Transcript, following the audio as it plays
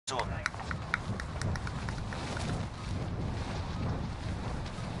soon.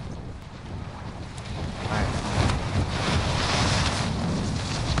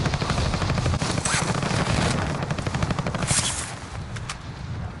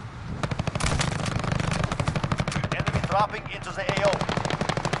 Enemy dropping into the AO.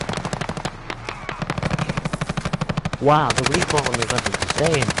 Wow, the recoil on this gun is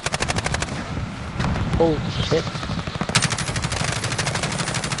insane. Holy shit.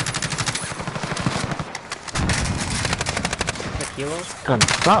 Kilos? Gun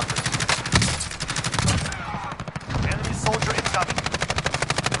sucks. Enemy soldier incoming.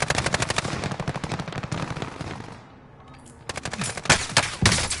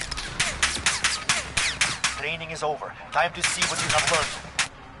 Training is over. Time to see what you have learned.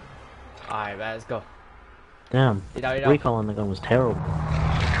 Alright, let's go. Damn. Get out. Recoil on the gun was terrible.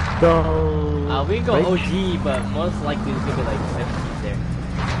 Go. We can go bridge. OG, but most likely it's gonna be like 70s there.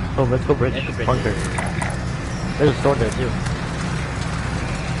 Oh, let's go bridge. Let's go bridge. Bunker. There's a sword there too.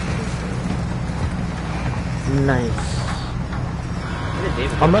 Nice.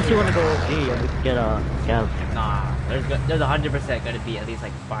 Unless you want to go OG and we can get a scav. Nah, there's 100% gonna be at least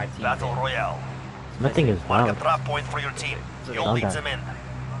like 5 teams. Battle there. Royale. Nothing is Mark a wild. drop point for your team. So You'll they- lead them in.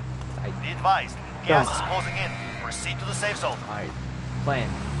 Be advised, gas is closing in. Proceed to the safe zone. Alright, playing.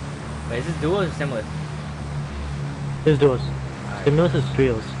 Wait, is this duos or similar? Here's duos. Stimulus is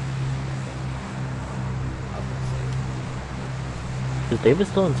trios. Is David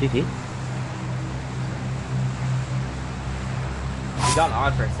still in CT? We got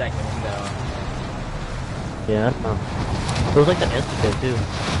on for a second, though. Yeah, I don't know. It was like the yesterday too.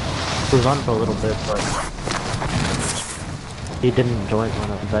 He was on for a little bit, but he didn't join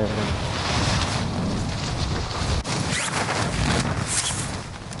when I invited him.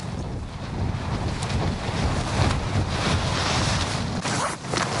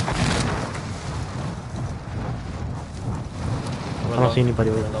 I don't see anybody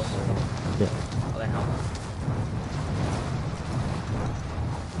with us. Yeah. Oh, that helps.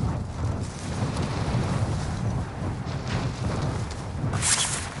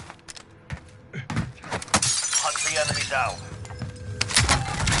 Hunt the enemy down.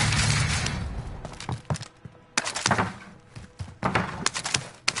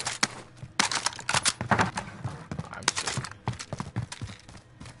 I'm safe.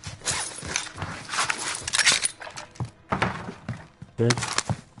 Good.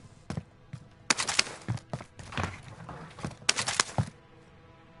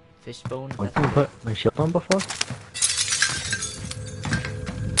 Fishbone. I didn't put my shield on before.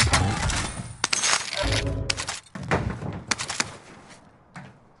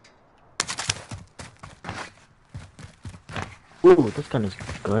 Ooh, this gun is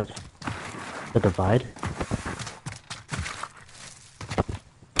good. The divide. What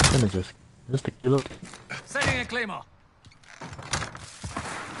gun is this? Is this the kilo? Setting a claymore.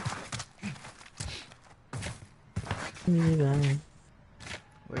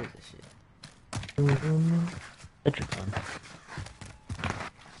 Where is this shit? Etricon.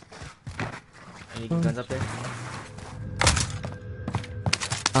 Any guns up there?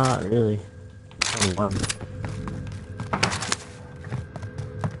 Not really. Only one.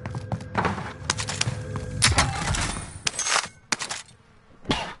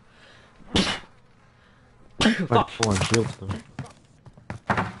 Hard to pull on shields though.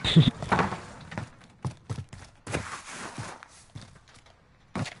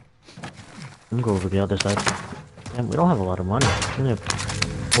 I'm gonna go over the other side. Damn, we don't have a lot of money. We only have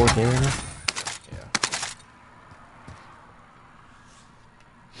 4K right now. Yeah.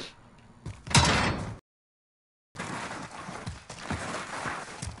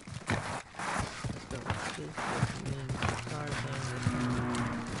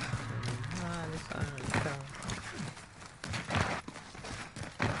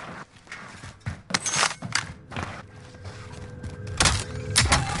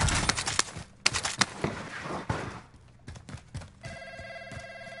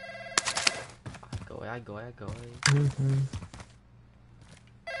 I go.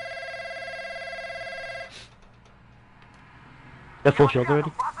 Got full shield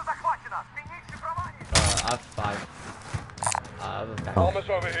already? I have 5. I have a back. Oh. Almost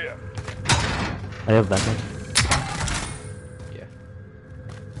over here. I have backup. Yeah.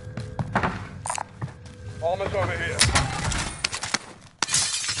 Almost over here.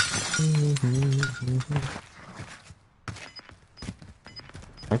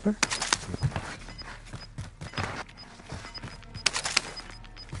 Sniper?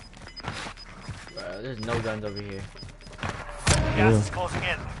 There's no guns over here. Gas is closing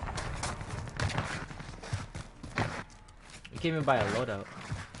in. We can't even buy a loadout.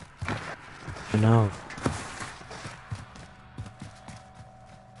 No.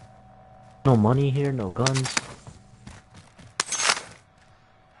 No money here, no guns.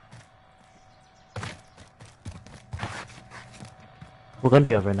 What gun do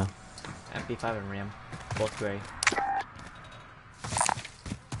you have right now? MP5 and RAM. Both gray.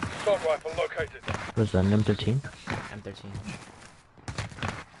 Assault rifle located. What is that, an M13? M13.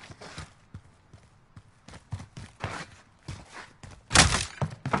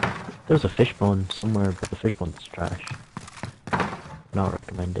 There's a fishbone somewhere, but the fishbone's trash. Not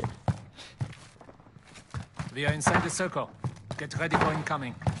recommended. We are inside the circle. Get ready for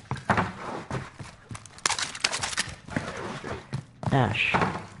incoming. Ash.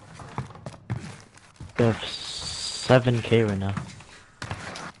 We have 7k right now.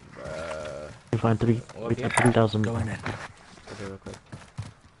 We find we got 3,000. Go in it. Okay, real quick.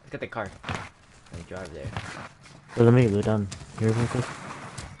 Let's get the car. Let me drive there. So let me go down here real quick.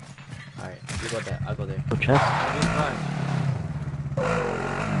 Alright, you go there. I'll go there. Go chest. Good drive.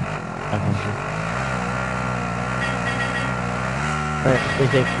 500. Alright, stay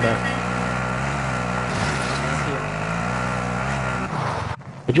safe from that.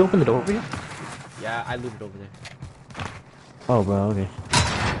 Did you open the door over here? Yeah, I looted over there. Oh, bro, okay.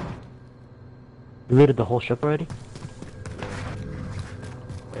 You looted the whole ship already?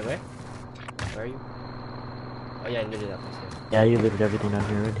 Wait, where? Where are you? Oh yeah, I looted that place. Yeah, you looted everything down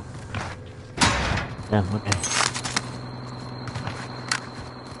here already. Damn, okay.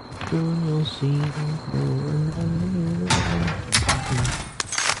 Soon you'll see.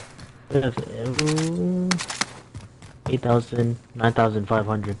 We have 8,000,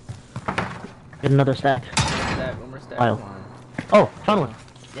 9,500. Get another stack. That one more step. Pile. Come on. Oh, found one.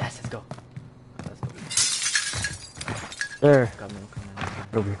 Yes, let's go. Let's go. There. Come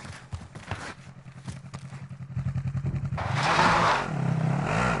on. Over here.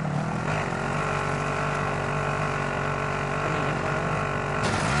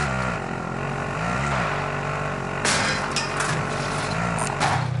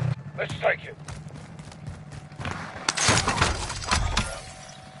 Let's take it.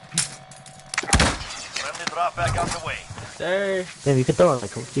 Friendly drop back on the way. Sir. Damn, you could throw it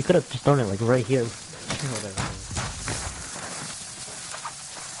like, you could have just thrown it like right here. Whatever.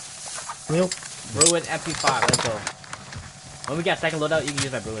 Nope. Bruin MP5, let's go. When we get a second loadout, you can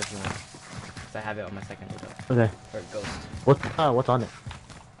use my Bruin if you want. Cause I have it on my second loadout. Okay. Or Ghost. What's on it?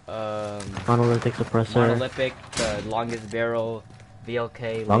 Monolithic suppressor. Monolithic, the longest barrel,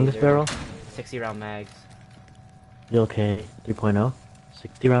 VLK, Longest laser, barrel? 60 round mags. VLK 3.0.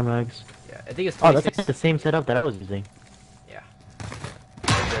 60 round mags. Yeah, I think it's Oh, that's 26. the same setup that I was using. Yeah.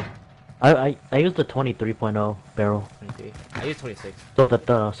 Very good. I used the 23.0 barrel 23. I use 26. so that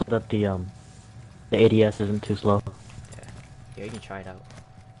the ADS isn't too slow. Yeah. Yeah, you can try it out.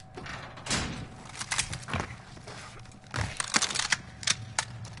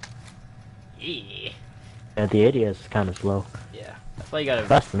 Yeah. Yeah, the ADS is kind of slow. Yeah. That's why you gotta.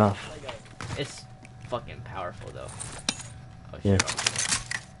 Fast enough. It's fucking powerful though. Oh shit. Yeah.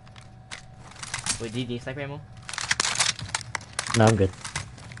 Wait, do you need sniper ammo? No, I'm good.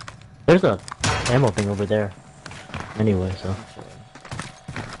 There's a ammo thing over there. Anyway, so I'm chilling.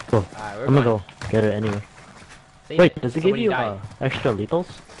 cool. Alright, we're I'm gonna going. go get it anyway. Save Wait, it. does it give Somebody you died. extra lethals?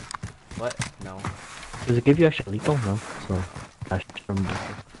 What? No. Does it give you extra lethal? No. So, gosh, from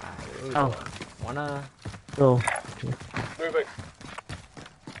Alright, Oh. Wanna? so Moving.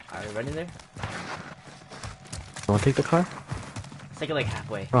 Are we running there? wanna take the car? Let's take it like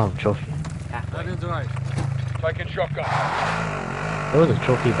halfway. Oh, trophy. I Halfway. will drive. Taking shotgun. There was a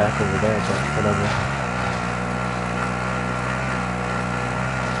trophy back over there, but whatever.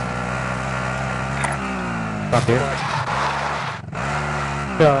 Stop here.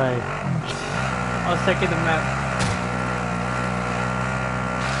 Die. I'll second the map.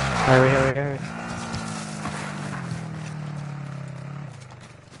 Hurry.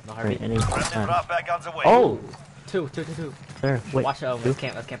 No Hurry, hurry. any Friendly time. drop back on the way. Oh! Two. There, wait. Watch out. two? Let's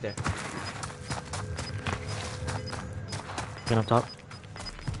camp there. Get up top.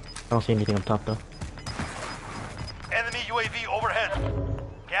 I don't see anything up top though. Enemy UAV overhead.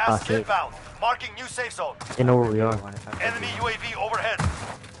 Gas shit. inbound. Marking new safe zone. They know where we are. Enemy UAV overhead.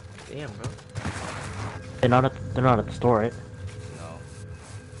 Damn, bro. They're not at the store, right? No.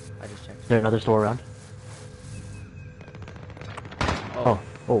 I just checked. Is there another store around? Oh.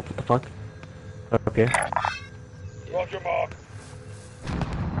 Oh, what the fuck? They're up here. Roger, mark.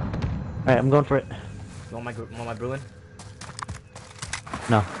 Alright, I'm going for it. You want my Bruin?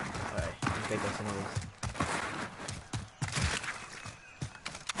 No. Alright. You take those anyways.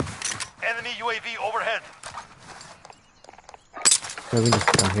 Enemy UAV overhead. So we just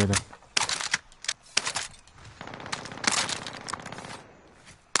down here then.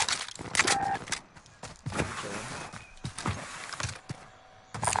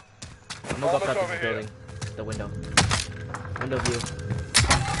 here. building. The window. Window view.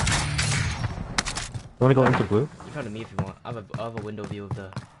 You wanna go into blue? You come to me if you want. I have a window view of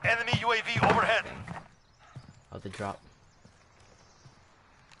the Enemy UAV overhead. drop.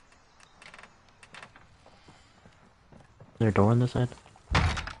 Is there a door on this side?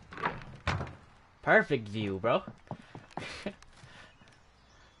 Perfect view, bro.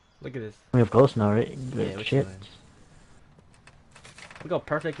 Look at this. We have ghosts now, right? Yeah, we're Shit. chilling. Look how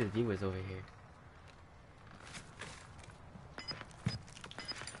perfect his view is over here.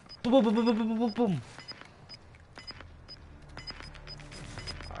 Boom, boom, boom, boom, boom, boom, boom, boom.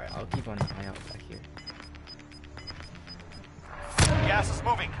 Alright, I'll keep on an eye out back here. Gas is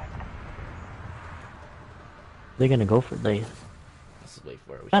moving. They're gonna go for it. They Let's just wait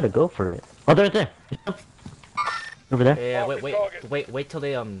for it. We gotta go for it. Oh, they're right there. Over there? Yeah, Mark the target. wait till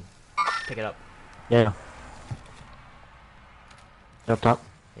they pick it up. Yeah. They're up top.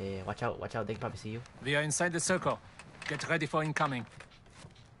 Yeah, watch out, they can probably see you. We are inside the circle. Get ready for incoming.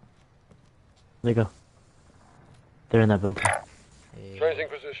 There you go. They're in that building. Yeah, Changing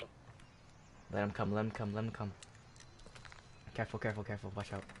position. let him come. Careful,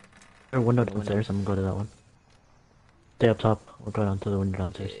 watch out. There's a window The window. downstairs. I'm gonna go to that one. Stay up top. We'll go down to the window Yeah,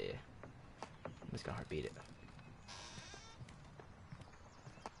 downstairs. I'm just gonna heartbeat it.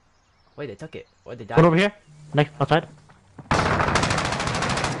 Wait, they took it. Wait, they died. One over here. Next, outside.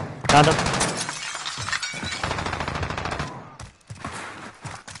 Found him.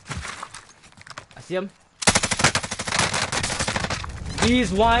 I see him.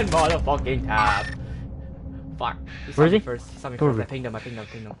 He's one motherfucking tap. Fuck. He saw Where is me he? First. He saw me Go first. over. I pinged him.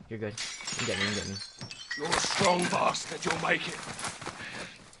 You're good. You get me. You're a strong bastard. You'll make it.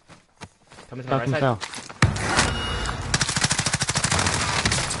 Come into my Knock right him side. down.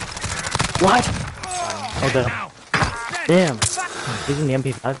 What? Okay. Now! Damn. Using the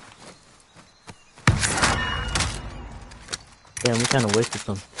MP5. Damn, we kinda wasted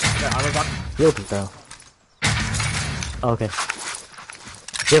some. There, armor box. Healed it though. Oh, okay.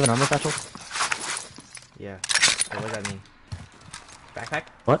 Do you have an armor satchel? Yeah. So what does that mean? Backpack?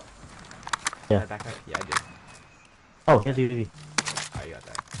 What? Yeah. Backpack? Yeah, I do. Oh, here's the UAV. Alright, you got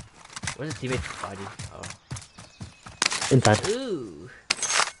that. Where's his teammate's body? Inside. Oh.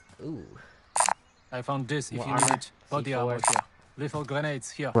 Ooh. I found this if More you armor. need it. Body C4. armor here. Lethal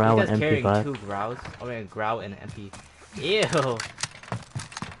grenades here. Growl This and guy's carrying MP5. two Grows. I mean, a Growl and an MP. Ew.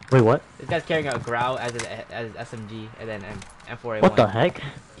 Wait, what? This guy's carrying a Growl as an SMG and then an M4A1. What the heck?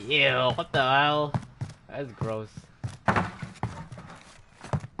 Ew, what the hell? That's gross.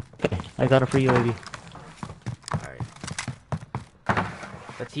 Okay, I got a free UAV. Alright.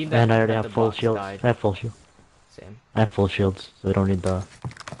 The team that And I already that have the full box shields. died. I have full shield. Same. I have full shields, so we don't need the...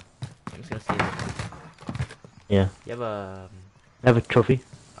 I'm just gonna save it. Yeah. You have a... I have a trophy.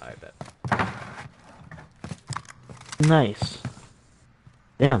 Alright, bet. Nice.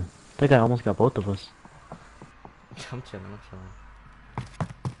 Damn, that guy almost got both of us. I'm chilling.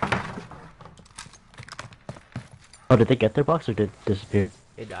 Oh, did they get their box or did it disappear?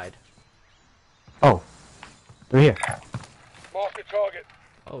 It died. Oh, they're here. Mark the target.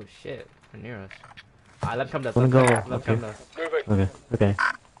 Oh shit, they're near us. Alright, let me come to us. Wanna go Let me up come here? to us. Moving. Okay, okay.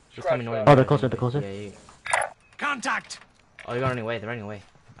 Just tell me no one- Oh, they're closer, they're closer. Yeah. Contact! Oh, they're running away. They're running away.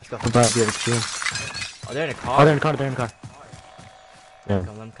 Let's go. What about the other two? Oh, they're in a car. Oh, they're in the car, they're in the car. Yeah, Let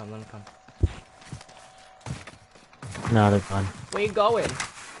them come. no, they're gone. Where you going?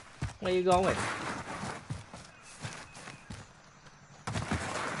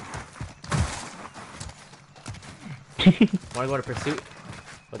 Wanna go to pursuit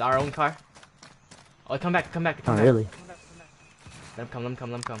with our own car? Oh, come back. Oh, back. really? Let them come.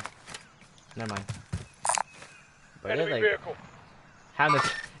 Never mind. But they're Enemy like vehicle. having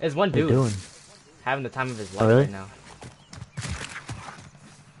the there's one What are dude they doing? having the time of his life Oh, really? right now.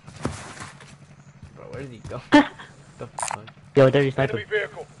 Bro, where did he go? The fuck? Yo, there you sniper. Enemy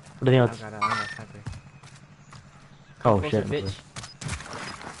vehicle. What are they I else? don't got a sniper. Oh, Closer, shit. bitch.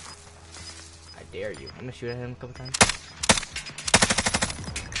 I dare you. I'm gonna shoot at him a couple times.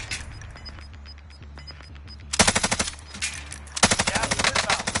 Gas is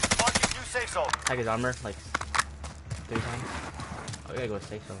inbound. Marking new safe zone. Tag his armor like 3 times. Oh, we gotta go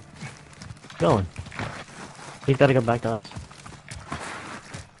safe zone. Going. He's gotta go back to us.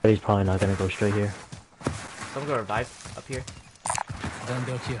 But he's probably not gonna go straight here. Someone go revive up here. Then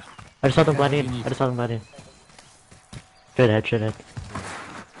they're here. I just saw them Yeah, glide what in. do you need? I just saw them glide in. Straight ahead.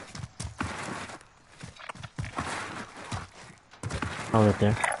 Oh, right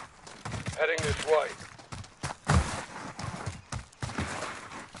there. Heading this way.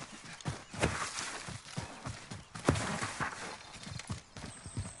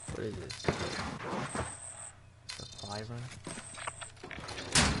 What is this?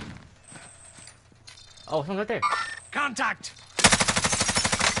 Oh, someone's right there. Contact!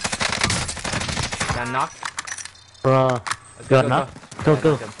 Got knocked. Bruh. Got knocked? Go,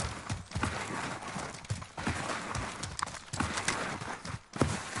 go.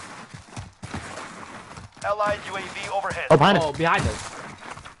 Allied UAV overhead. Oh, behind us. Oh, behind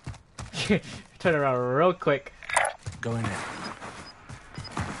us. Turn around real quick. Go in there.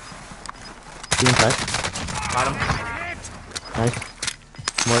 Be inside. Got him. Nice.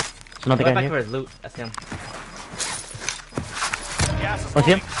 More. There's another He guy went back in for here. his loot. That's him. Gas is Oh,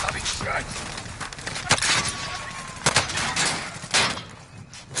 see him? moving.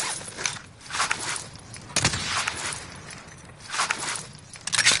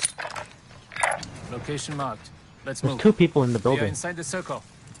 Location marked. Let's There's move. 2 people in the We are building. inside the circle.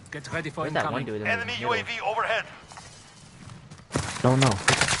 Get ready for Where's that one incoming. dude? In Enemy the middle? UAV overhead. Don't know.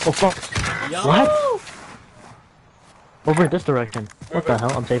 Oh, fuck. Yo! What? Over this direction. What the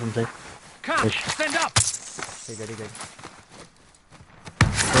hell? I'm safe, I'm safe. Come, Ish. stand up! You're good, you're good.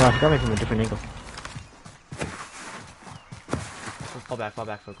 Oh, I got me from a different angle. Just fall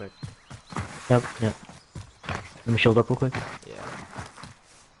back real quick. Yep, yep. Let me shield up real quick. Yeah.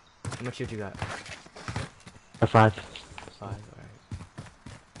 How much shield you got? A 5. 5, alright.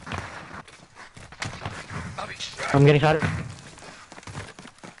 I'm getting shot at.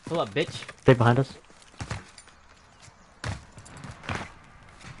 Pull up, bitch. Stay behind us.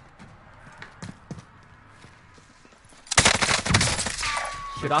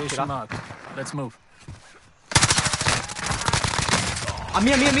 Shoot off, shoot Location off. marked. Let's move.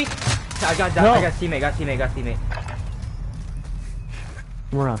 Me. I got No. I got teammate.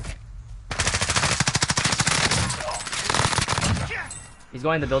 Come around. He's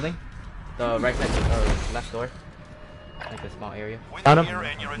going in the building. The right side, or left door. Like a small area. Win Got him. here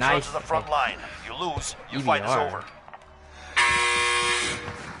and you return Nice. to the front line. You lose, your EVR. fight is over.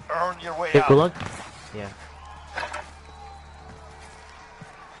 Earn your way Hey, out. good luck. Yeah.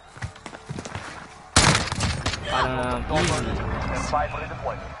 Easy. Stand by for the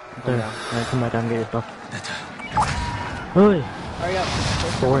deployment. There. down. Alright, come back down and get your stuff. Hey, Hurry up.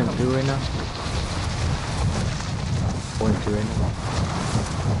 4 and 2 right now. 4 and 2 right now.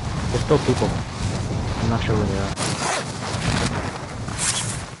 There's still people. I'm not sure where they are.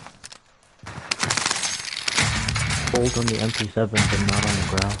 Hold on the MP7, but not on the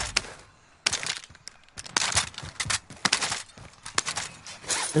ground.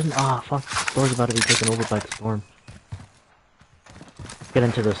 Fuck. The door's about to be taken over by the storm. Get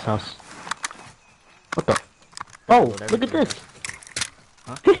into this house. What the? Oh, Load look at everything. this!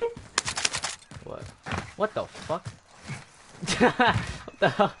 Huh? What? What the fuck? What the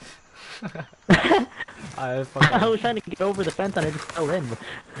hell? I I was trying to get over the fence and I just fell in.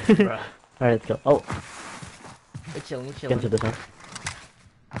 Bruh. Alright, let's go. Oh, We're chilling, we're get into chilling. this house.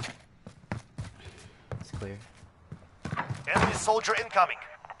 It's clear. Enemy soldier incoming.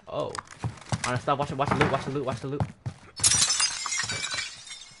 Oh. Alright, stop. Watch the loot.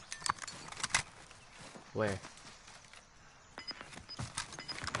 Where?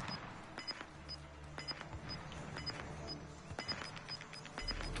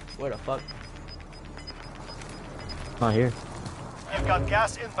 Where the fuck? Not here. You've got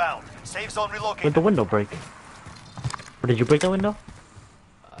gas inbound. Safe zone Where'd relocated. the window break? Or did you break the window?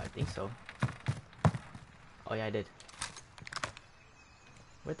 I think so. Oh yeah, I did.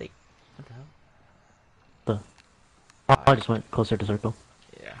 Where'd they? What the hell? I just went closer to circle.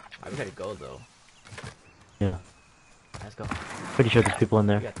 Yeah, I'm ready to go though. Yeah. Let's go. Pretty sure there's people in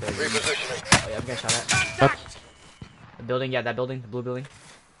We there. got 30. Repositioning. Oh yeah, I'm getting shot at. That's The building, yeah, that building, the blue building.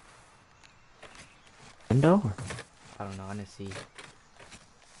 window? Or I don't know, I didn't see.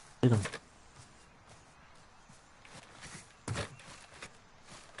 see them?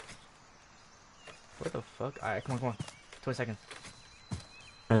 What the fuck? Alright, come on. 20 seconds.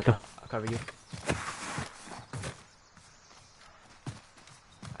 Let's go. I'll cover you.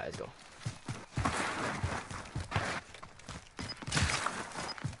 Alright, let's go.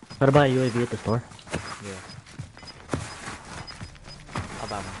 Gotta buy a UAV at the store. Yeah. I'll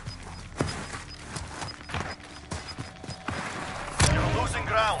buy one. You're losing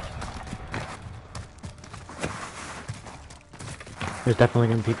ground. There's definitely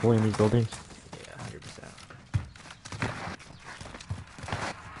gonna be people in these buildings. Yeah, 100%.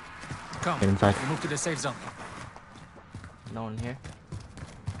 Come. Get inside. We move to the safe zone. No one here.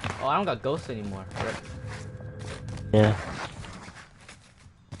 Oh, I don't got ghosts anymore. Alright, Yeah.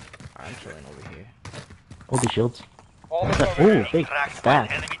 I'm chilling over here. Hold the shields. Almost over Ooh, here. big Cracked by an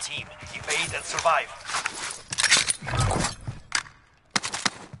stack. enemy team. Evade and survive.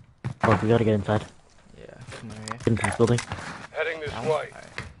 Oh, we gotta get inside. Yeah, come over here. Get into this building. Heading this Down? way. Alright.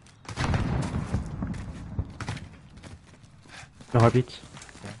 No heartbeats.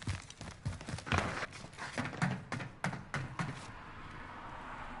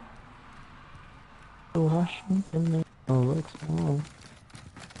 So hush in the oh, it's on.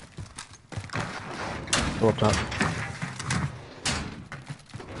 Go up top.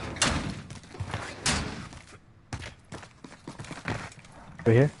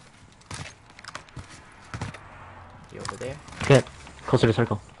 Right here. You over there? Get closer to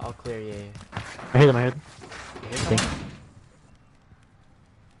circle. All clear, yeah. I hear them. I hear them. You hear Think. someone?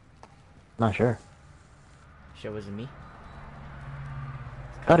 Not sure. Sure it wasn't me?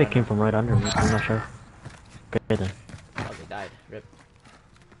 Thought it came from right under me. I'm not sure. Okay then. Oh, they died. Rip.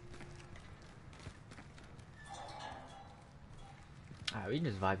 Alright, we can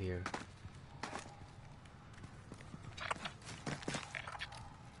just vibe here.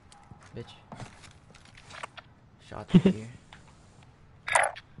 Bitch. Shots here.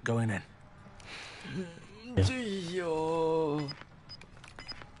 Going in. Yo.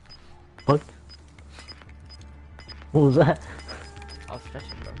 What? What was that? I was stretching,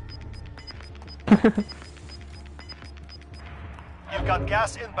 bro. You've got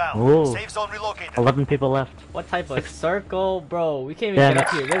gas inbound. Ooh. Safe zone relocated. 11 people left. What type of circle, bro? We can't even Yeah, get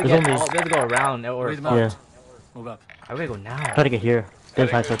up here. We have to, there's get only- all, we have to go around or Read them fuck. Yeah. out. Move up. I'm gonna go now. Try to get here. There's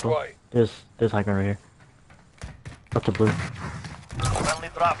high Heading this circle. way. There's high ground right here. Up to blue. Friendly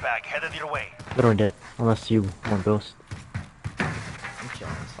drop bag headed your way. We don't dead. Unless you want ghost. I'm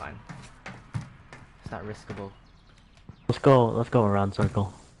chilling. It's fine. It's not riskable. Let's go around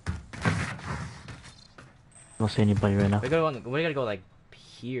circle. I don't see anybody right now. We gotta go like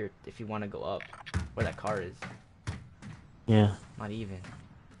here if you want to go up where that car is. Yeah. Not even.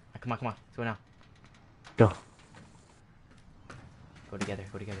 Come on, come on. Let's go now. Go. Go together.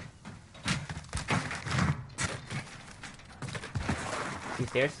 Go together. See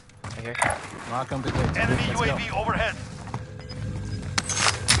stairs? Right here. Mark them to hit. Enemy Let's go. UAV overhead.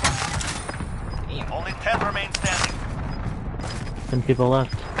 Damn. Only 10 remain standing. 10 people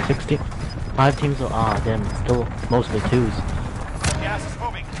left. 16. 5 teams. Ah, damn. Still mostly twos. Gas is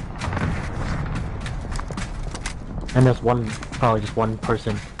moving. And there's one, probably just one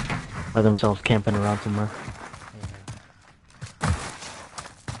person by themselves camping around somewhere.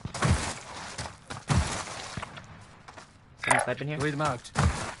 Someone sniping here? Read marked.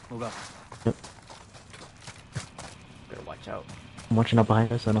 Move up. Yep. Better watch out. I'm watching up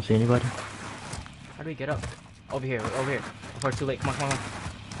behind us. I don't see anybody. How do we get up? Over here. Over here. Before it's too late. Come on, come on,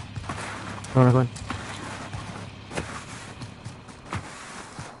 come No, no, go in. on.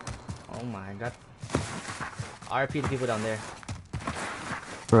 Oh my god. RP the people down there.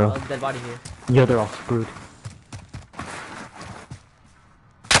 Bro. Oh, dead body here. Yeah, they're all screwed.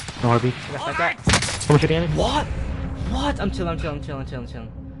 No RB. You got stuck at? How much damage? What? What? I'm chilling.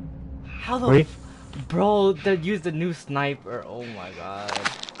 How the Where you? Bro, they used the new sniper. Oh my god.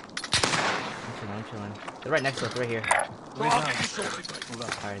 I'm chilling. They're right next to us, right here. Read marked. Move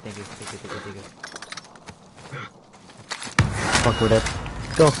up. Alright, thank you. Fuck, we're dead.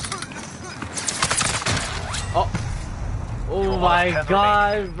 Go. Oh my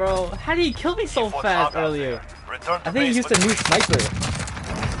god, bro. How did he kill me so Keep fast on earlier? Return to I think he base used with a new sniper.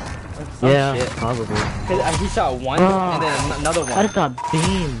 Some Yeah, shit. probably. 'Cause he shot one Bro. and then another one. I just got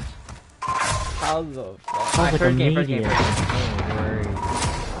beamed. How the fuck? Sounds like a First game. meteor. Don't worry.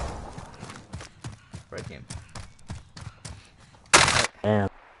 First game. Damn.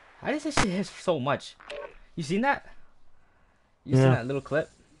 How does this shit hit so much? You seen that? You seen Yeah. that little clip?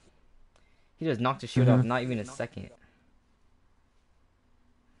 He just knocked the shoot off, not even a second.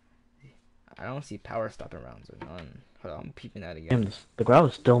 I don't see power stopping rounds or none. Hold on, I'm peeping that again. Damn, the ground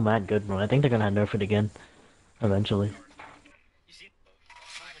is still mad good, bro. I think they're gonna nerf it again. Eventually.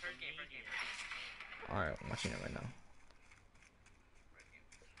 Alright, I'm watching it right now.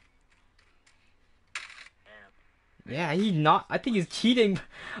 Yeah, he not. I think he's cheating.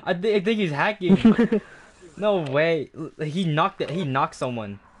 I think he's hacking. No way. He knocked it. He knocked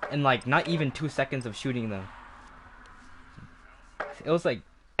someone in like not even 2 seconds of shooting them. It was like.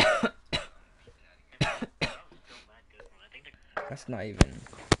 That's not even.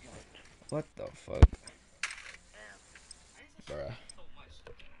 What the fuck, bruh.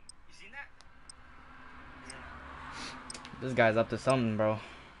 This guy's up to something, bro.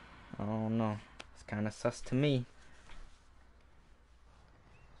 I don't know. It's kind of sus to me.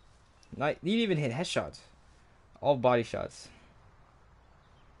 Not, he didn't even hit headshots. All body shots.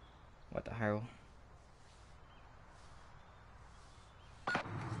 What the hell?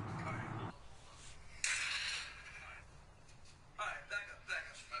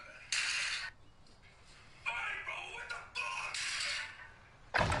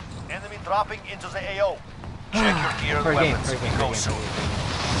 Enemy dropping into the AO. Check your gear and weapons. We go soon.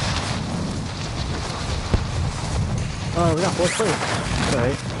 Oh, we got 4th place.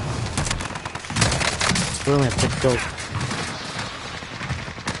 Alright. We only have 6 kills.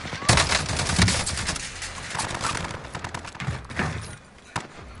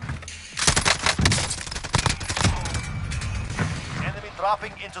 Enemy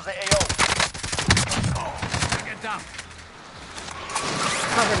dropping into the AO. Get down.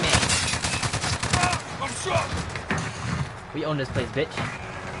 Cover me. I'm shot. We own this place, bitch.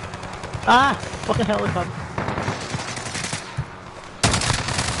 Ah! Fucking helicopter.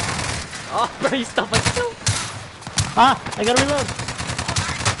 Oh, bro, you stopped my kill. Ah! I gotta reload!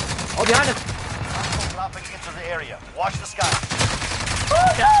 Oh, behind us. Hostile dropping into the area. Watch the sky.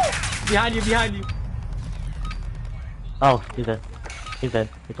 Behind you, behind you. Oh, he's dead. He's dead.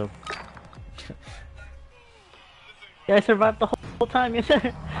 He's over. Yeah, I survived the whole time, yes sir.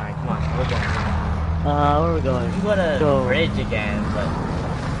 Alright, come on, we're going. Where are we going? We go to Go. bridge again, but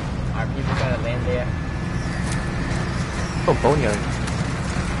are people gonna land there? Oh, boneyard.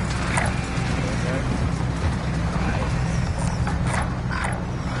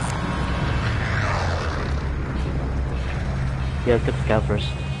 Yeah, let's get the scout first.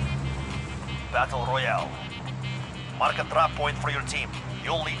 Battle Royale. Mark a drop point for your team.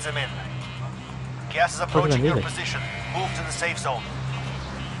 You'll lead them in. Gas is approaching your music. position. Move to the safe zone.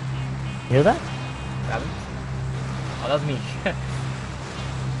 You hear that? Grab him. Oh, that was me.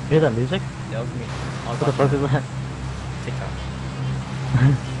 You hear that music? That was me. What the fuck is that? TikTok.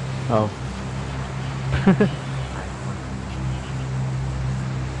 Oh.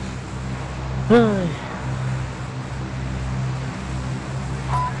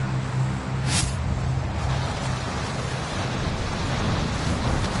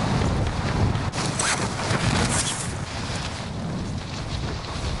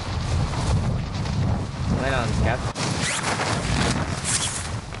 Land on the cap.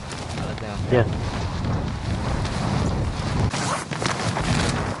 Oh, that's down. Yeah.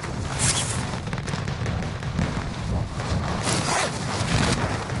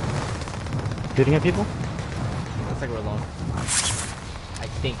 Shooting at people? Looks like we're alone. I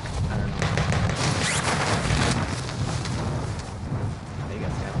think. I don't know. There you go,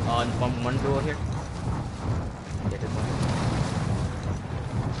 Scott. Oh, and one duel here. Yeah, there's one.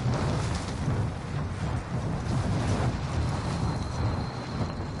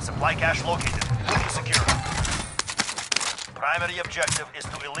 Supply cache located. Looking secure. Primary objective is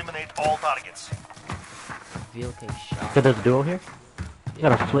to eliminate all targets. VLK shot. So there's a duo here? You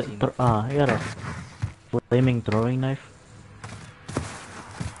got a team. you got a flaming throwing knife.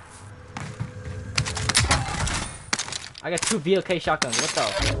 I got 2 VLK shotguns. What the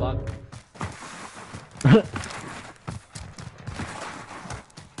fuck?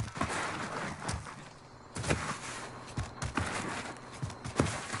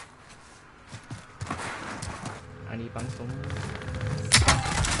 I need bangstone.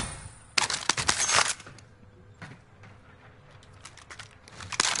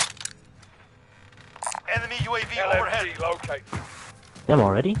 Enemy UAV overhead. LMG located. Them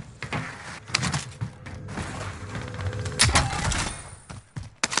already?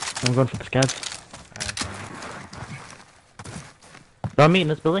 I'm going for the scouts. They're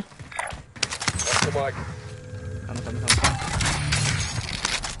meeting us, Billy. That's the mic. Come.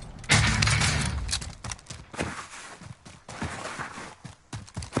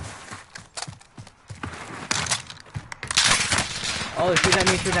 Oh, shoot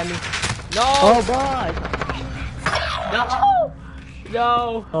at me. No! Oh god! No!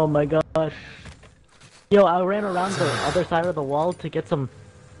 No! Oh my gosh. Yo, I ran around the other side of the wall to get some...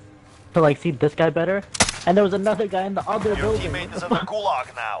 to like see this guy better. And there was another guy in the other Your building. teammate is in the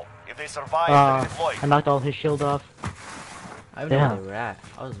gulag now. If they survive, they deploy. I knocked all his shield off. I don't know Yeah. where they were at.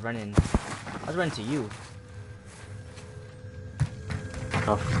 I was running to you.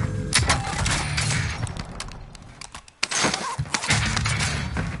 Tough.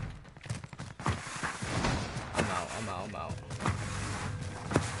 I'm out.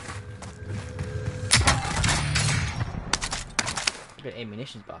 Good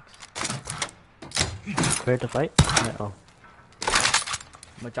ammunition box. Prepared to fight? Yeah, oh.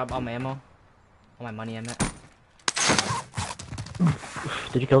 I'm gonna drop all my ammo. All my money I'm at.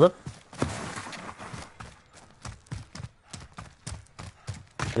 Did you kill them?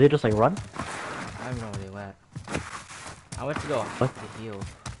 Did they just like run? I don't know where they went. I went to go What? to heal.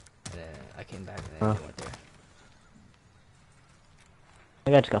 And then I came back and then Huh. they weren't there.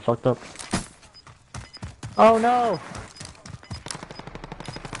 That guy just got fucked up. Oh no!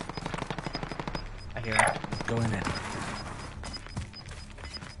 I hear him. Go in it.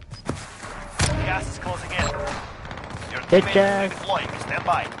 Gas is closing in. Your Bitch teammate is ass. redeploying. Stand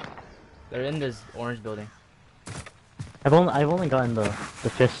by. They're in this orange building. I've only gotten the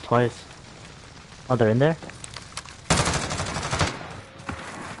fist twice. Oh, they're in there?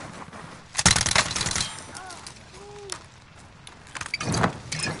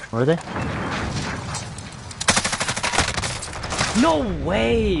 Where are they? No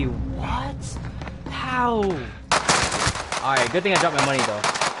way! What? How? Alright, good thing I dropped my money though.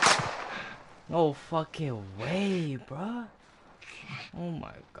 No fucking way, bruh. Oh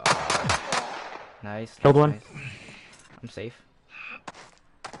my god. Nice. Killed one. Nice. I'm safe.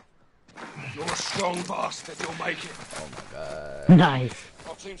 You're a strong bastard. You'll make it. Oh my god. Nice.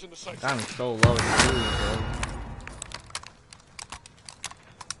 Our team's in the safe. I'm so low too, bro.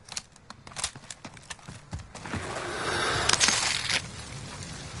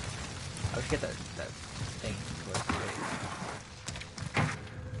 I should get that thing.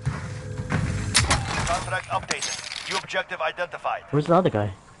 Contract updated. New objective identified. Where's the other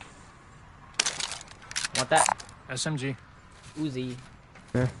guy? Want that? SMG. Uzi.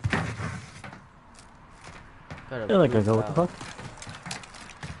 Here. Got a They're like blue go, what the cloud. fuck?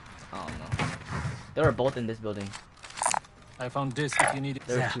 I don't know. They were both in this building. I found this if you need it.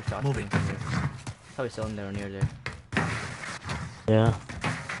 There were two shots. Moving. Probably still in there or near there. Yeah.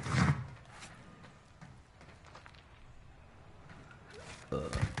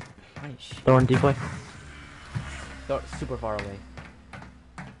 Nice. Throwing decoy. They're super far away.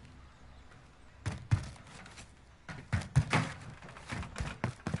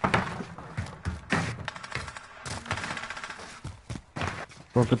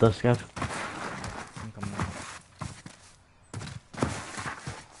 Going for the scav. I'm coming out.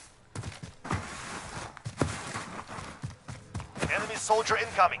 Enemy soldier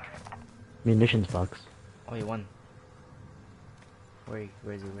incoming. Munitions box. Oh, he won. Where is he?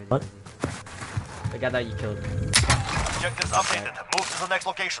 Where is he? What? Where is he? The guy that you killed. Objectives updated. Move to the next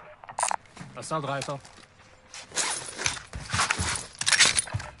location. Assault rifle.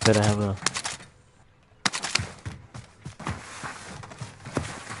 Better have a.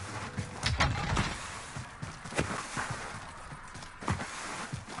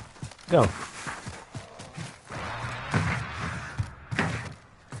 Go.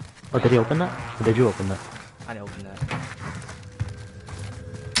 Oh, did he open that? Or did you open that? I didn't open that.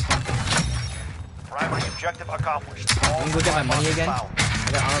 Primary objective accomplished. All Let me go get my money boxes again. found.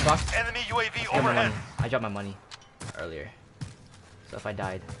 I got armor box. Enemy UAV I got my overhead. money. I dropped my money earlier. So if I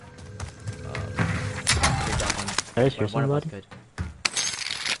died, good job on Are you serious, one of us somebody? could.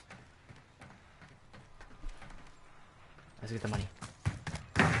 Let's get the money.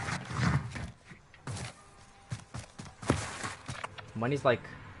 Money's like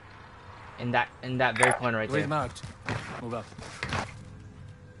in that very corner right Grid there. marked. Move up.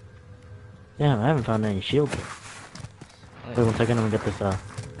 Damn, I haven't found any shields yet. Wait 1 second, I'm gonna get this,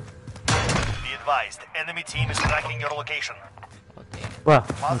 Be advised, enemy team is tracking your location. Oh damn. Wow,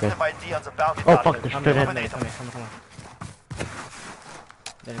 okay. Positive ID on the bounty Oh, target. fuck, they're Come straight here, ahead. come here, come here, come on.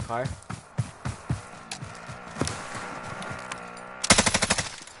 They're in a car.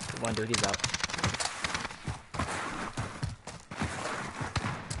 One dude, he's out.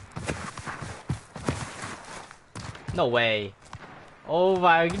 No way. Oh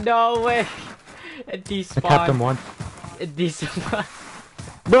my, no way. It I tapped him despawned. once. It despawned.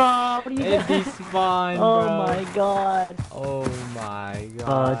 Bro, what are you It doing? despawned, Oh bro. my god. Oh my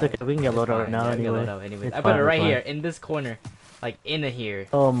god. It's okay, we can get It's loadout right fine, now yeah, we can get anyway. loadout anyways. It's I put fine, it it's right fine. here, in this corner. Like, in here.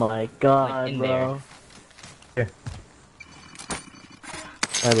 Oh my god, in bro. there. Here.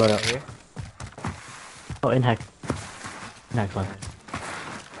 Alright, load Right out. here. Oh, in hack. In hack fine.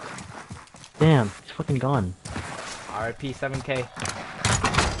 Damn, he's fucking gone. RP 7K.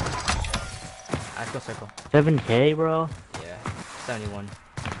 Let's go circle. 7k, bro? Yeah. 71.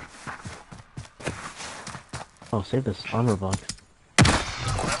 Oh, save this armor box.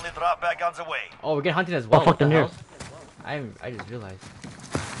 Friendly drop back on the way. Oh, we're getting hunted as well. fuck, What the they're near hell? I just realized.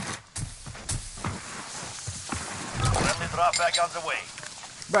 Friendly drop back on the way.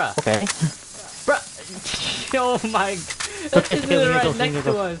 Bruh. Okay. Bruh. Oh my. That's Okay, just we need to right go, we need next to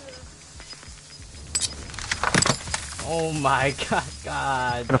to go. us. Oh my god.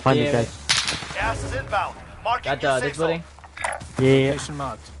 God. Gotta find these damn guys. Gas is inbound. Marking it. your That, safe this building? zone. Yeah. Location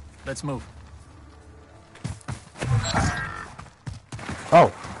marked. Let's move.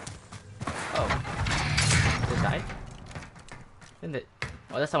 Oh, Oh. This died? Didn't it?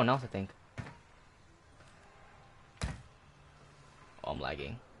 Oh, that's someone else, I think. Oh, I'm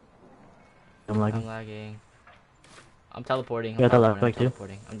lagging. I'm like, I'm lagging. I'm teleporting. You got the I'm left click too?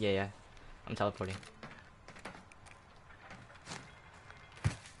 teleporting. Yeah. I'm teleporting.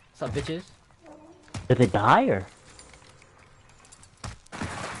 What's up, bitches? Did they die or?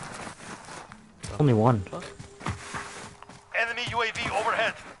 Only one. Enemy UAV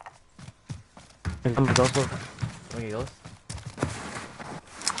overhead. Here comes the ghost. Where he goes?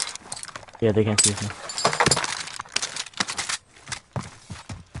 Yeah, they can't see us now.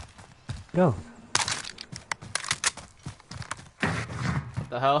 Go. What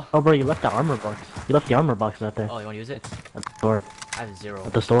the hell? Oh, bro, you left the armor box. You left the armor box out there. Oh, you wanna use it? At the store. I have 0.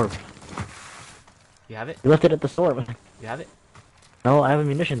 At the store. You have it? You left it at the store, man. You have it? No, I have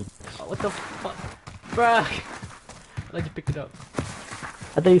ammunition. Oh, what the fuck? Bruh! I like you picked it up.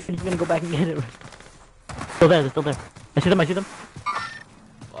 I thought you said you were gonna go back and get it. Still there, they're still there. I see them, I see them.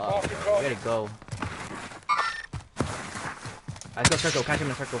 Wow, we gotta go. Let's go circle, catch him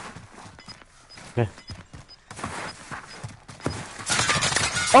in a circle. Okay.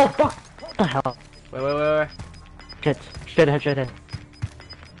 Oh, fuck! What the hell? Wait. Shit. Straight ahead, straight ahead.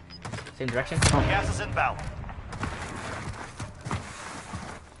 Same direction? Gas is inbound.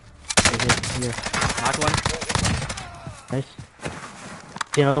 Right here. Knock one. Nice.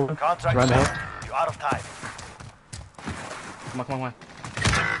 See another one? Contract Run failed. out. You're out of time. Come on.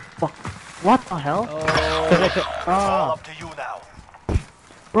 Fuck. What the hell? Oh. It's all Oh, up to you now.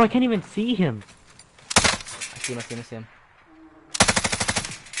 bro, I can't even see him. I see him.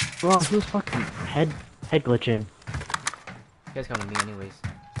 Bro, he was fucking head glitching. You guys come to me anyways.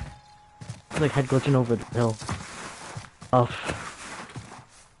 He was like head glitching over the hill. Oh,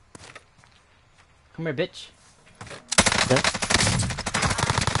 Come here, bitch. that,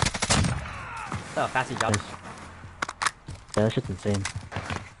 Oh, fancy job. nice. Yeah, that shit's insane.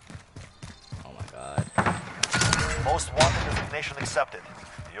 Oh my god. Most wanted designation accepted.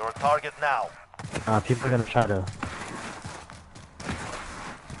 You're a target now. People are gonna try to...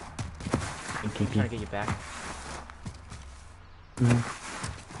 I'm trying to get you back. Mhm.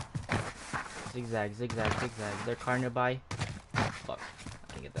 Zigzag. Is there a car nearby? Fuck.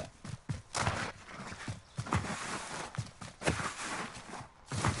 I didn't get that.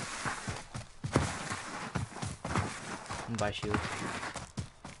 I'm buy shield.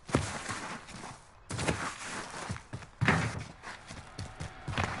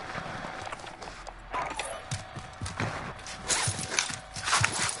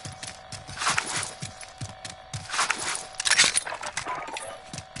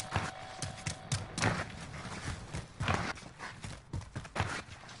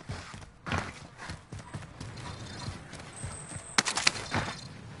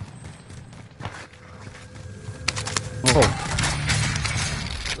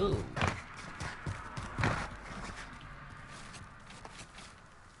 Oh, Ooh.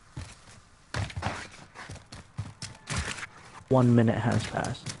 one minute has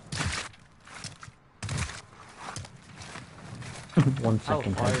passed. 1 How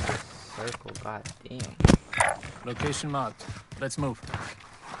second far has is passed. this circle? God damn. Location marked. Let's move.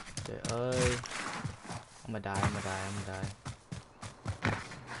 I'm gonna die.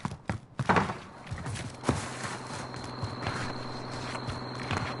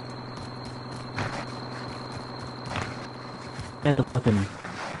 Yeah, the fucking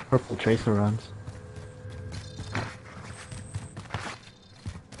purple tracer runs.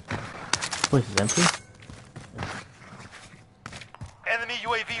 Place is empty? Enemy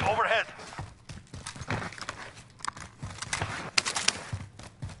UAV overhead.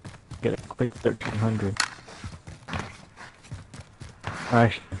 Get a quick 1300.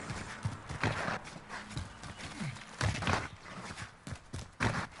 Alright.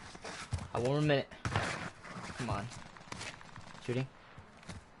 1 more minute. Come on. Shooting.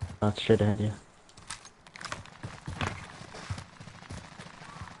 That's straight ahead, yeah.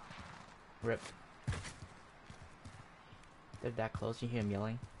 Rip. They're that close. You hear him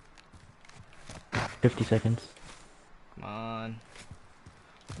yelling. 50 seconds. Come on.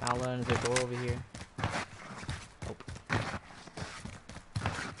 Malin, is there a door over here? Nope.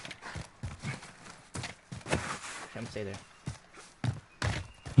 I'm stay there.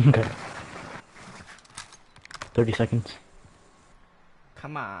 Okay. 30 seconds.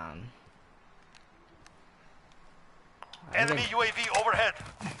 Come on. Enemy UAV overhead.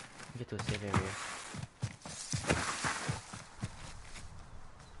 Get to a safe area.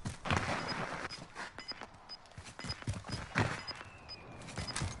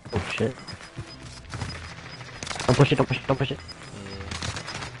 Oh shit. Don't push it, don't push it, don't push it.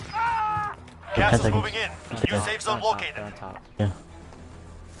 Yeah. 'Gas 10 is seconds. moving in. New Yeah. safe zone They're located. on top. Yeah.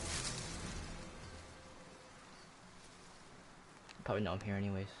 Probably know I'm here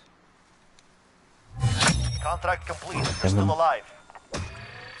anyways. Contract complete. You're Damn. still alive.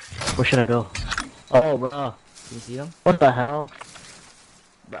 Where should I go? Oh, bro. Can you see them? What the hell?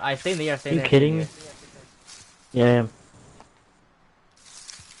 But I stay in the air. Are you kidding me? Yeah.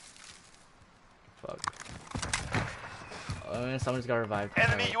 Fuck. Someone's got revived.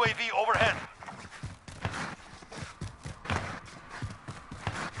 Enemy Alright. UAV overhead.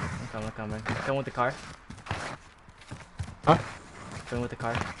 I'm coming. Come with the car. Huh? Come with the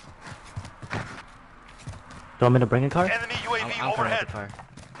car. Do you want me to bring a car? Enemy I'm UAV coming with overhead. the car.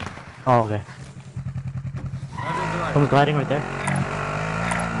 Oh, okay. I will drive. Someone's gliding right there.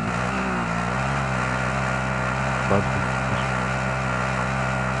 Bug.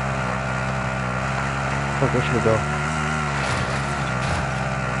 Oh, where should we go?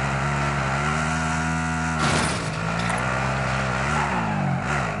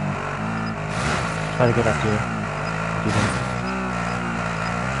 Try to get up to you. If you can.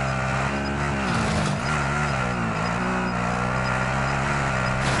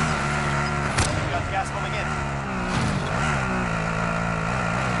 We got gas coming in.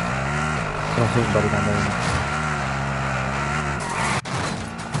 Don't see anybody down there.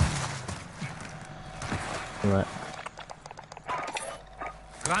 What?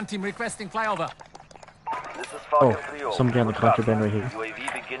 Ground team requesting flyover. This is Oh, Falcon 3-0. somebody on the Good copy. contraband right here.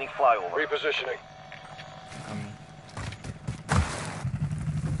 UAV beginning flyover. Repositioning.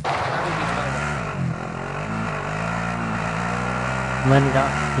 I will be driver. I'm landing down.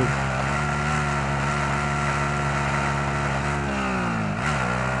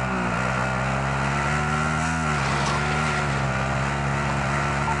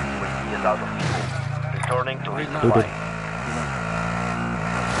 UAV is out of fuel. Returning to Read Dude, resupply.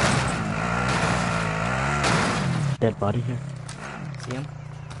 dead body here. See him?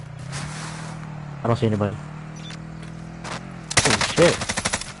 I don't see anybody. Holy shit.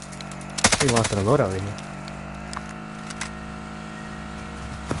 We lost a loadout right here.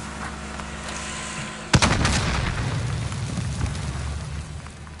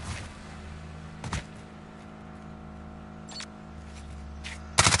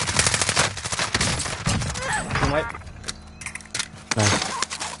 Team wipe.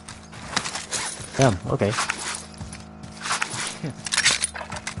 Nice. Damn, okay.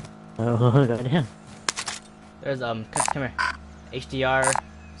 Oh, goddamn. There's come here. HDR.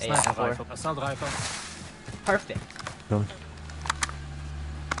 Sniper AM4. rifle. Assault rifle. Perfect. Don't.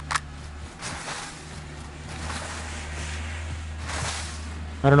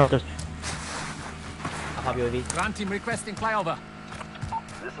 I don't know if there's. I'll pop UAV. Ground team requesting flyover.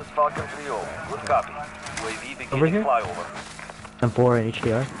 This is Falcon 3-0. Good copy. UAV Over beginning here? flyover. M4 and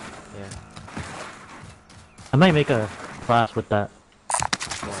HDR. Yeah. I might make a class with that.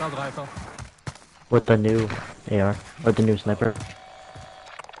 Assault rifle. With the new AR. Or the new sniper.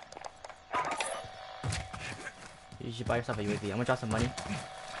 You should buy yourself a UAV. I'm gonna drop some money.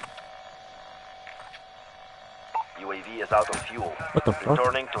 UAV is out of fuel. What the fuck?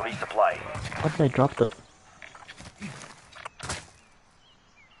 Returning to resupply. Why did I drop the.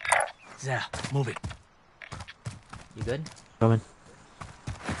 There. Move it. You good? Coming.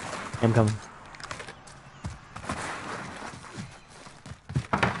 I'm coming.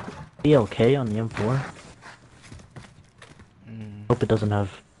 BLK on the M4? Hope it doesn't have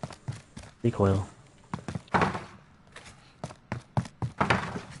recoil.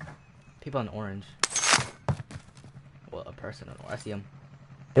 People on orange. Well, a person on orange. I see him.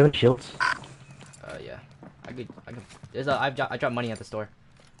 They have shields. Yeah. I could. There's a. I dropped money at the store.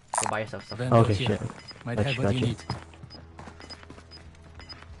 Go buy yourself stuff. Vendor Okay, here. shit. Might Gotcha, have what you gotcha. need.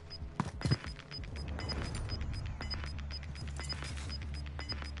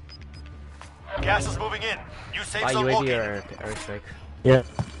 Gas is moving in. New safe Buy zone UAV located. or airstrike. Yeah.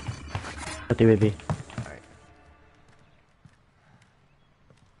 At the UAV. Alright.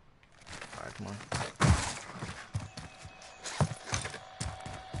 Alright, come on.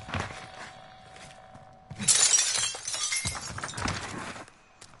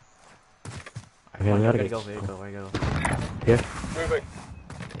 Okay, we Where gotta you get. go? Where you go? Where you go? Here. Moving.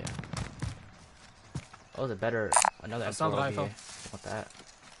 Yeah. Oh, is it better? Another Assault M4 rifle. over here. Want that?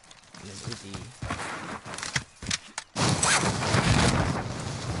 And then Uzi.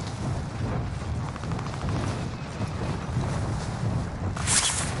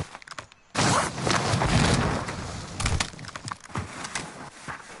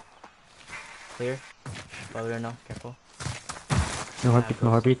 Clear. Probably don't know. Careful. No heartbeats, no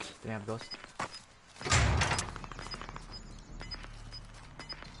heartbeats. Do we have ghost?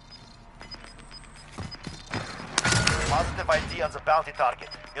 Positive ID on the bounty target.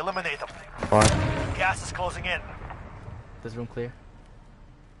 Eliminate them. Far. Gas is closing in. This room clear.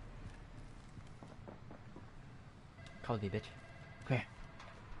 Call me, bitch. Come here.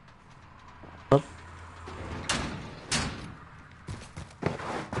 Up.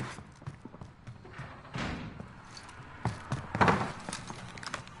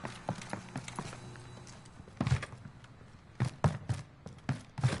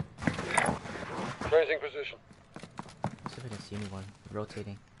 Changing position. See if I can see anyone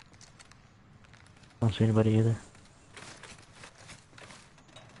rotating. I don't see anybody either.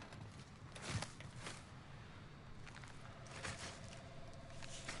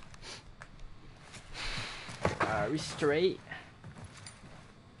 Are we straight?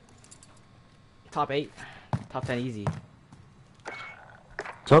 Top 8. Top 10 easy.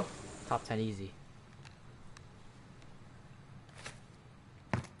 What's up? Top 10 easy.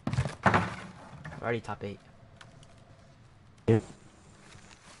 Already top 8. Yeah.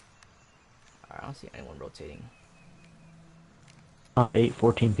 I don't see anyone rotating. Top 8,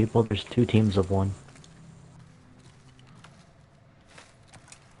 14 people. There's 2 teams of 1.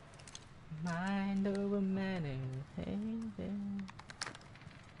 Mind over matter. Hey, there.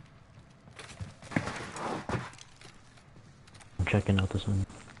 I'm checking out this one.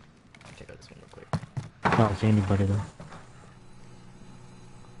 Check out this one real quick. I don't see anybody though.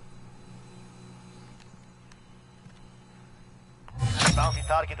 Bounty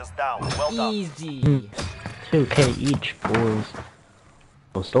target is down. Well done. Easy. 2K each, boys.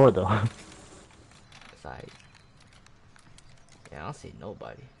 No store though. Side. Yeah, I don't see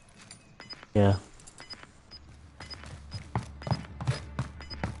nobody. Yeah.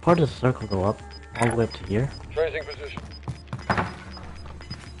 Part of the circle go up all the way up to here. Changing position.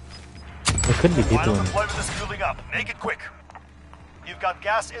 There could be people Final in. deployment is fueling up. Make it quick. You've got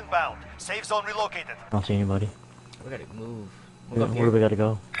gas inbound. Safe zone relocated. I don't see anybody. We gotta move. Where, We'll go where do we gotta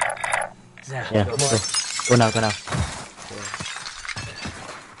go? Yeah, go now, go now.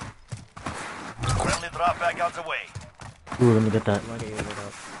 Friendly drop back out the way. Ooh, let me get that. You wanna get your load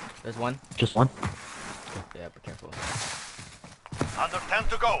up. There's one. Just one? Yeah, be careful. Under 10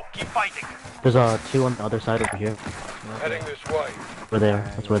 to go. Keep fighting. There's 2 on the other side over here. Heading this way. We're there.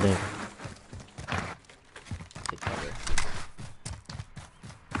 That's where they are. Take cover.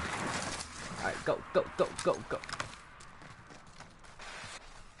 Alright, go, go, go, go, go.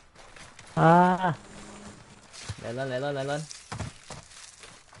 Ah! Lelan, lelan, lelan.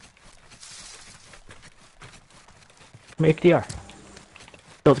 Make DR.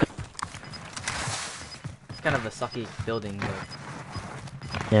 Let's go. It's kind of a sucky building, but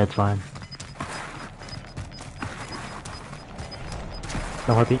Yeah, it's fine.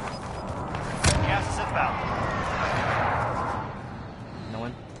 No heartbeat. Gas is inbound. no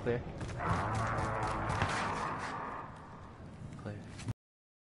one. Clear. Clear.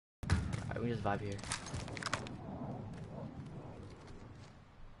 Alright, we just vibe here.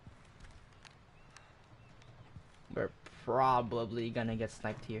 We're probably gonna get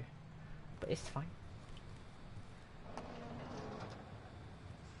sniped here, but it's fine.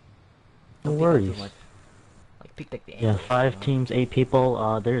 No Don't peek out too worries. much. Like peek like the Yeah, angle, 5 you know? teams, 8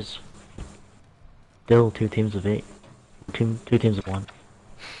 people. There's still 2 teams of 8. 2 teams of 1.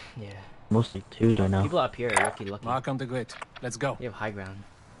 Yeah. Mostly 2 right now. People up here are lucky. Mark on the grid. Let's go. You have high ground.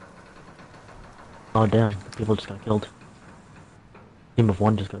 Oh damn, people just got killed. Team of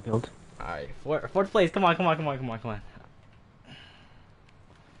 1 just got killed. Alright, fourth place. Come on, come on, come on, come on, come on.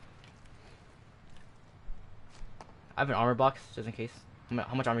 I have an armor box just in case.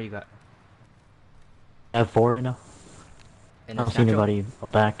 How much armor you got? I have 4 right now. And I don't see anybody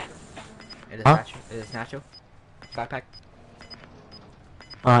back. It is Huh? It is Nacho. Backpack.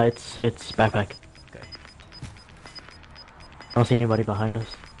 It's backpack. Okay. I don't see anybody behind us.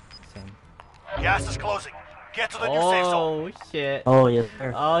 Same. Gas is closing. Get to the new safe zone. Oh shit. Oh yes,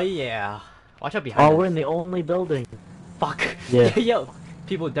 sir. Oh yeah. Watch out behind Oh, us. we're in the only building. Fuck. Yeah. Yo,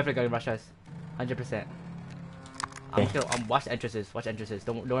 people definitely gonna rush us. 100%. Okay. Watch the entrances. Watch entrances.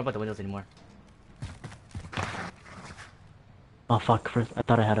 Don't worry about the windows anymore. Oh fuck! First, I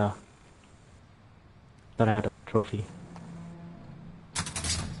thought I had a trophy.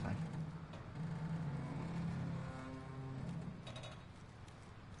 It's fine.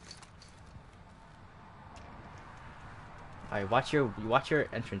 Alright, watch your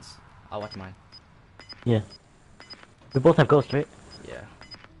entrance. I'll watch mine. Yeah. We both have ghost, right? Yeah.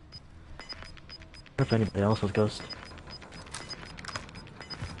 Or if anybody else has ghost.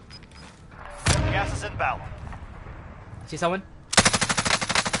 Gas is inbound. See someone?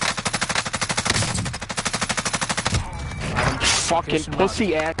 Fucking Location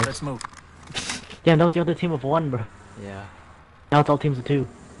pussy marked. ass. Let's move. Damn, that was the other team of 1, bro. Yeah. Now it's all teams of 2.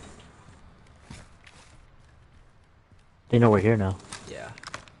 They know we're here now. Yeah.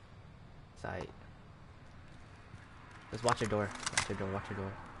 Sight. Just watch your door. Watch your door. Watch your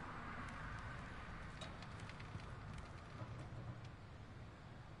door.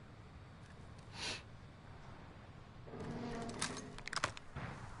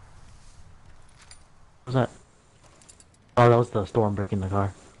 What was that? Oh, that was the storm breaking the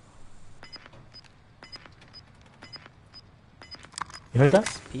car. heard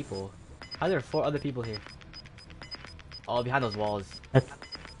that? People. How are there 4 other people here? Oh, behind those walls.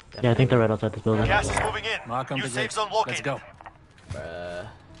 Yeah, I think they're right outside this building. Gas is moving in. Mark on New the safe gate. zone Let's located. go.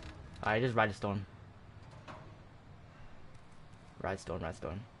 Alright, just ride a storm. Ride storm, ride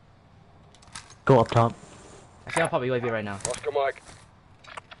storm. Go up top. I think I'll pop a UAV right now. Oscar Mike.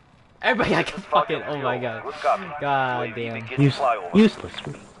 Everybody, I can fucking. Oh my god. Good copy. God UAV damn. begins flyover. Useless.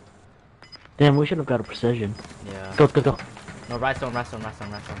 Damn, we should have got a precision. Yeah. Go, go, go. No, ride storm, ride storm, ride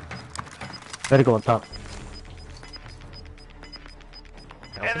storm, ride storm. Better go on top.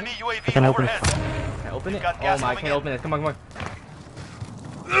 Can I open Enemy it? UAV Can I open it? overhead. Can I open it? got Oh gas my, I moving can't in. open it. Come on, come on.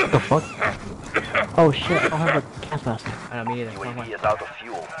 What the fuck? Oh shit, I don't have a gas mask. I don't need it. Come on, come on. UAV is out of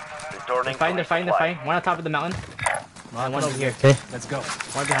fuel. Returning They're fighting, to they're fighting, they're resupply. fighting. One on top of the mountain. Mark One on over the here. gate. Okay, Let's go.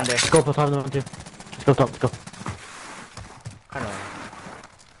 One behind there. let's go up on top of the mountain too. Let's go top, let's go. I don't know.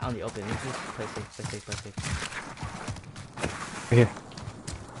 Out in the open. Let's just play safe, play safe, play safe. Right here.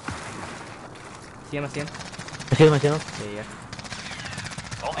 See him, I see him? I see them, I see them. Yeah, yeah.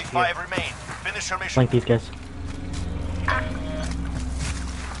 Only 5 remain. Finish your mission. Flank these guys.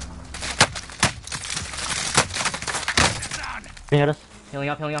 Coming at us. Healing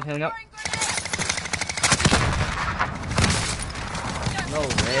up, healing up, healing up. No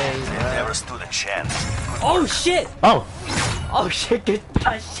way, bro. Never stood a chance. Oh shit! Oh! Oh shit, get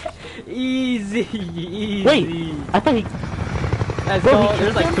that shit. Easy, easy. Wait! I thought he... Let's Bro, go. he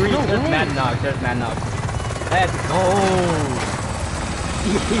There's killed like him? 3. No There's way. mad knock. There's mad knock. Let's go.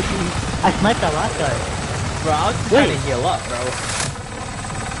 I sniped that last guy. Bro, I was just Wait. trying to heal up, bro.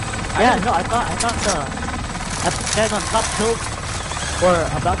 Yeah, no, I thought the guys on top killed, or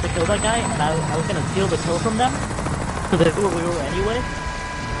about to kill that guy, and I was gonna steal the kill from them, so they knew where we were anyway.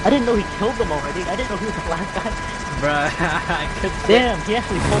 I didn't know he killed them already. I didn't know he was the last guy. Bruh, I could Damn, he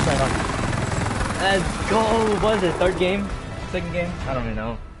actually pulled that on me. Let's go. What is it? 3rd game? 2nd game? I don't even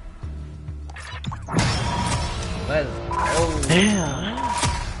know. Let's go. Damn.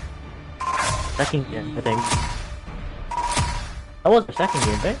 Second game, I think. That was the second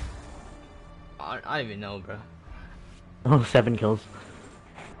game, right? I don't even know, bro. Oh, 7 kills.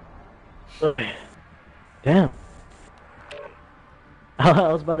 Damn.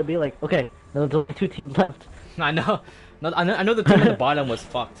 I was about to be like, okay, now there's only 2 teams left. I know. No, I know the team at the bottom was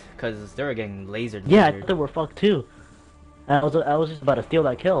fucked because they were getting lasered. Yeah, I lasered. thought they were fucked too. And I was just about to steal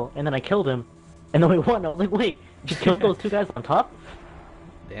that kill, and then I killed him, and then we won. I was like, wait, you killed those 2 guys on top?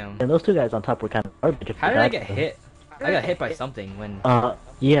 Damn. And those 2 guys on top were kind of garbage. if How you did I ask get me. hit? I got hit by something when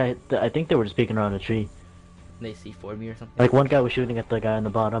Yeah, I think they were just peeking around a tree. they C4'd me or something. Like, one guy was shooting at the guy on the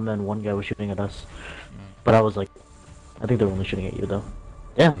bottom, and one guy was shooting at us. But I was like, I think they were only shooting at you, though.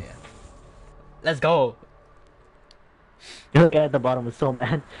 Yeah. Yeah. Let's go. The guy at the bottom was so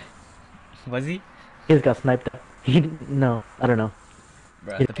mad. Was he? He just got sniped at. No, I don't know.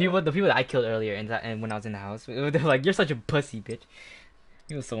 Bruh, the people that I killed earlier and when I was in the house, they were like, "You're such a pussy, bitch."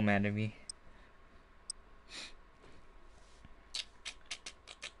 He was so mad at me.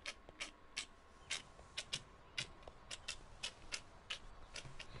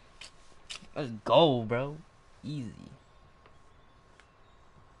 Let's go, bro. Easy.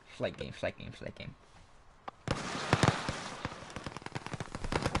 Flight game, flight game, flight game.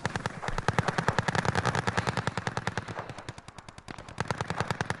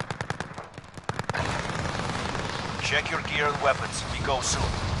 Check your gear and weapons. We go soon.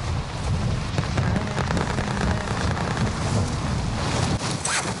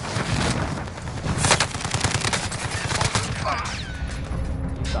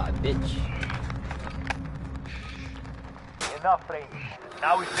 God, bitch. Enough training.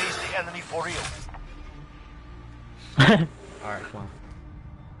 Now we face the enemy for real. Alright, come on.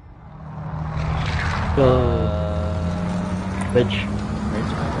 Go. Bitch.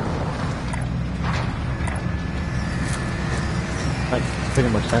 Like, pretty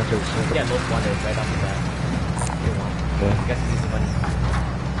much censored. So. Yeah, most wanted right off the bat. Yeah. I guess it's easy money.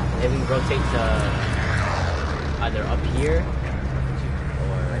 Then we rotate to either up here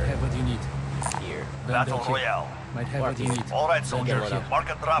Might have what you need. or here. Don't Battle don't kill. Royale. Might have what you need. All right, Don't soldiers. get loaded. Mark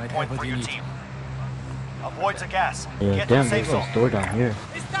a drop Might point have what for you your need. team. Avoid the gas. Yeah, Get to damn, the safe there's a zone. store down here.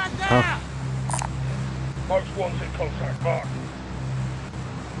 Oh, Most ones in contact. Mark.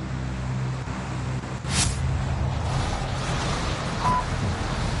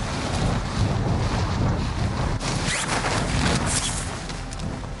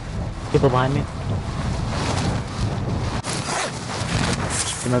 people behind me.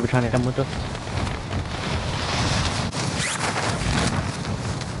 You might be trying to come with us.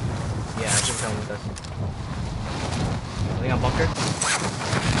 Yeah, I think come with us. I think I'm bunker.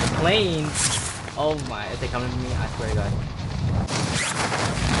 Plane! Oh my, if they come to me, I swear to God.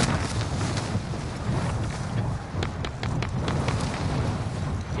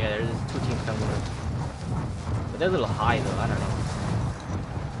 They're a little high though, I don't know.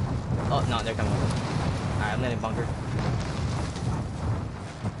 Oh no, they're coming over. Alright, I'm landing bunker.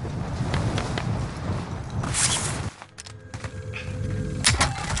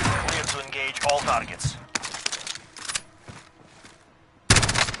 Clear to engage all targets.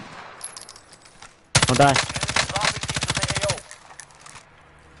 Don't die. Enemy dropping into the AO.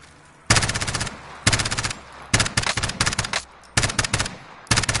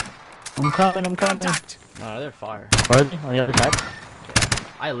 I'm coming, I'm coming. No, they're far. Where are they? On the other side?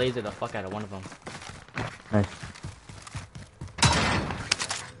 I lasered the fuck out of one of them. Nice.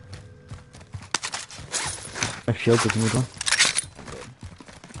 My shield doesn't need one. Good.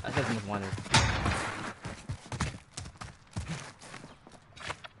 I said most wanted.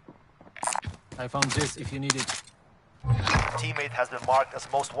 I found this if you need it. Teammate has been marked as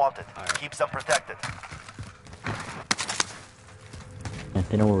most wanted. Alright. Keeps them protected. Yeah,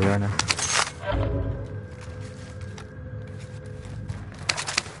 they know where we are now.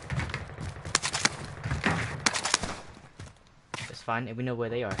 It's fine if we know where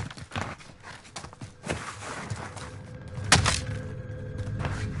they are.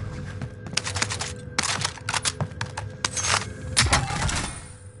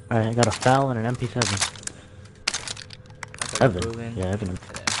 Alright, I got a FAL and an MP7. I got a Evan. Ruin. Yeah, Evan. Yeah.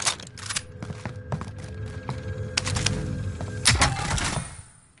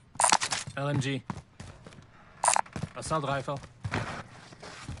 LMG. Assault rifle.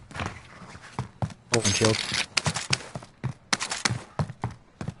 Open shield.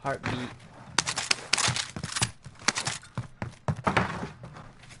 Heartbeat.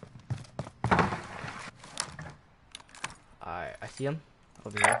 Alright, I see him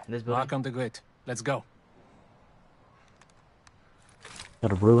over here in this building. Mark on the grid. Let's go.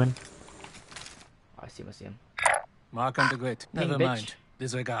 Got a ruin. I see him, I see him. Mark on the grid. Ping, Never bitch. mind.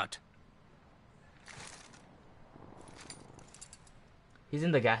 Disregard. He's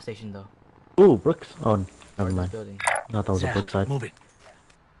in the gas station though. Ooh, Brooks. Oh, never Or this mind. building. I thought that was a Brooks side. Move it.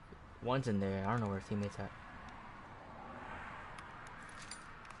 One's in there. I don't know where his teammate's at.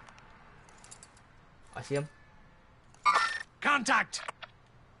 I see him. Contact!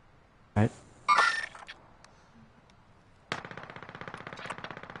 Right.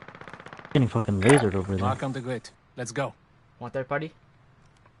 Getting fucking lasered over there. Mark on the grid. Let's go. Want third party?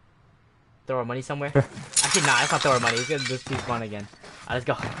 Throw our money somewhere? Actually, nah, let's not throw our money. He's gonna just despawn again. Alright, let's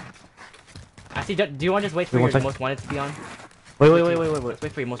go. Actually, do you want to just wait for Wait, one your sec. most wanted to be on? Wait. Let's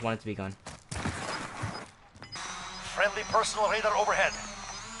wait for your most wanted to be gone. Friendly personal radar overhead.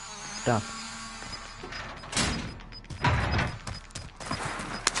 Down.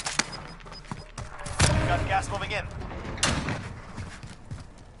 Got gas moving in.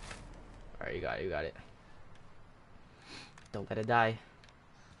 Alright, you got it. Don't let it die.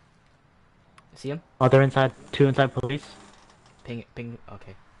 See him? Oh, they're inside. Two inside police. Ping,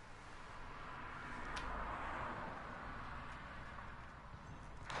 okay.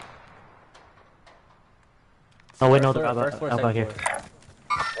 Oh wait, no, they're First floor, out second back here. floor.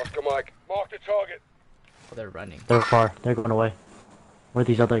 Oscar Mike, mark the target. Oh, they're running. They're far. They're going away. Where are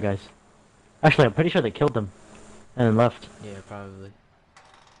these other guys? Actually, I'm pretty sure they killed them and then left. Yeah, probably.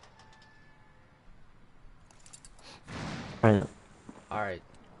 Right. Alright.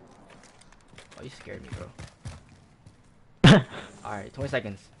 Oh, you scared me, bro. Alright, 20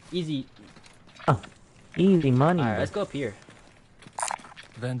 seconds. Easy. Easy money. Alright, bro. let's go up here.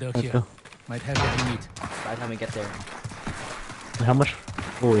 Vendor Let's here. go. Might have what you need. By the time we get there. How much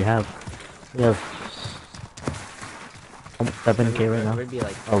will we have? We have 7k right now. We'd be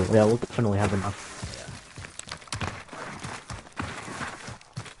like, Oh yeah, we'll definitely have enough.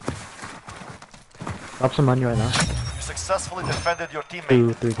 Drop some money right now. You successfully defended your teammate.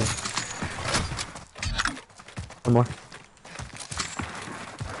 2, 3k. One more.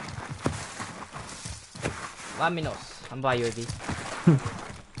 Laminos. I'm by UAV.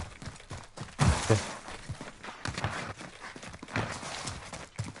 Okay.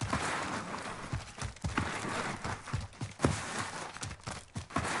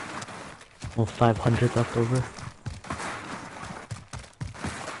 Well, 500 left over. Let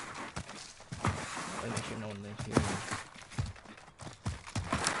me make sure no one lives here.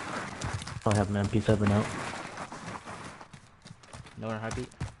 I'll have an MP7 out. No one heartbeat.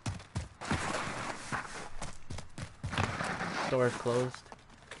 Door is closed.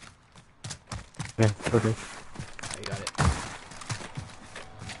 Okay, perfect. Oh, you got it.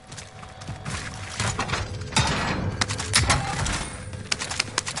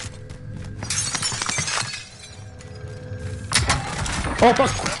 Oh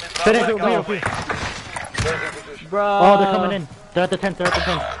fuck! They're Friendly over here, drop over here. Friendly position. Bruh. Oh, they're coming in. They're at the tent. They're at the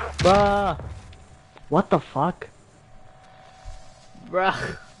tent. Bruh. What the fuck?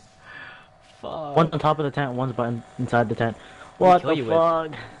 Bruh. Fuck. One's on top of the tent, one's inside the tent. What What kill the you with?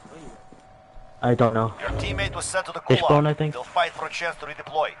 fuck? I don't know. Your teammate was sent to the Fishbone, gulag. I think. They'll fight for a chance to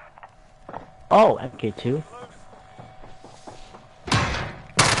redeploy. Oh, MK2.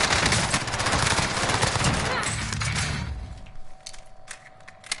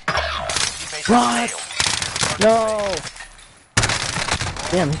 Teammate What? failed. No!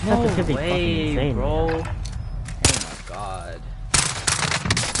 Damn, this No sensitivity fucking way, insane. bro. Oh my god.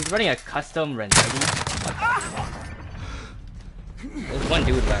 He's running a custom Renzetti. What the fuck? There's one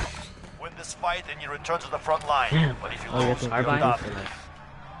dude left. Win this fight and you return to the front line. Damn. But if you Oh, you lose, have to- you're Carbine? done.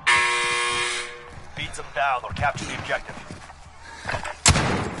 Beat them down or capture the objective.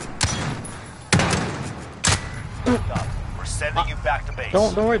 Done. We're sending you back to base.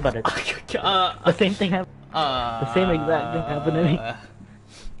 Don't worry about it. Uh, The same thing happened. The same exact thing happened to me.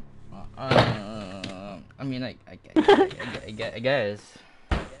 I mean, I guess.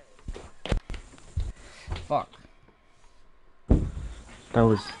 Fuck. That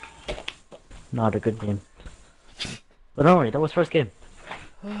was not a good game. But don't worry, that was first game.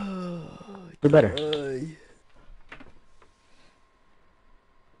 Do better.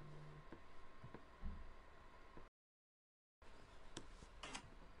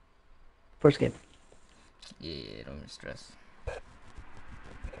 First game. Yeah, don't even stress.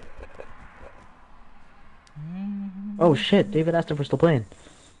 Oh shit, David asked if we're still playing.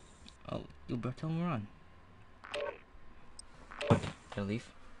 Oh, you better tell him we're on. Can I leave?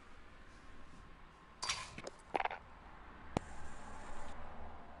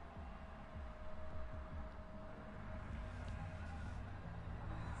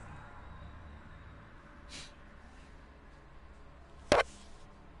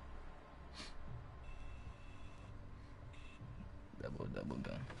 Double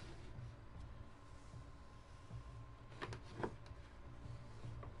gun.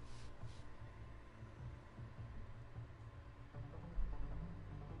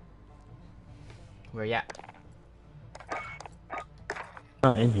 Where you at?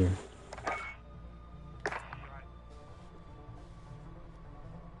 Not in here.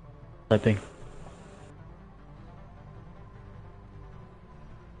 Typing.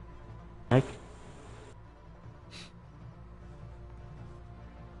 Heck.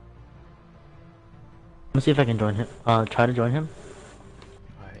 Let's see if I can join him. Try to join him.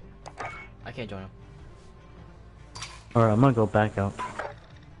 Alright. I can't join him. Alright, I'm gonna go back out.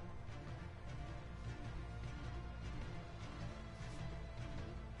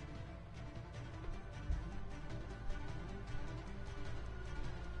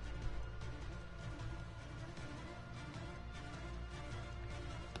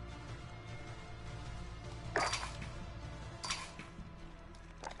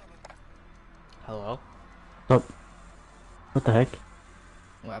 Hello? Oh. What the heck?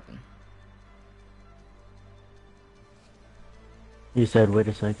 What happened? You said, wait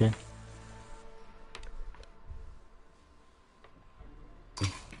a second.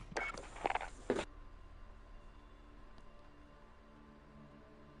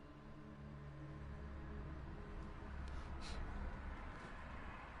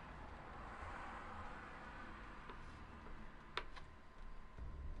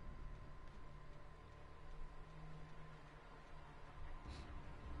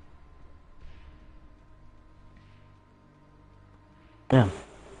 Yeah.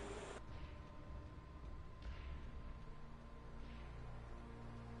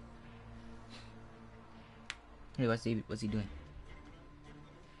 Hey, what's he doing?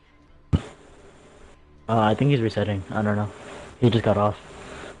 I think he's resetting. I don't know. He just got off.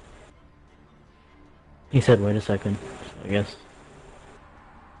 He said, wait a second. So I guess.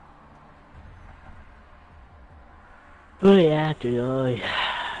 Oh yeah, dude.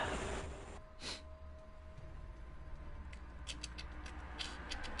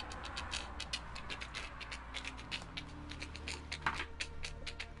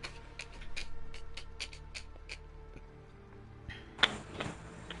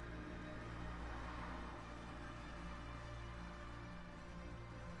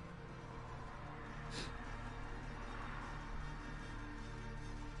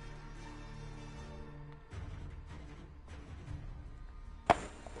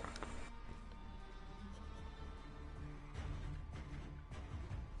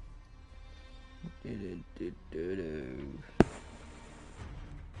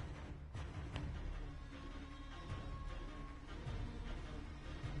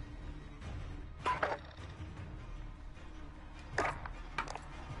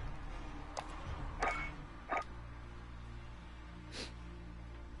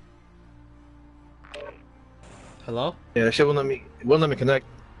 Hello? Yeah, that shit won't let me connect.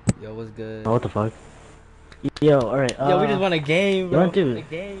 Yo, what's good? Oh, what the fuck? Yo, alright, Yo, we just won a game, you bro.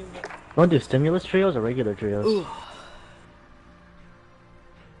 wanna do stimulus trios or regular trios?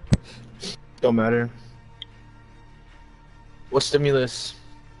 Don't matter. What's stimulus?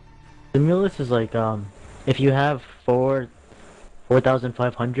 Stimulus is like, if you have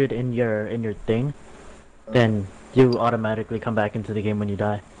 4,500 in your thing, then you automatically come back into the game when you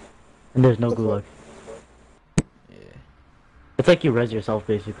die. And there's no gulag. Yeah. It's like you res yourself,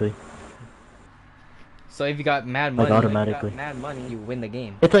 basically. So if you got mad Like money, automatically. you win the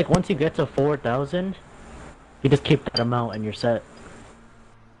game. It's like once you get to 4,000, you just keep that amount and you're set.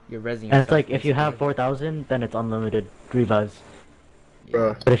 You're resing yourself. And it's like, if you have 4,000, then it's unlimited revives.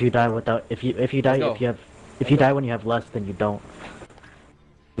 Bruh. But if you die without, if you die, Let's go. if you die when you have less, then you don't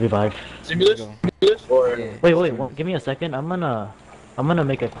revive. Stimulus? Go. Stimulus? Or Yeah. Wait, well, give me a second. I'm gonna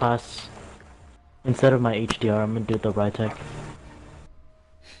make a class instead of my HDR. I'm gonna do the Rytech.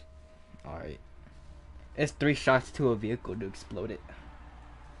 Alright. It's 3 shots to a vehicle to explode it.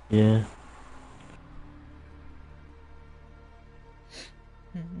 Yeah.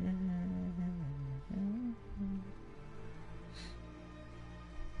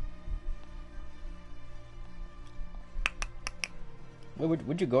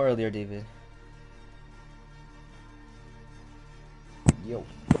 Where'd you go earlier, David? Yo.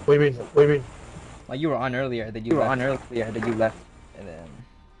 what do you mean? What do you mean? Like you were on earlier, then you left. And then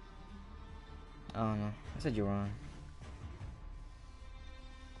I don't know. I said you were on.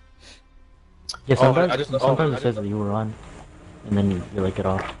 Yeah. Oh, Sometimes, I sometimes it just- says that you were on, and then you like it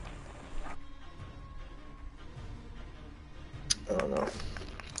off. I don't know.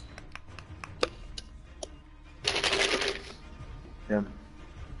 Yeah.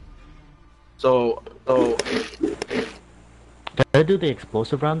 So Did I do the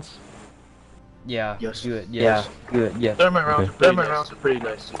explosive rounds? Yeah. Yes. Do it. Yeah. Do it. Yeah. thermite rounds, Okay. are pretty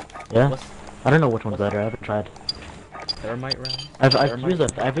nice too. Yeah. What's I don't know which one's better. I haven't tried. thermite round?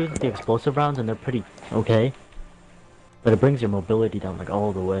 I've used the explosive rounds and they're pretty okay, but it brings your mobility down like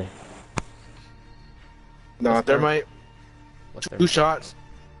all the way. No, What's thermite, What's 2 thermite? shots.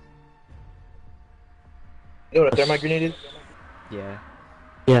 You know what a thermite grenade is? Yeah.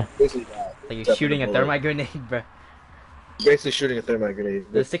 Yeah. Basically that. Like you're Except for shooting the a bullet. thermite grenade, bro. Basically shooting a thermite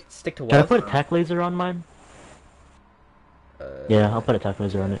grenade. Does it stick to Can I walls? put a tac laser on mine? Yeah, I'll put a tac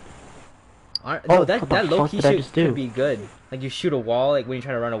laser on it. No, Oh, that what the low fuck key did I shoot just do? could be good. Like you shoot a wall, like when you're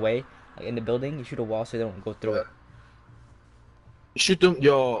trying to run away, like in the building, you shoot a wall so they don't go through it. You shoot them,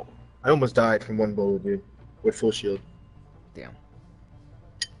 yo. I almost died from one bullet, dude. With full shield. Damn.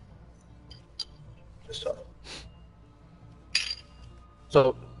 Just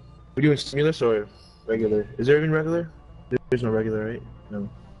So, we doing stimulus or regular? Is there even regular? There's no regular, right? No.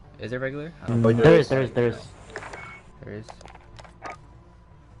 Is it regular? I Mm, don't know. there is. There is.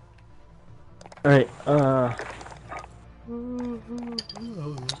 Alright,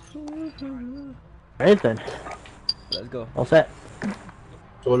 Alright then. Let's go. All set. So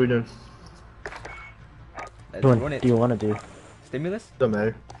what are we doing? Let's Which run one it. do you want to do? Stimulus? Doesn't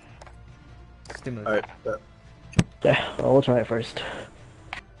matter. Stimulus. Alright. Yeah, well, we'll try it first.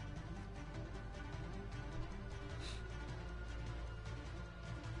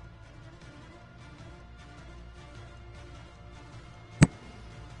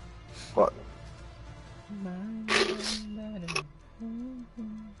 What?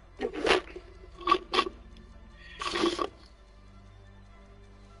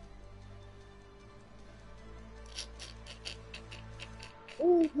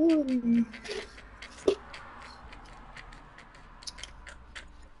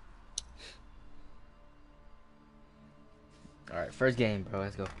 Alright, first game, bro.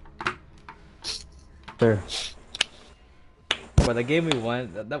 Let's go. Sure. Bro, the game we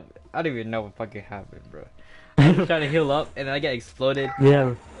won, I don't even know what fucking happened, bro. I was trying to heal up, and then I get exploded,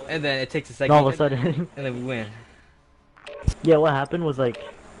 Yeah, and then it takes a and second, all of a sudden. and then we win. Yeah, what happened was like,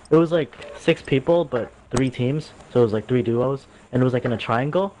 it was like 6 people, but 3 teams, so it was like 3 duos, and it was like in a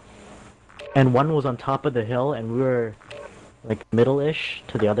triangle, and one was on top of the hill, and we were like middle-ish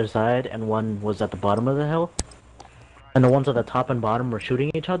to the other side, and one was at the bottom of the hill, and the ones at the top and bottom were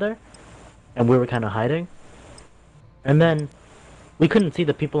shooting each other, and we were kind of hiding, and then we couldn't see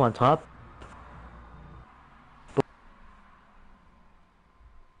the people on top.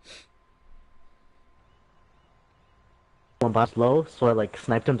 One boss low, so I like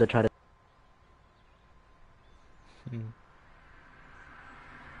sniped him to try to.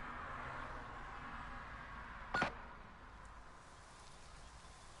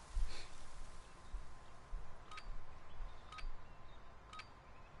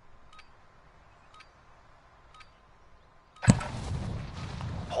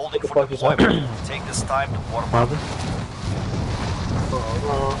 holding the for fuck is up? deployment. Take this time to warm up. Probably.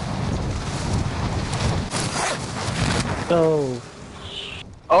 So,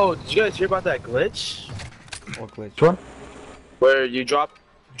 Oh, did you guys hear about that glitch? Or glitch. which one? Where you drop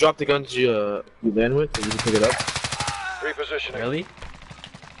the guns you land with and you can pick it up? Repositioning. Really?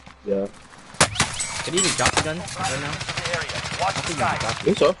 Yeah. Can you even drop the gun right now? To the area. Watch the I sky.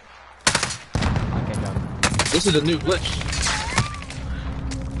 think so. can't drop. This is a new glitch.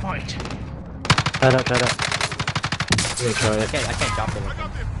 Try that. I'm gonna try it. I can't drop the weapon.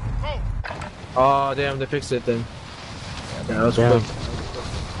 Oh damn, they fixed it then. Yeah, that was Yeah. quick.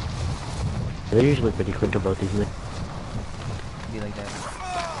 They're usually pretty quick about these things. Be like that.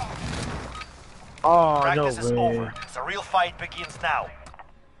 Oh Practice is no way. over. The real fight begins now.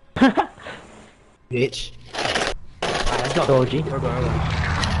 Bitch. Alright, let's go. So, OG? We're going.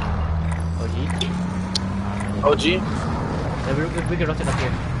 OG? OG? Yeah, we can rotate up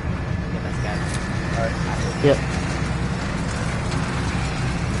here. Get that scav. Yep.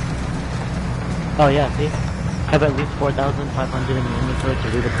 Oh yeah, see? I have at least 4,500 in the inventory to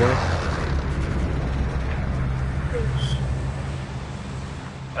redeploy.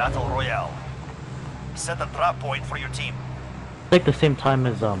 Battle Royale. Set a drop point for your team. It's like the same time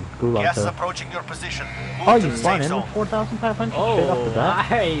as Gulag Gas is though. approaching your position. Move Oh, to you the spawn safe in with zone. 4,500 straight off the Oh, bat?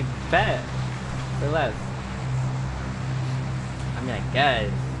 I bet. For less. I mean, I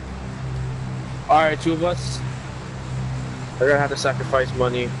guess. Alright, two of us. We're gonna have to sacrifice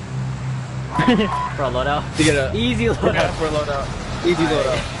money For a loadout. to get a Easy yeah, loadout. for a loadout. Easy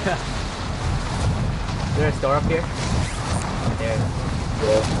loadout. Is there a store up here? There.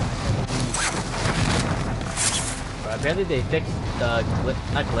 Yeah. But apparently they fixed the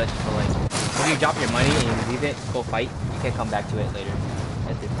glitch, not glitch, but like, when you drop your money and you leave it, go fight, you can't come back to it later.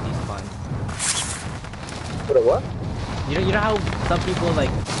 At the despawn. What a what? You know how some people like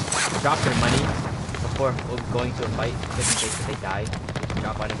drop their money before going to a fight, just in case if they die, they can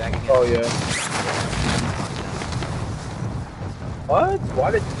drop money back again. Oh yeah. What?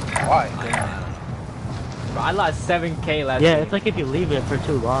 Why? Bro, I lost 7K last Yeah, game. it's like if you leave it for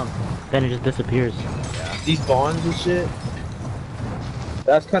too long, then it just disappears. These bonds and shit.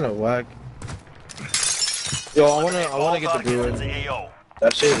 That's kind of whack. Yo, I wanna get the Targets blue in one. the AO.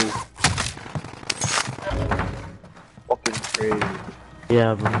 That shit is fucking crazy.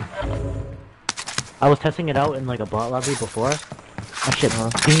 Yeah, bro. I was testing it out in like a bot lobby before. That shit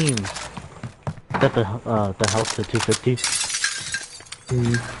beams. Set the health to 250.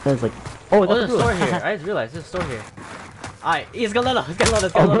 That's like, oh, Oh, there's there's a store here. I just realized there's a store here. Alright, he's gonna let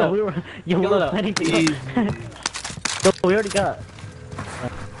us. Oh, bro, we were Go. planning to go. So we already got.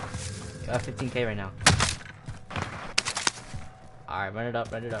 15K right now. Alright, run it up.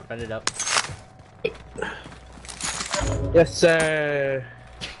 Yes, sir.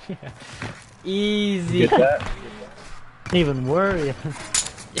 Easy. Get that? Didn't even worry.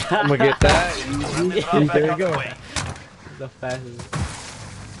 I'm gonna get that. Friendly drop back There you on the go. way. The fastest.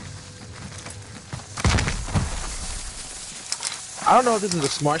 I don't know if this is a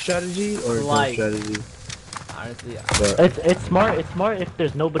smart strategy or a dumb Like- strategy. Honestly, yeah. But It's smart. It's smart if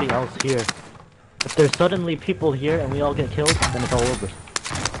there's nobody else here. If there's suddenly people here and we all get killed, then it's all over.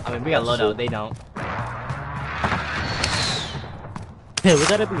 I mean, we got loadout, they don't. Yeah, we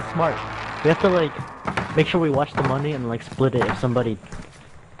gotta be smart. We have to like make sure we watch the money and like split it if somebody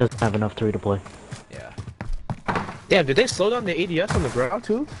doesn't have enough to redeploy. Yeah. damn, did they slow down the ADS on the ground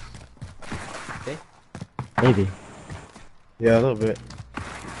too? Maybe. Yeah, a little bit.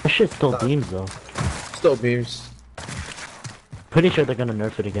 That shit still beams though. Still beams. Pretty sure they're gonna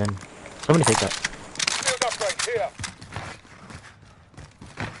nerf it again. Somebody take that. Field upgrade here.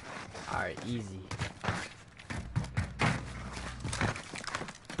 Alright, easy.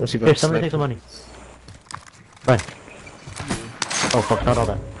 Let's see if I Here, can somebody snipe take the him. money. Right. Oh fuck, not all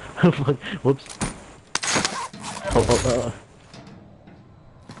that. Fuck, whoops. Oh.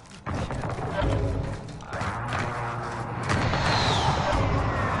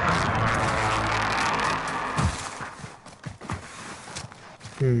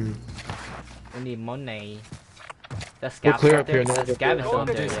 Hmm. We need money. That's We'll Scav clear up up there. here, no That's one Scav is gets still up Hold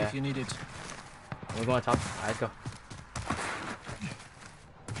there, this yeah. if you need it. We're going top. Alright, let's go.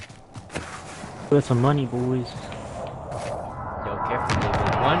 We got some money, boys. Yo, careful,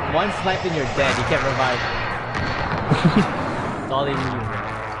 David. One snipe and you're dead. You can't revive. That's all they need, bro.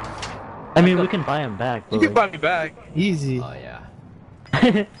 I mean, we can buy him back, You but can buy me back. Easy. Oh, yeah. like...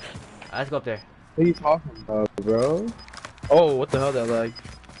 Alright, let's go up there. What are you talking about, bro? Oh, what the hell that lag?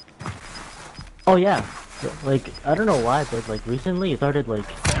 Oh yeah. So, like, I don't know why, but like recently it started like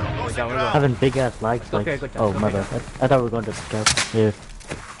We're down, we're going. having big ass lags. Go Like, here, go down, oh go my here. bad. I thought we were going to the scout. Yeah.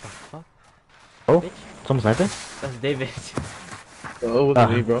 Oh, someone's sniping? That's David. Oh, it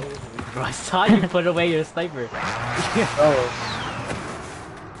wasn't me, bro. Bro, I saw you put away your sniper. Oh.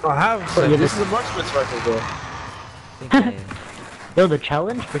 I have, but Yeah, this is a marksman rifle, bro. Yo, the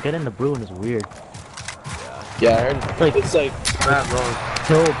challenge for getting the Bruin is weird. Yeah, I heard. Like- It's like not wrong.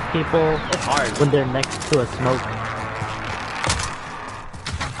 Kill people It's hard. when they're next to a smoke.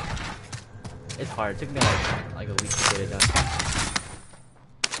 It's hard. It took me like a week to get it done.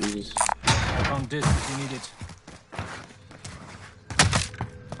 Jesus. I found this if you need it.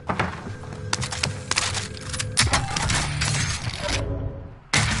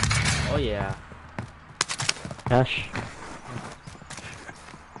 Oh yeah. Cash.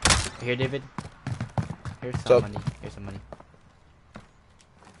 Here, David. Here's some Sup? money. Here's some money.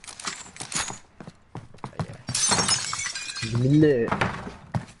 Oh, yeah. Lit.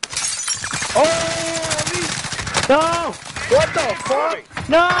 Oh, No! what the fuck?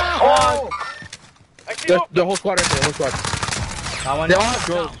 No! Oh, I see you. the whole squad right there, the whole squad. That one. They all have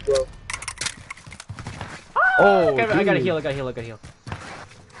drones, bro. Oh, Okay, I gotta dude. heal. I gotta heal. I gotta heal.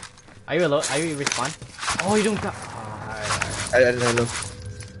 Are you alone? Are you respawn? Oh, you don't got. Oh, alright. I didn't know.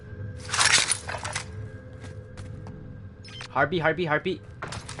 Heartbeat.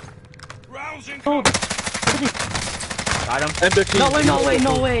 Rousing. Oh, Got him. M15.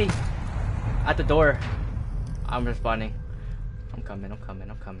 No way. At the door. I'm respawning. I'm coming.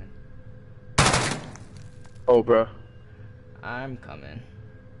 Oh, bro. I'm coming.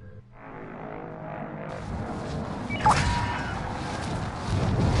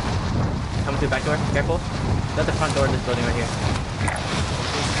 Coming through the back door. Careful. That's the front door of this building right here.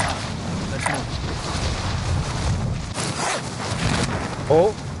 Let's move.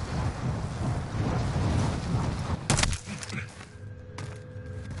 Oh,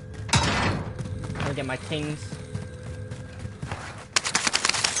 I'm gonna get my things.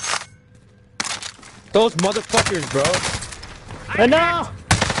 those motherfuckers, bro. no!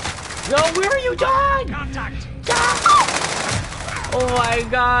 Yo, where are you, John? Contact. Oh my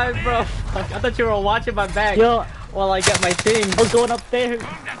god, bro. Fuck, I thought you were watching my back Yo, while I get my things. I was going upstairs.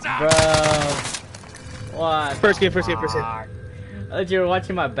 Bro. What? First game. I thought you were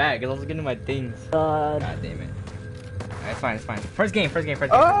watching my back because I was getting my things. God damn it. Alright, it's fine. First game. Fuck.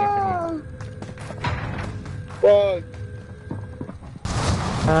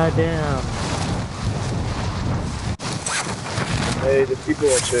 Damn. Hey, the people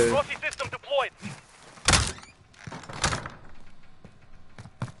are chill. Rossi system deployed.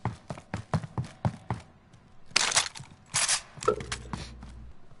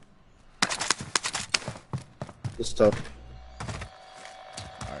 This stuff.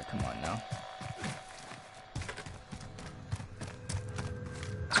 Alright, come on now.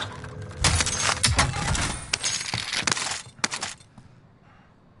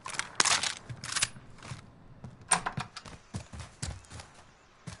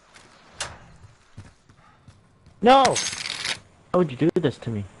 No! How would you do this to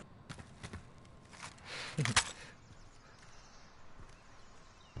me?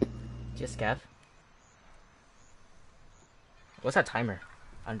 Just scav. What's that timer?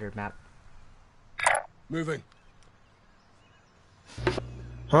 Under map. Moving.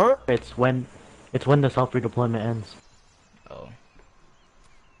 Huh? It's when the self redeployment ends. Oh.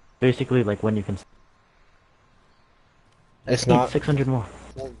 Basically, like when you can. It's Need not. 600 more.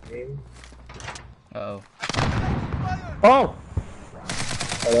 Uh-oh. Oh!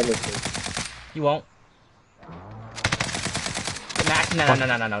 Oh, that makes sense. You won't. Max,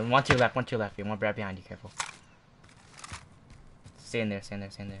 no. One to your left. You want right behind you, careful. Stay in there.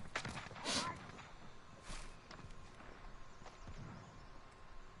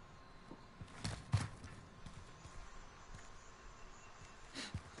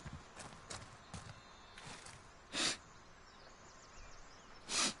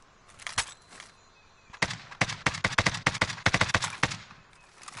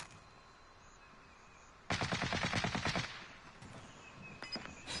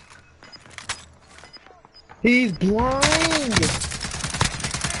 He's blind!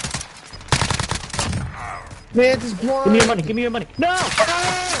 Man, this blind! Give me your money! No!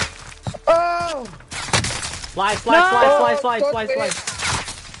 Oh! Slide. Nice.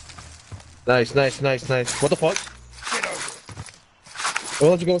 What the fuck? Why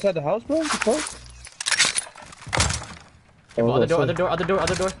don't you go inside the house, bro? What the fuck? Oh, other door.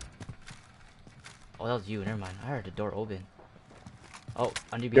 Oh, that was you. Never mind. I heard the door open. Oh,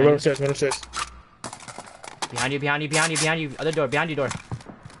 under Run behind upstairs. you. Behind you. Other door. Behind you door.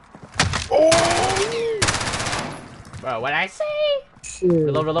 Oh! Bro, what'd I say?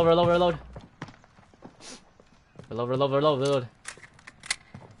 Reload. Reload.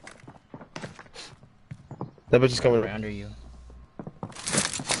 That bitch is coming. Right under you.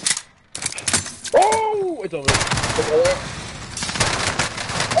 Oh! It's over.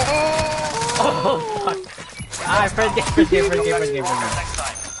 Oh fuck! Ah, first game. Next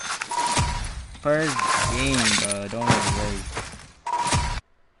time. First game, bro. Don't worry.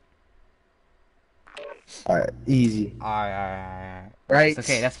 Alright, easy. Alright. Right. It's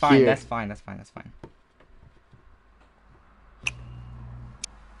okay, that's fine. Here. That's fine.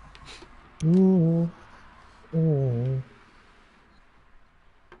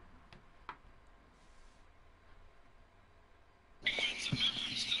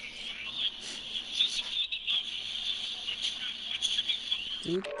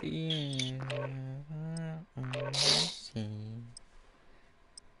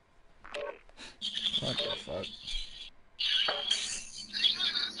 What the fuck?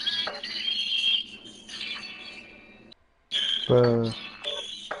 Bruh.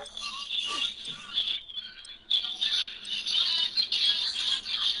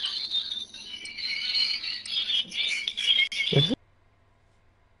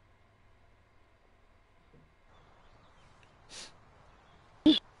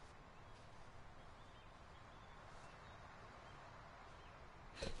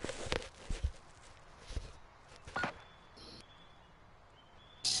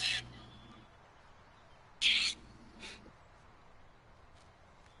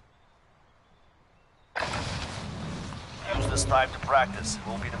 Use this time to practice.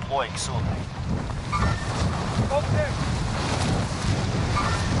 We'll be deploying soon. Okay.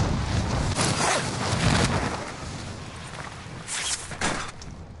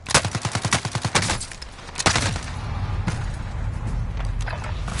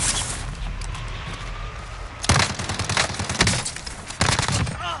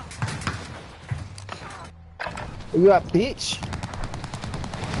 You got bitch.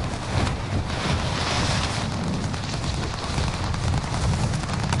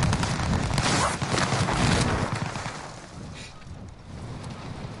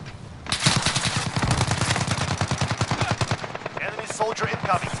 Enemy soldier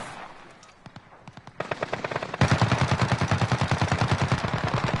incoming.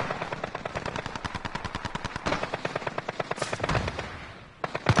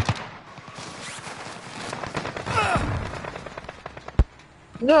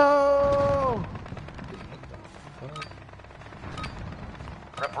 No.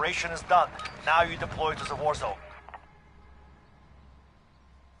 Preparation is done. Now you deploy to the war zone.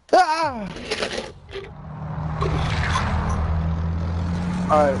 Ah.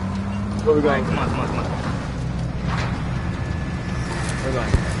 Alright. Where we going? Come on. We're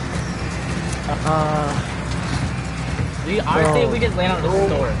going. I say we just land on the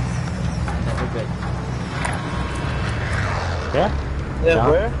store. And then we're good. Yeah? Yeah, Yeah.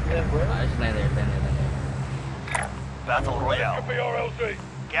 where? Yeah, where? Just land there. Battle Royale. BRLZ.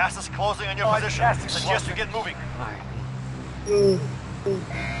 Gas is closing on your position. Suggest you get moving. Alright.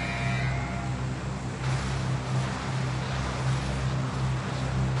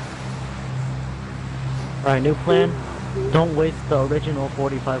 Alright, new plan. Don't waste the original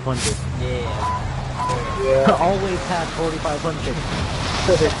 4,500. Yeah. Yeah. Always have 4,500.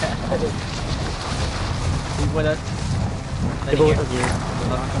 Who's with us? People with us here.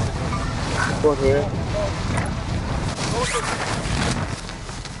 Go here.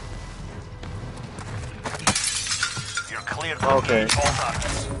 You're cleared to Okay. engage all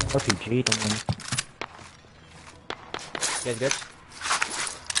targets. RPG, don't mind. You guys good?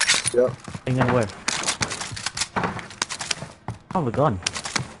 Yep. Hang on, where? Oh, we're gone.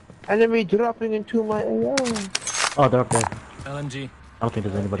 Enemy dropping into my AR. Oh, they're up there. LMG. I don't think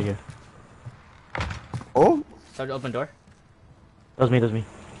there's anybody here. Oh? Start to open door. That was me.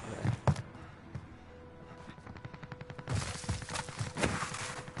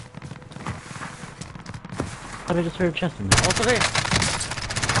 I just heard a chest in there. Also there.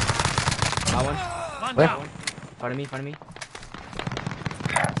 That one. Man Where? down. Front of me.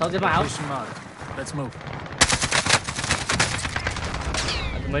 Someone's in my house. Location marked. Let's move.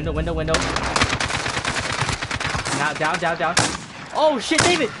 Window. Now, down. Oh shit,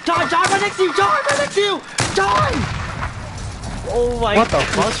 David! John, right next to you! John! Oh my What the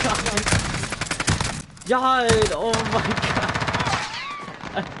god. John! Oh my god.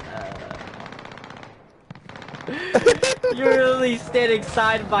 You're really standing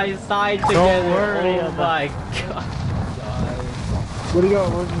side by side together. worry Oh about my god. Where'd he go?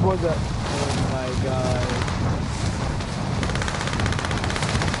 Where's that? Oh my god.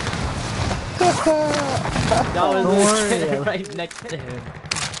 That was Don't worry. legit right next to him.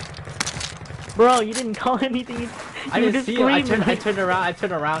 Bro, you didn't call anything. I You were didn't just see him. I screaming. turned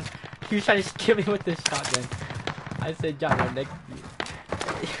around. He was trying to kill me with this shotgun. I said John right next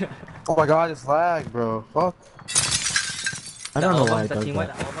to you. Oh my god, it's lag, bro. Fuck. I don't know why Is it that does team that.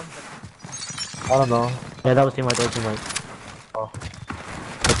 I don't know. Yeah, that was team white, that was team white. Oh.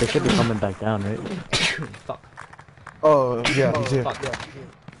 But they should be coming back down, right? Fuck. Oh, yeah, he's here. Fuck.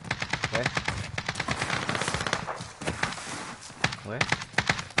 Where? Where?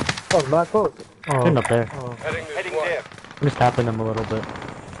 Oh, not close. Oh. Turn up there. Heading there. I'm just tapping them a little bit.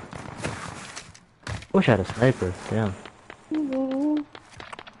 Wish I had a sniper. Damn.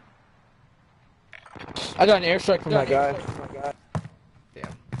 I got an airstrike from that guy.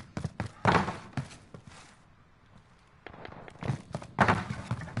 Damn.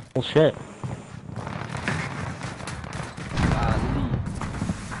 Oh shit.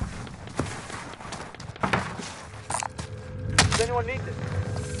 Does anyone need this?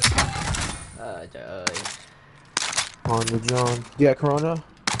 On the John. Yeah, Corona?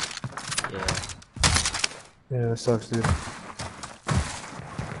 Yeah. Yeah, that sucks, dude.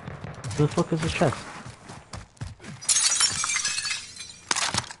 Who the fuck is this chest?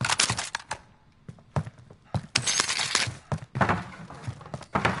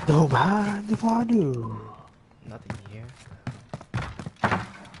 Don't mind if I do. Nothing here.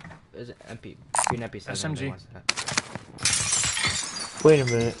 There's an MP. Green MP7. SMG. Wait a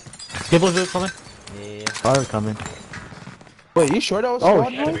minute. People are coming? Yeah. Car coming. Wait, you sure that was Oh, squad,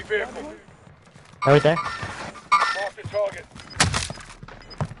 shit. bro? Enemy vehicle. Right there? Marking target.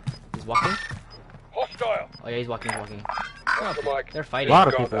 He's walking? Hostile. Oh yeah, he's walking, he's walking. After Mike. They're A fighting. lot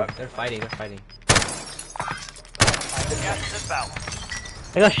of people. They're fighting, they're fighting. Gas is inbound.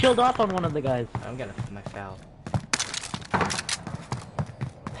 I got shield off on one of the guys. I'm gonna my foul.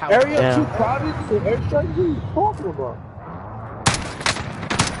 Area Yeah. 2 crowded? The airstrike? What are you talking about?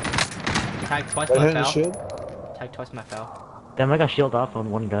 Tag twice Right my here in the foul. shield? Tag twice my foul. Damn, I got shield off on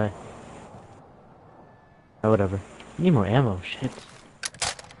one guy. Or whatever. I need more ammo, shit.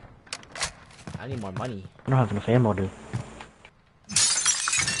 I need more money. I don't have enough ammo, dude.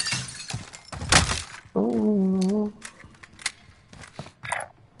 Oh.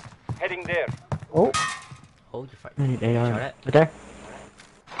 Heading there. Oh. Oh, you're I fighting. need AR. Shot Right it. there?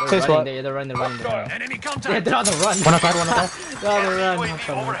 They're Say running, spot. they're running, they're running, they're running. Hostile. Enemy Yeah, contact! they're on the run. One outside, one outside. They're on the run. UAV I'm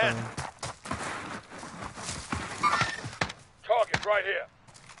coming, I'm overhead. coming. Target right here.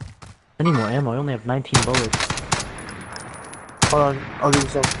 I need more ammo. I only have 19 bullets. Hold on, I'll give you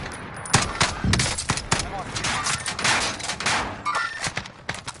some.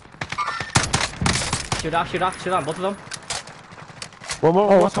 Shoot off, both of them. One more, Oh,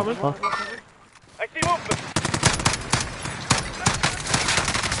 one what's coming. up? I see movement.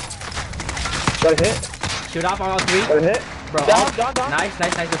 Got a hit. Shoot off on all three. Got a hit. Bro, Down, all- down, down. Nice,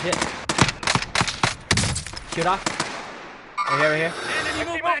 good hit. Shoot off. Right here. I see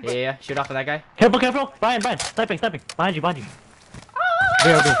movement. Yeah, shoot off on that guy. Careful, careful! Brian, sniping! Behind you. BRB.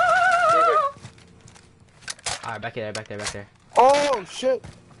 Alright, back there. Oh, shit.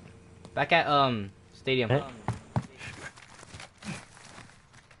 Back at, stadium. Hey.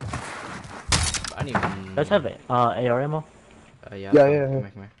 I need one. Let's have AR ammo. Yeah. Yeah, Come yeah, here, yeah.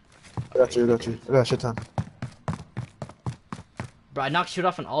 come here. I got you. I got shit time. Bro, I knocked shoot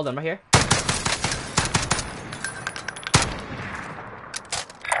off on all of them right here.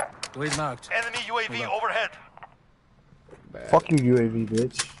 Lead marked. Enemy UAV overhead. Fuck you, UAV,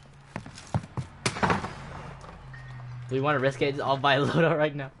 bitch. Do we want to risk it? I'll buy a loadout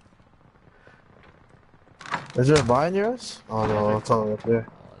right now. Is there a buy near us? Oh no, it's all up there.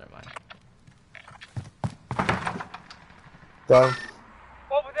 Oh, never mind. Got him.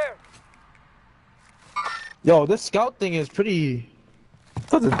 Over there. Yo, this scout thing is pretty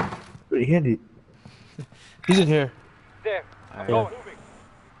handy. He's in here. There. Alright. Yeah. Moving.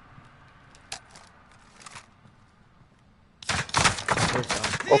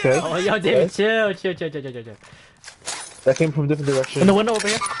 Okay. Oh, yo, David, chill. That came from a different direction. In the window over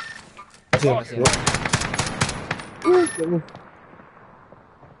here. That's him. I see him. Yep. Ooh,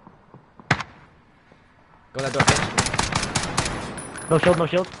 Go that door, bitch. No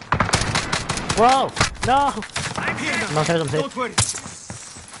shield. Whoa! No! I'm here now. No, I'm safe. Don't worry.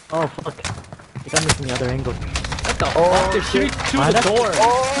 Oh, fuck. They got me from the other angle. What the Oh, fuck? They're shooting shit. through Behind the us? door. Oh,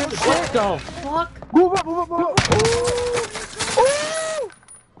 What shit. the fuck? Move up. Ooh.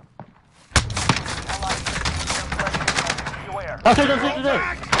 Beware. Oh, sorry.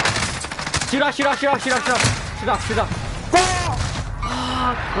 Shoot off.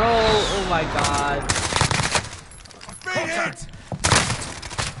 Fuck, bro. Oh my god. Contact!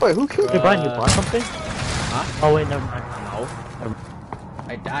 Wait, who killed Hey, him? Brian, you bought something? Huh? Oh, wait, never mind. No.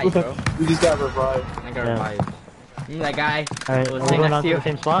 I died, bro. You just got revived. I got Yeah. revived. That guy. Alright, was we're sitting going next on to to you. the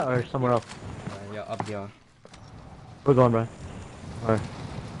same spot or somewhere else? Yeah, up here. We're going, Brian. Alright.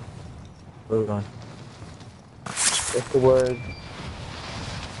 Where are we going? What's the word?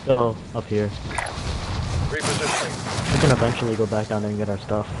 Oh, up here. Repositioning. We can eventually go back down there and get our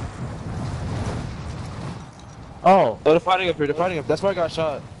stuff. Oh! Oh, they're fighting up here. They're fighting up. That's where I got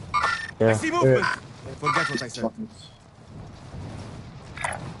shot. Yeah. See movement. Forget what I said.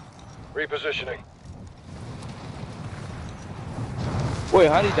 Repositioning. Wait,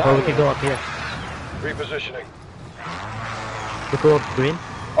 how did he die? Oh, we can go up here. Repositioning. We go up green?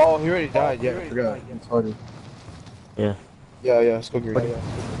 Oh, he already died. Yeah, I forgot. It's harder. Yeah. Yeah, let's go green.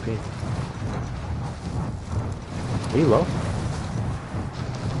 Green. Are you low?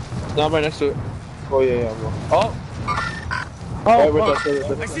 No, I'm right next to it. Oh, yeah, I'm low. Oh! Oh, Right with fuck. us, right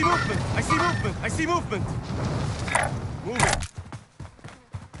with I us. see movement. I see movement. I see movement. Moving.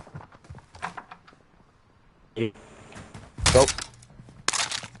 Nope.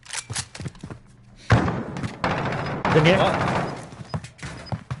 In here?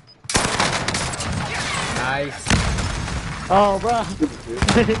 Nice. Oh, bro. Oh,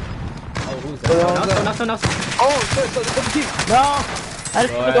 who's that? Where Nelson. Oh, so the team. No! I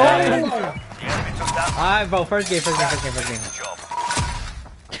didn't even go in. The enemy took that. Alright, bro. First game. Good job.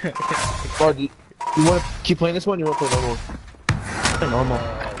 Bro, do you want to keep playing this one? You want to play normal? Normal.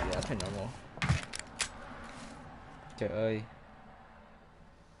 Yeah, that's normal. Trời ơi.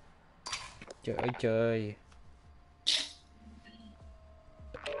 Trời ơi trời.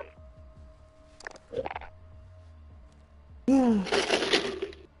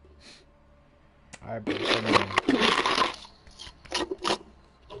 Alright, bro. Come on.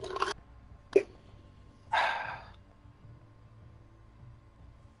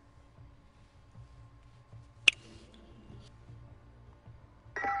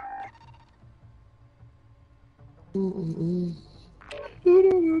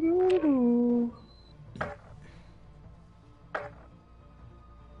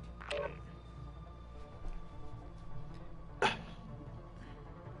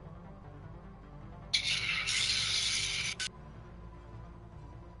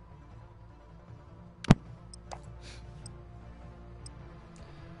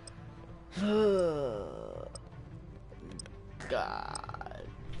 God.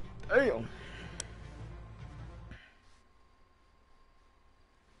 Damn.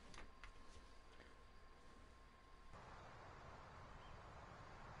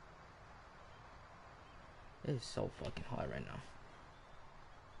 It is so fucking hot right now.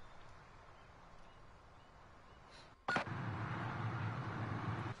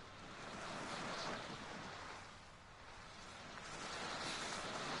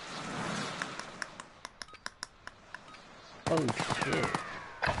 Oh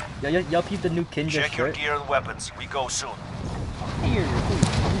shit. Y'all peep the new Kinja Check your shirt? gear and weapons. We go soon. Here.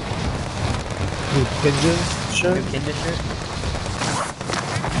 Pigeons? Sure. New Kinja shirt?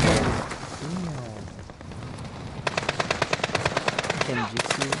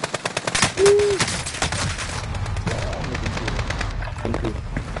 Kenjutsu.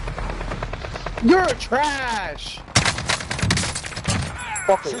 You're trash!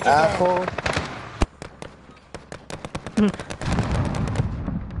 Fucking asshole.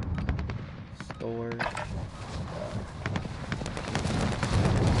 Store.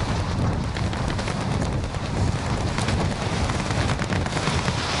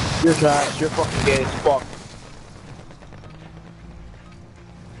 You're trash. You're fucking gay as fuck.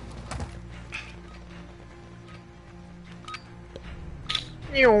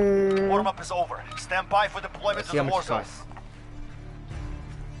 Warm-up is over. Stand by for deployment Let's to see the how war much it zone. costs.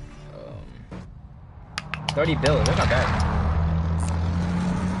 30 bills, that's not bad.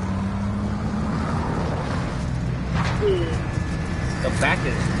 The back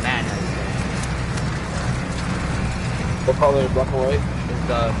is mad nice. What color? Black and white? It's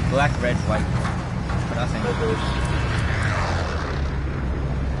the black, red, white. But that's ain't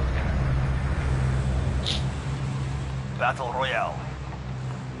Battle Royale.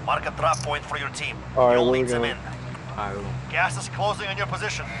 Mark a drop point for your team. Alright, You'll where we lead them going? in. Alright, Gas is closing on your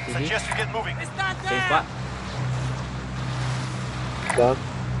position. Suggest you get moving. same spot. Done.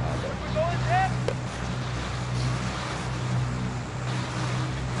 We're going in.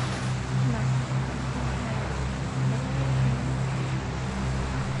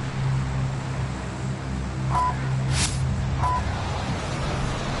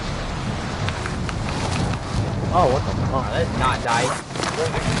 Oh, what the fuck? Oh, let's not die.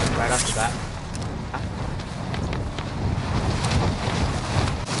 Right off the bat.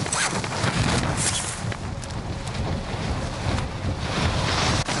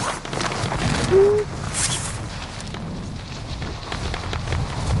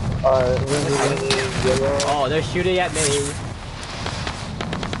 Alright, we're gonna do Oh, they're shooting at me.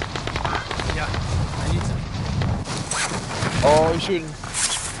 Yeah, I need some. Oh, he's shooting.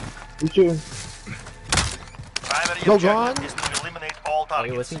 He's shooting. Primary Go, objective John. is to eliminate all Oh,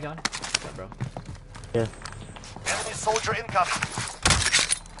 you targets. listening, John? What's up, bro? Yeah. Enemy soldier incoming.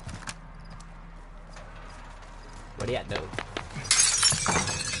 Where you at, though?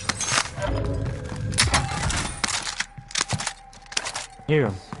 Hear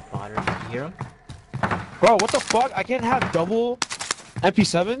him. Spotter, you hear him? Bro, what the fuck? I can't have double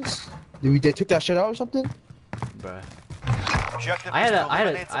MP7s? Did they took that shit out or something? Bruh. Objective I had is a, to I had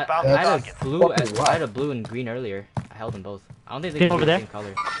eliminate a, the I, bounty I had target. a blue, Fucking I had a blue and green earlier. I held them both. I don't think they Get can over be the there. same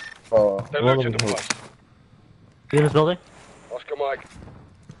color. Oh, They're one of looting them the hit. place. You in this building? Oscar Mike.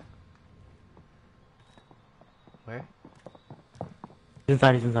 Where? He's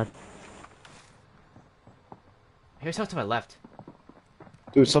inside, he's inside. Here's someone to my left.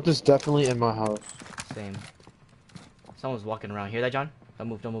 Dude, something's definitely in my house. Same. Someone's walking around. Hear that, John? Don't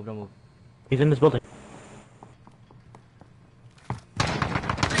move, don't move, don't move. He's in this building.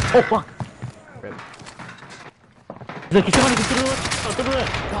 Oh fuck! Rip. He's like, he's coming, he's through it!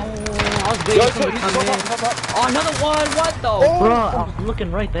 Oh, I was waiting for somebody to come in. Oh, another one! What the? Bro, I was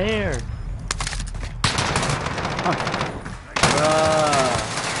looking right there. Bruh.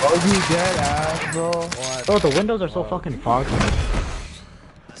 Oh, you dead ass, bro. Bro, the windows are so fucking foggy.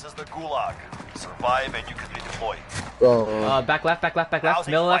 This is the Gulag. Survive and you can redeploy. Bro, Back left, back left, back left.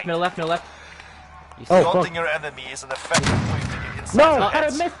 Housing Middle left, fight. middle left, middle left. You see? Oh, fuck. Taunting your enemy is an effective way to get inside No, their how did I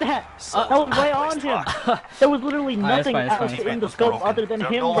heads. miss that? So, that was right on place him. talk. There was literally Alright, nothing it's fine, else it's in the was scope broken. other than They're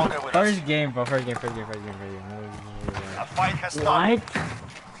him. no longer with us. First game, bro. First game. A fight has started.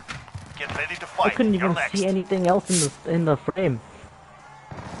 What? Get ready to I fight. couldn't You're even next. see anything else in the frame.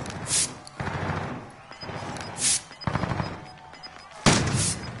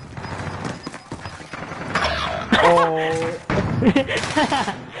 oh,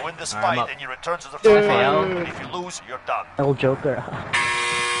 You win this Alright, I'm fight up. and you return to the front FAL. line. But if you lose, you're done. El Joker.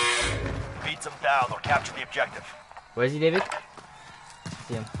 Beat them down or capture the objective. Where's he, David?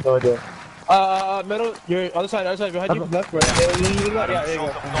 See him. no idea. Metal, your other side, behind you, left, right. Yeah, yeah, Show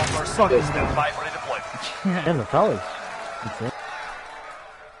yeah. them no mercy. Stand by for redeployment. Damn, the fellas. That's it.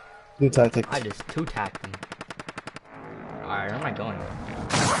 New tactics. I just two-tacked him. Alright, where am I going?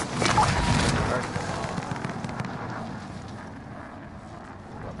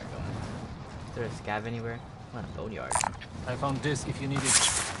 Where am I going? Is there a scav anywhere? I'm on a boneyard. I found this if you need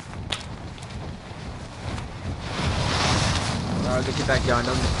it. I'll get you back, John.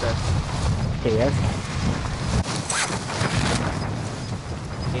 Don't miss that. Okay, yes.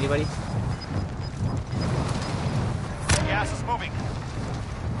 Anybody? Gas is moving.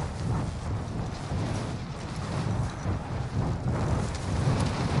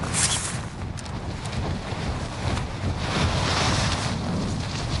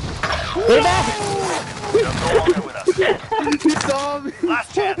 Get back! You're no longer with us. He saw me.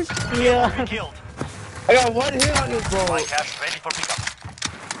 Last chance. Yeah. You're killed. I got one hit on his bro. My cash ready for pickup.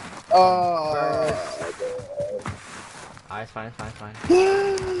 Alright, it's fine, it's fine, it's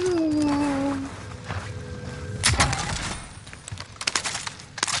fine.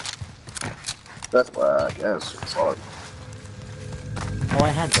 That's why I guess. Fuck. Oh, I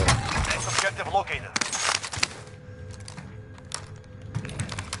had those. Next objective located.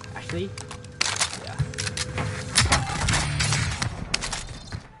 Actually, yeah.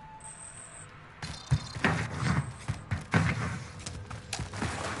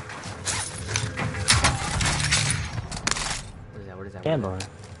 What is that? What is that? Camera.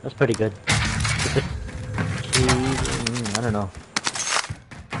 That's pretty good. I don't know.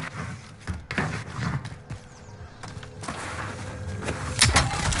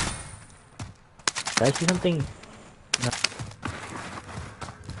 Did I see something? No.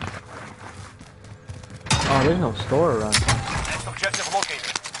 Oh, there's no store around here. Next objective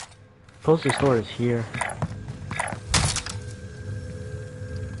located. Closest store is here.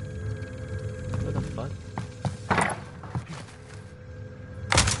 What the fuck?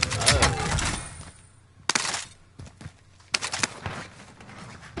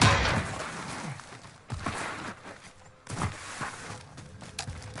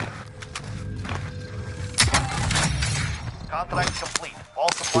 Contract complete.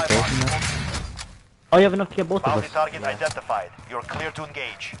 All supply Okay, boxes. Oh, you have enough to get both of Bounty us. target identified. You're clear to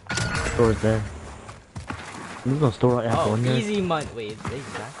engage. Store's there. There's no store at Oh, one here. easy money. Wait, is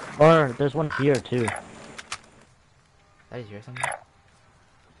that? Or there's one here too. That is here somewhere?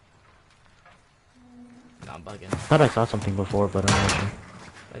 No, I'm bugging. Thought I saw something before, but I'm not sure.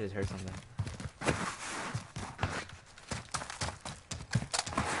 I just heard something.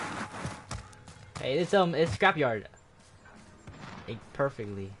 Hey, it's scrapyard. Like,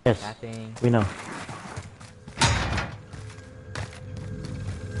 perfectly. Yes. That thing. We know.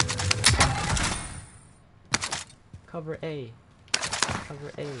 Cover A.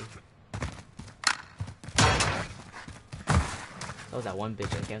 Cover A. That was that one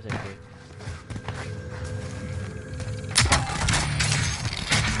bitch in Kansas City.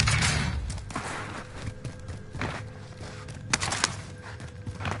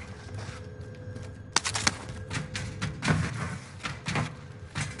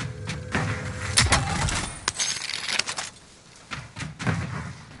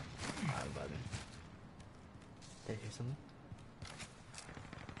 Did I hear something?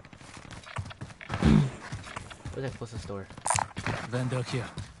 Where's that closest door? Vendor here.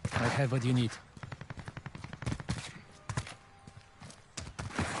 I have what you need.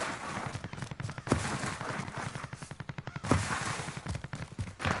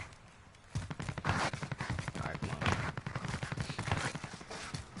 Alright, come on.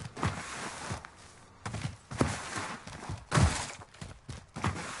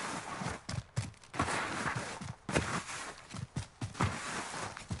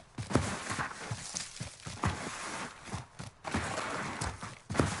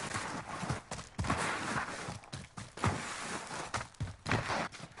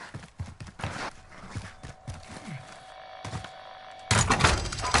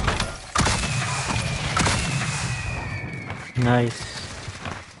 Nice.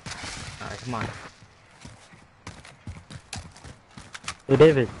 Alright, come on. Hey,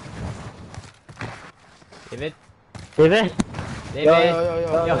 David. David? David? David? Yo.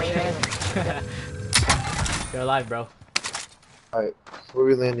 You're alive, bro. Alright, where are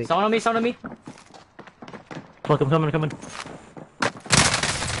we landing? Someone on me, someone on me! Fuck, I'm coming.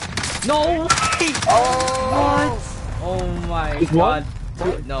 No! Oh! Oh my Just god. one?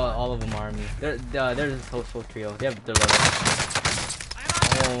 No, all of them are me. There's a whole trio. They have their level.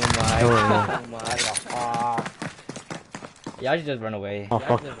 Oh my god. Oh my. Yeah, I should just run away. Oh,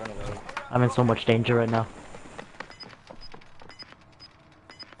 fuck. I'm in so much danger right now.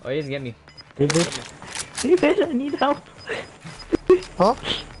 Oh, he doesn't get me. David? David, I need help. Huh?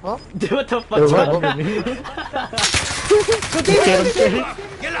 Dude, what the fuck? They're right John? over me.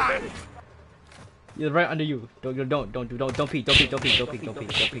 Get him. He's right under you. Don't peek. Don't peek.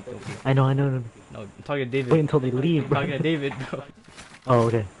 I know. No, I'm talking to David. Wait until they leave, I'm bro. talking to David, bro. Oh,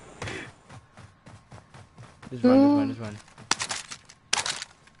 okay. Just run.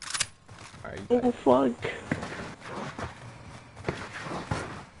 Alright, you Oh, fuck.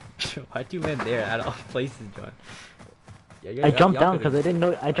 guys. Why'd you land there at all places, John? Yeah, I jumped down because I didn't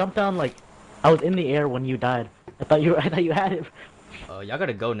know. I jumped down like I was in the air when you died. I thought you had it. Oh, y'all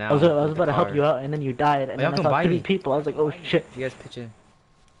gotta go now. I was about to help you out, and then you died, and y'all then I come saw by 3 me. people. I was like, oh shit. You guys pitch in.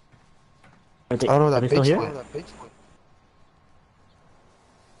 Are they, I don't know are that they still bitch. here?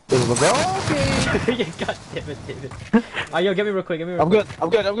 There's a okay. God damn it, David. Alright, yo, get me real quick. I'm good.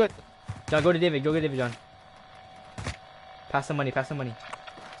 John, go to David, John. Pass some money.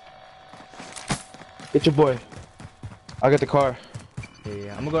 Get your boy. I got the car.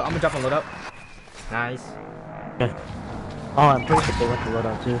 Yeah. I'm gonna drop a load up. Nice. Okay. Oh, I'm pretty sure they went to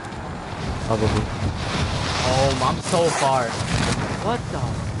loadout too. Probably. Oh, I'm so far. What the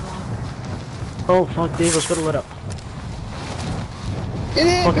fuck? Oh fuck, Dave, let's go to loadout. Get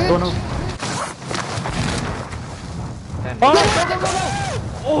in, Fuck, what's going bitch.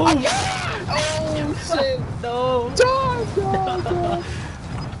 on? Damn. Oh shit. No. John.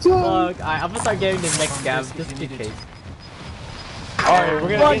 Fuck. I'm gonna start getting this next scab just in case. Alright, we're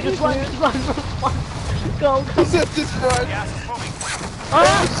gonna Run, get just this run, shit. Go. Just run. Gas is moving. Oh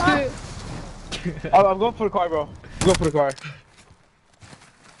shit. I'm going for the car, bro. Go for the car.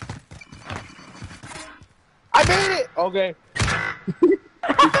 I made it. Okay.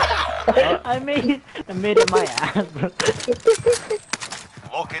 I made it my ass, bro.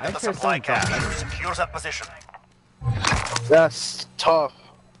 Located I the hear supply some cache. Secure that position. That's tough.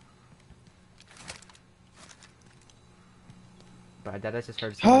 Bro, I just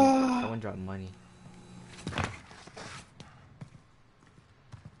heard someone drop money.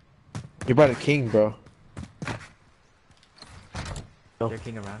 You're about a king, bro. They're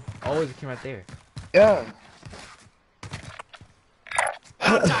king around. Oh, there's a king right there. Yeah.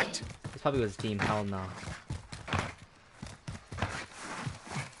 This probably was his team. Hell no.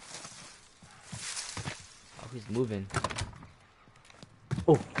 Oh, he's moving.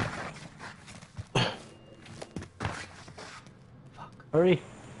 Oh. Hurry.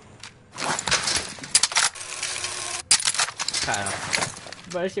 Kyle.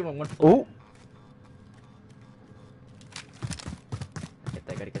 Bro, that shit went one floor. Oh. Get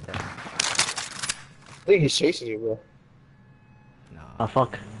that, gotta get that. think he's chasing you, bro. No. Oh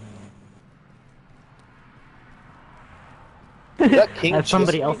fuck. Is that King At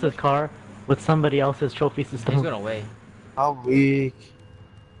somebody chasing else's car with somebody else's trophy system. He's going away. How weak.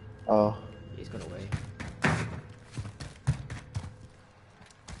 Oh. He's going away.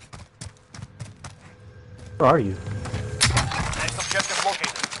 Where are you? Next objective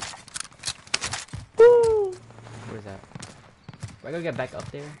located. Where is that? Do I gotta get back up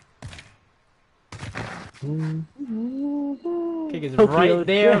there? King is Tokyo right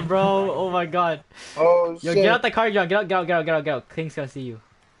there, Drift. bro. Oh my god. Oh, Yo, shit. get out the car, John. Get out. King's gonna see you.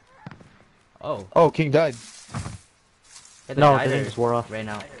 Oh. Oh, King died. Hit the No, guy the there thing just wore off. right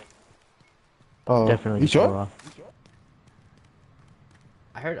now. Oh. Definitely You just wore sure? off.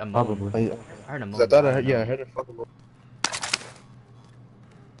 I heard a moan. Probably. I I heard a moan. thought I heard, yeah, I heard it fucking.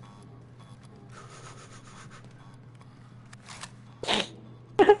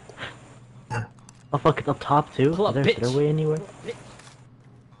 Oh fuck, it's up top too? Pull up, Is there a bitch. stairway anywhere?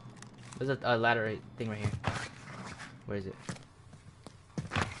 There's a ladder thing right here. Where is it?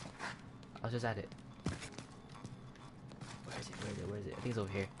 I was just at it. Where is it? I think it's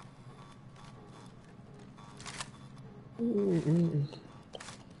over here.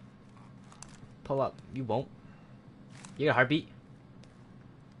 Pull up. You won't. You got a heartbeat?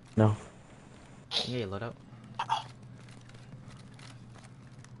 No. Yeah, you load up.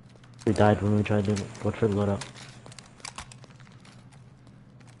 We died when we tried to go for the loadout.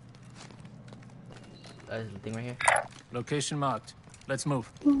 There's the thing right here. Location marked. Let's move.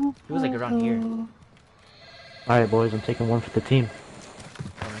 He was like around here. Alright boys, I'm taking one for the team.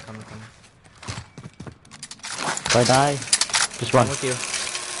 Coming. If I die, just run. I'm with you.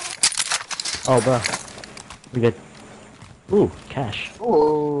 Oh bro. We good. Ooh, cash.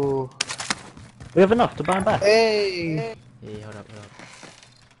 Oh. We have enough to buy him back. Hey. Yeah, hold up.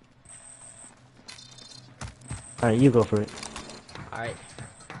 Alright, you go for it. Alright.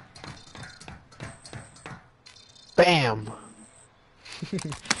 Bam.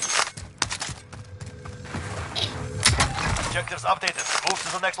 Objectives updated. Move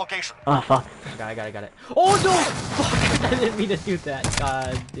to the next location. Ah fuck. Got it. Oh no! Fuck! I didn't mean to do that.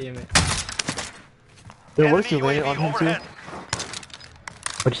 God damn it. Dude, what if Enemy you landed UAV on him too? overhead.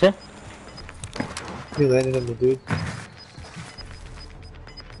 What'd you say? You landed on the dude.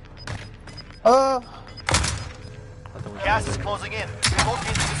 What the Gas is closing in.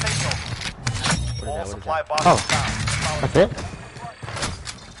 Locate the safe zone. All What is supply that? boxes Oh. found. That's it?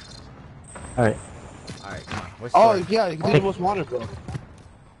 Alright. Alright, come on. Where's Oh, Sword? yeah, you did the most wanted, bro.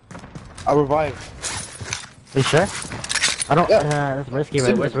 I revived. Are you sure? I don't, Yeah. that's risky,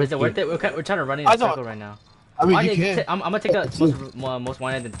 right? Where's That's it worth risky. it? We're trying to run in I a know. circle right now. I mean, Oh, you yeah, can. I'm gonna take the most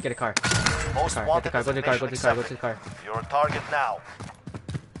wanted and get a car. Most Get the wanted car, go to the car, go to the car, go to the designation car. accepted. You're a target now.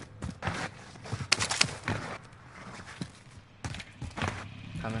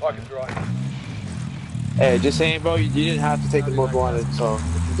 Coming. Pocket dry. Hey, just saying, bro, you didn't have to take the most wanted, so if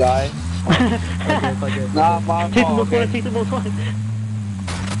you die, not my Take the fault, most one, okay? take the most one.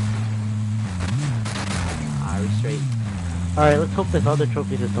 Alright, we straight. Alright, let's hope this other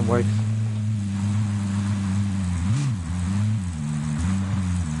trophy system works.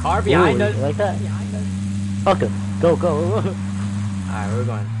 Car behind Ooh, us. you like that? Fuck him. Go. Alright, we're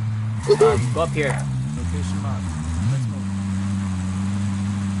going. Go up here Location marked. Let's move.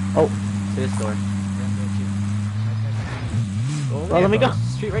 Oh, to this door. Vendor here. Go over well, there, let me bro. go.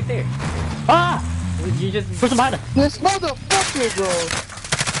 Street right there. Ah! You just Person behind us. This motherfucker, bro!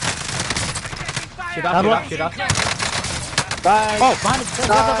 shoot off. Bye! Oh, behind us.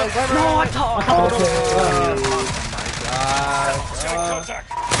 No, I thought. Okay.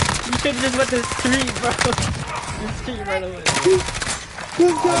 You should have just went to the street, bro. The street right away.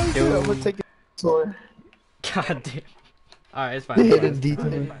 This guy, dude. I'm gonna take it. Sorry. God damn. Alright, it's fine. The It's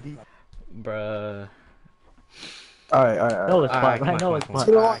hidden fine. detail. Bruh. Alright. No, it's Alright, fine. I come know on, it's come on, It's fine.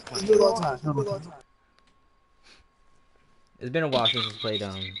 been a long, it's been a long time. It's been a long time. It's been a while since we played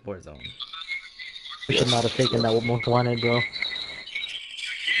Warzone. We should not have taken that most wanted, bro.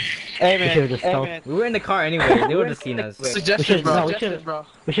 Hey, We should have just stealth. We were in the car anyway. They would have seen us. Suggestions, bro. Suggestions, bro.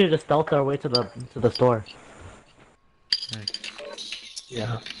 We should have just stealthed our way to the store.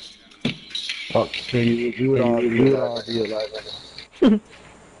 Yeah. Fuck. Maybe we would all be alive right now.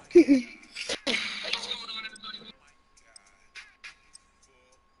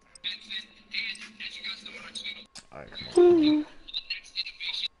 Alright, come on.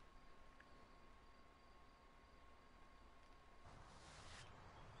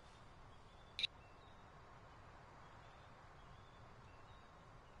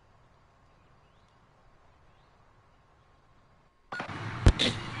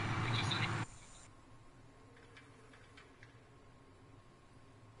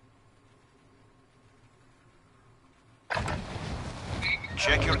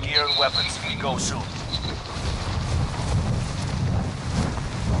 Check your gear and weapons. We go soon.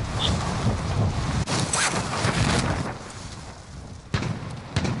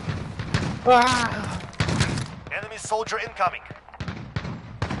 Enemy soldier incoming.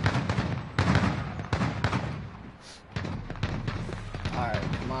 Alright,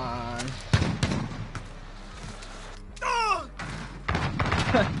 come on.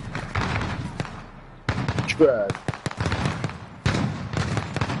 Trash.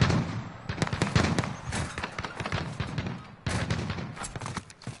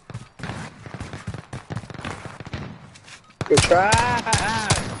 Good try.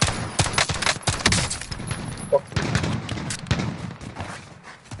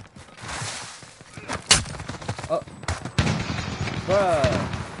 Oh. Bruh.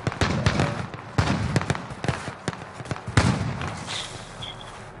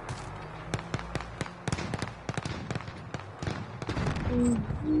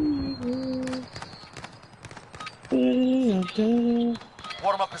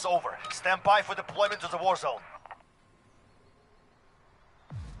 Warm-up is over. Stand by for deployment to the war zone.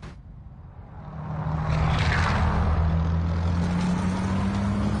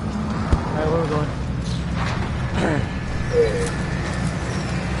 Alright, where are we going?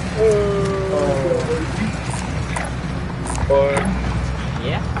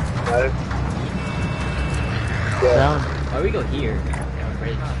 Yeah? Down. Why we go here? Yeah,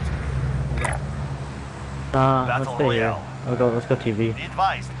 great. Let's stay here. Let's go TV. Be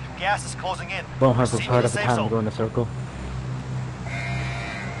advised, gas is closing in. Won't have Proceed to part the of the safe time to zone. go in a circle.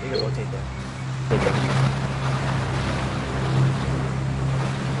 We can rotate there.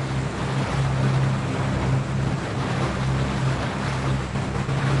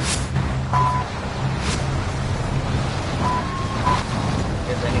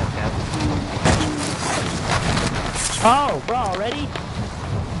 Is any of that? Oh, bro, already?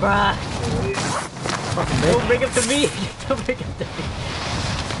 Bruh! Fucking Don't bitch. bring it to me! Don't bring it to me!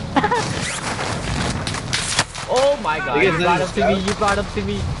 Oh my god, you brought him to me, you brought him to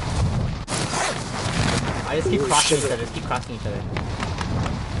me! I just keep crossing each other, just keep crossing each other.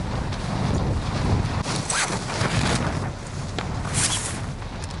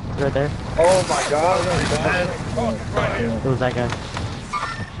 Right there. Oh my god. It was that guy.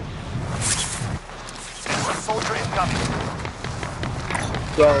 Enemy soldier incoming.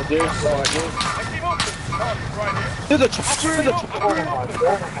 Yo, there's a chopper. There's a chopper. Oh my god.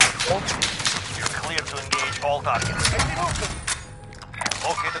 You're clear to engage all targets.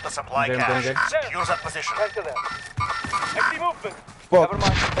 Located the supply Good, cache. good, Secure that position. Enemy movement. Fuck.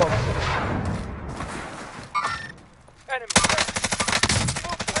 Enemy.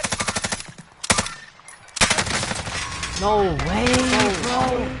 No way, bro!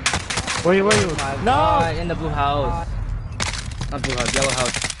 Where are you? No! In the blue house. Not blue house, yellow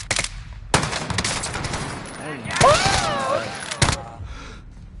house.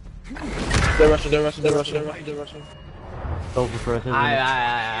 They're rushing. Over for us, isn't it?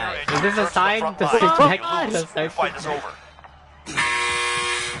 Aye. Is this a Return sign the to front line. select You the lose, your fight is over.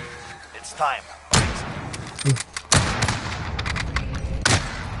 It's time.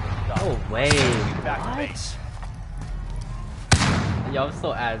 No way. Back to base. Yo, I'm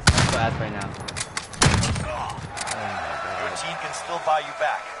so ass right now. Your team can still buy you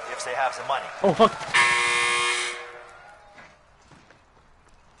back if they have the money. Oh, fuck.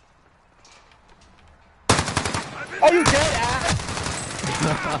 Are you dead, ass?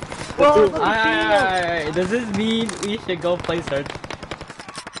 Alright, does this mean we should go play search?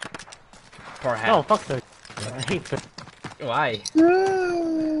 Perhaps. No, fuck search. I hate search. Why?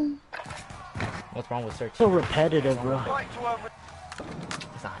 What's wrong with search? So repetitive, bro. It's alright.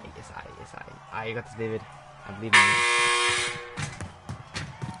 Alright, you got this, David. I believe in you.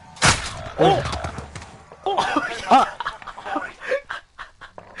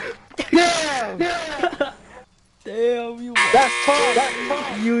 Damn, you. That's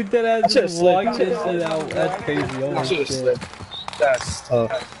tough. You did I as should've walk slipped. this shit out. That's crazy. I Holy should have shit. slipped. That's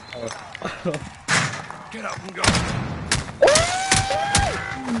tough. Get up and go.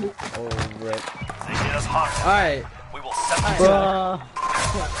 Oh, rip. They get us hot. Alright, We will set them Bruh.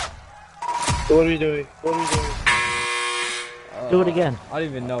 So what are we doing? Do it again. I don't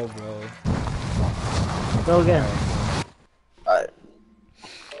even know, bro. Go again. Alright.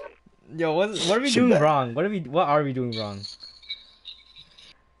 Yo, what are we doing wrong? What are we doing wrong?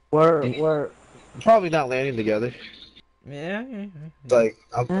 We're Probably not landing together. Yeah. Like,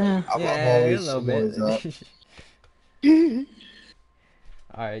 I'm Yeah, always a little bit. always up.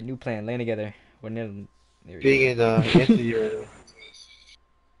 Alright, new plan. Land together. We're near. There we Being go. in Anthony right now.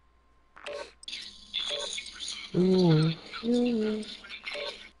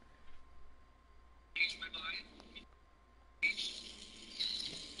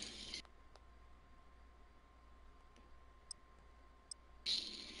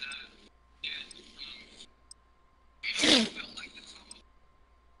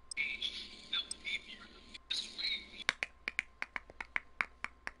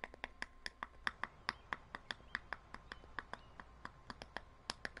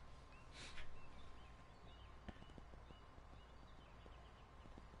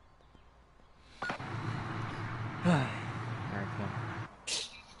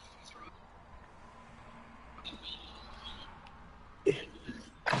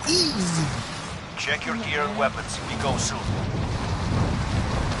 Easy. Check your gear and weapons. We go soon.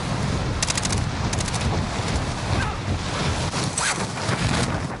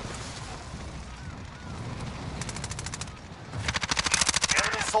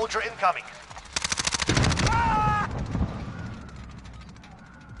 Enemy soldier incoming.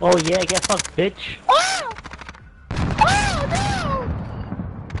 Oh yeah, get fucked, bitch.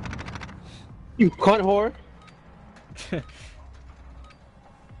 You cunt whore.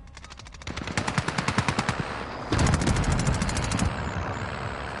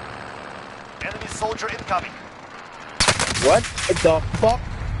 Enemy soldier incoming. What the fuck?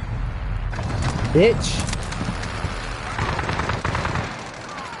 Bitch.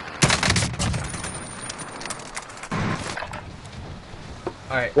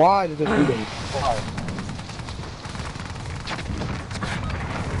 Alright. Why did this do that? Why?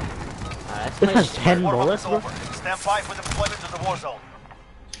 This has 10 Warm-up bullets, is bro. over. Stand by for deployment to the war zone.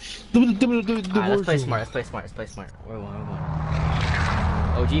 Alright, let's play smart. Let's play smart. Let's play smart. Where are we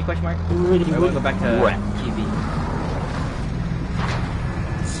going? OG question mark? Really, Or we wanna go back to TV.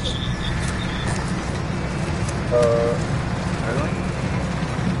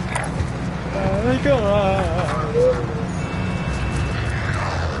 Where are we going?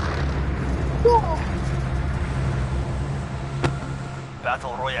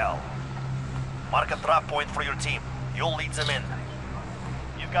 Battle Royale. Mark a drop point for your team. You'll lead them in.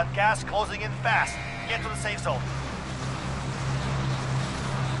 You've got gas closing in fast. Get to the safe zone.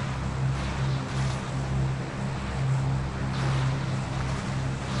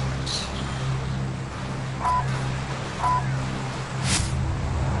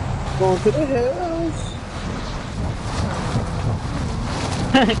 Going to the hills.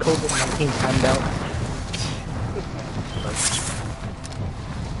 COVID-19 timed out.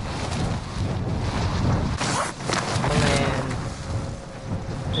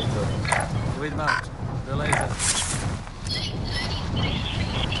 Read mount. The laser.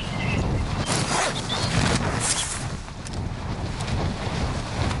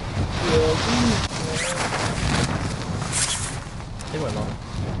 I think we're alone.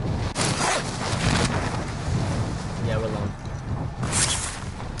 Yeah, we're alone.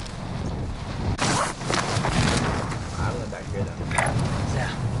 I went back here then.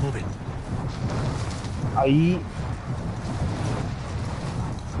 Yeah, move it. I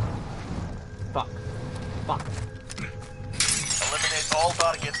Fuck. Fuck. Eliminate all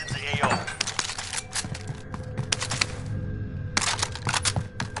targets in the AO.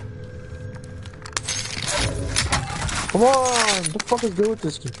 come on. The fuck is good with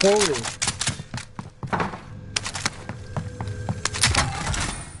this controller?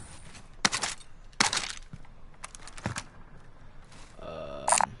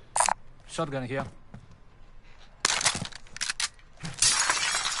 Shotgun here.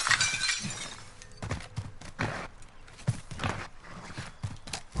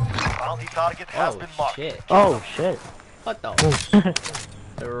 Bounty target has Oh been marked. shit. Oh shit. What the?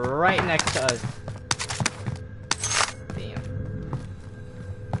 They're right next to us. Damn.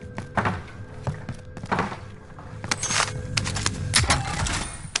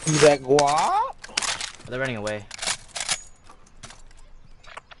 You that guap? They're running away.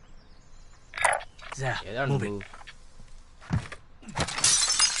 Yeah, Yeah, they're on move the it. move.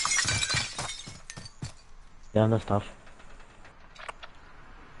 Down the stuff.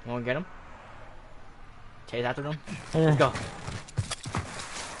 You wanna get him? Chase after them? Eh, Let's go.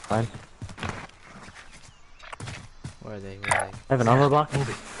 Fine. Where are they? Where are they? I have an armor box. Move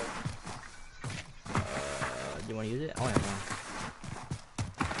it. Do you wanna use it? I only have one.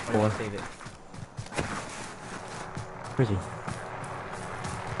 Or do you Four. wanna save it? Where is he?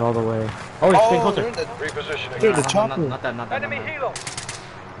 All the way. Oh, he's getting closer. they're in the, Repositioning. they're in the Not chopper. that, not that. Enemy Not that. helo.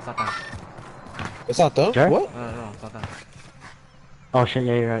 It's not that. It's not them? Sure? What? No, it's not that. Oh shit,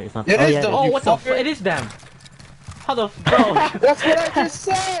 yeah, you're right. It's not. It oh, is yeah, the- it Oh, You what the fucker. It is them! How the bro? That's what I just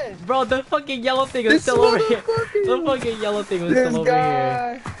said! Bro, the fucking yellow thing was This still over here. motherfucker. The fucking yellow thing was This still over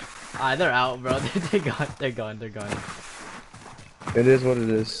here. guy! Ah, they're out, bro. They're gone. They're gone. They're gone. It is what it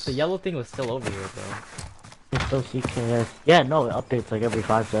is. The yellow thing was still over here, bro. It's still CKS. Yeah, no, it updates like every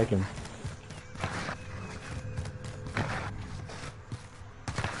 5 seconds.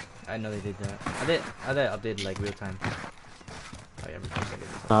 I know they did that. I did update like real time. Oh, yeah, every 2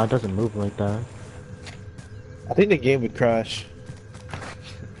 seconds. No, it doesn't move like that. I think the game would crash.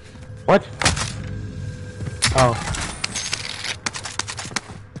 What? Oh,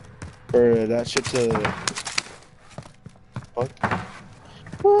 For that shit to... What?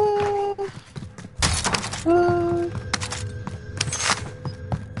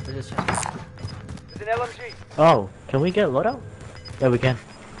 Where's this chest? It's an LMG. oh, can we get loadout? Yeah, we can.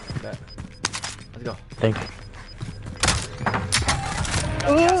 Bet. Let's go. Thank you.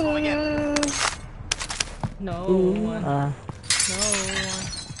 Got gas moving in. No Ooh, one.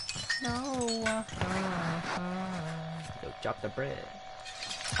 No one. Yo, drop the bread.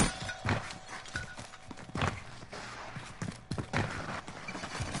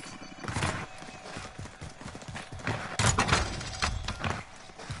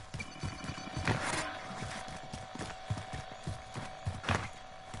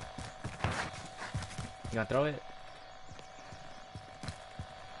 You gonna throw it?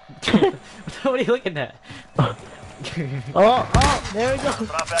 What are you looking at? Oh, there we go.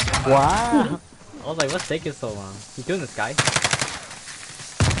 Drop back in. Wow. I was like, what's taking so long? You doing this, guy?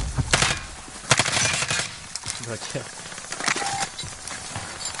 Bro, chill.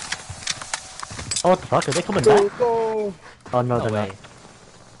 Oh, what the fuck? Are they coming back? Go. Oh, no, No they're way. not.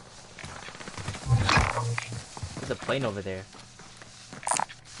 There's a plane over there.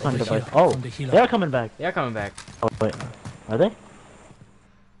 On the Over bike. here, Oh, on the helo. they're coming back. They are coming back. Oh, wait. Are they?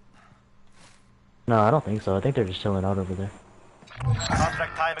 No, I don't think so. I think they're just chilling out over there.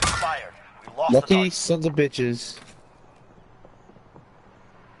 Contract time expired. We lost the Lucky target. sons of bitches.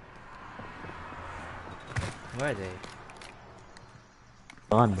 Where are they?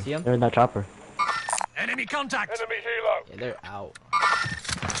 Gone. See 'em? They're in that chopper. Enemy contact! Enemy helo. Yeah, they're out.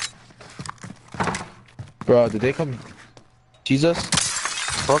 Bro, did they come tease us?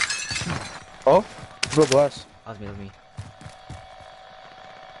 Fuck. Oh? Bro, glass. That was me, that was me.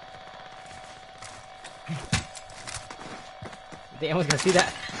 Damn, I was gonna see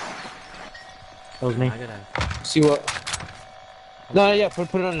that. That was me. I gotta... See what? No, yeah, put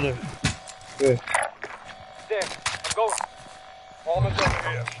it under there. Yeah. There. I'm going. Almost over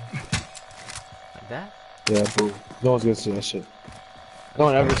here. Like that? Yeah, bro. No one's gonna see that shit. No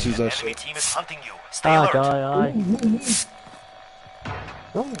one ever sees that Enemy shit. team is hunting you. Stay Ah, alert. die.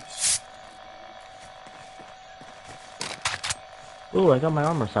 Ooh, I got my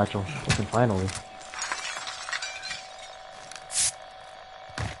armor satchel. Fucking finally.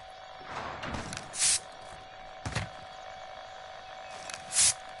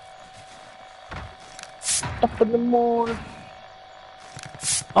 Up in the morning.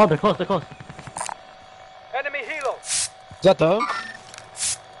 Oh, they're close, they're close. Enemy helo. Is that them?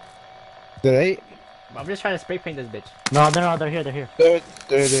 Did they? I'm just trying to spray paint this bitch. No, they're not, they're here, they're here. They're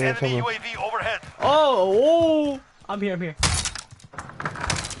Enemy coming. UAV overhead. Oh! I'm here, I'm here.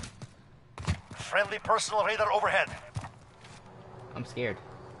 Friendly personal radar overhead. I'm scared.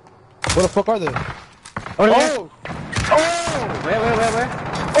 Where the fuck are they? Oh, there. Oh! Oh! Where?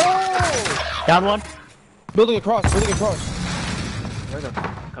 Oh! Down one. Building across, building across. Where's the...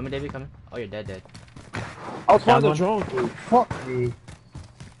 Coming, David, coming. Oh, you're dead. I was Down flying the one. drone, dude. Fuck me.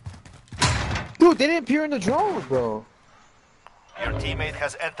 Dude, they didn't appear in the drone, bro. Your teammate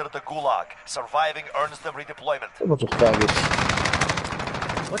has entered the gulag. Surviving earns them redeployment. A bunch of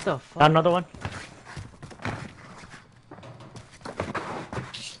faggots. What the fuck? Down another one.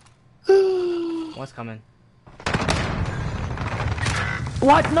 One's coming.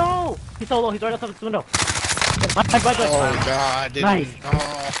 What? No! He's so low, he's right outside the window. Right. Oh god, didn't Nice.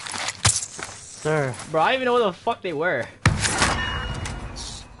 Oh. Sir. Bro, I don't even know where the fuck they were.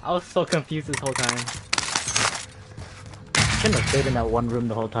 I was so confused this whole time. Shouldn't have stayed in that one room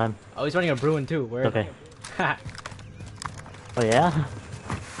the whole time. Oh, he's running a Bruin too. Where? Okay. Was Oh yeah?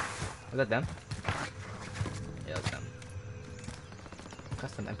 that them? Yeah, that's them.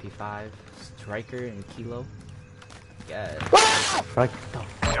 Custom MP5, Striker, and Kilo. Yeah. Right.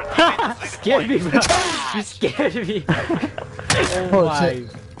 Your teammate is Scared me, redeployed. bro. You scared me. Oh Oh, my shit.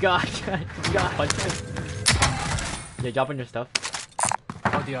 god. God. Yeah, drop on your stuff.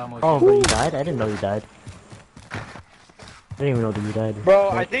 Got the ammo. Oh, but you died? I didn't know you died. I didn't even know that you died.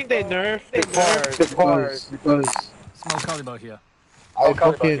 Bro, I think they nerfed the cars because Small caliber here. I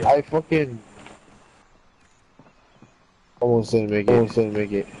fucking almost didn't make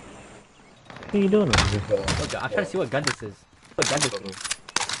it. What are you doing over here? Look, I'm trying to see what gun this is. What gun this is?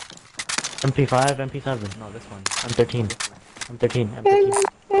 MP5, MP7. No, this one. M13. M13.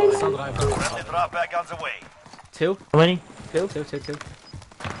 M13. Sun rifle. Friendly drop back on the way. Two? How many? Two.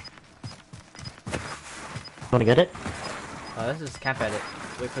 Wanna get it? Let's just camp at it.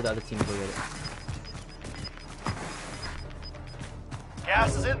 Wait for the other team to go get it.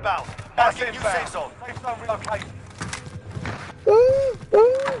 Gas is inbound. Marking new safe zone. Safe zone relocated.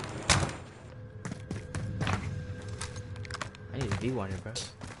 I need a V1 here, bro.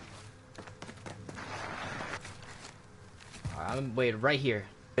 Alright, I'm wait right here.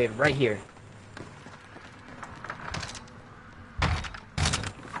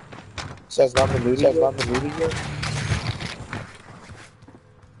 Says not the movie yet.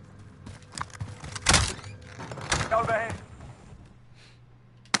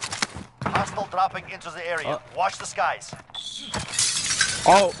 dropping into the area. Watch the skies.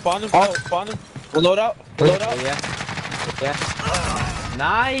 Oh, spawn him. Oh, spawn him. Load out. Load out. Yeah.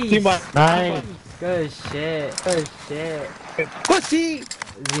 Nice. Team one. Nice. Good shit. Good shit. Pussy. Is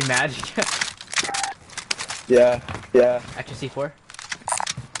he mad? Yeah. Yeah. Extra C4.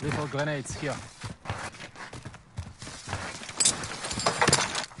 Lethal grenades here.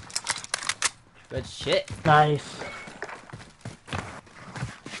 Good shit. Nice.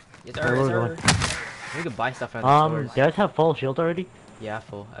 Yes, Where we're sir. going? We could buy stuff from the stores. Do you guys have full shield already? Yeah,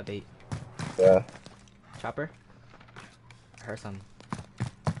 full. At 8. Yeah. Chopper? I heard some.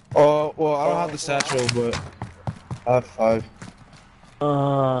 Oh, well, I don't have the satchel, but I have 5.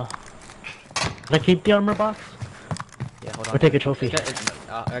 Can I keep the armor box? Yeah, hold on. Or take a trophy? I got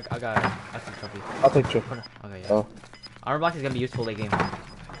it. I got the trophy. I'll take triple. Okay, yeah. Oh. Armor box is gonna be useful late game.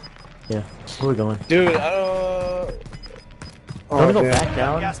 Yeah. Where we going? Dude, I don't... Do you wanna go damn. back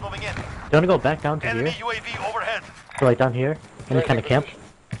down? Do Gas moving in. you wanna go back down to Enemy here? UAV overhead. So like down here? And just kinda camp?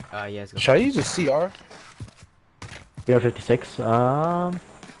 Yeah, let's go. Should I use a CR? BR-56?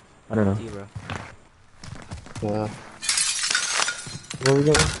 I don't know. 0. Yeah. Where we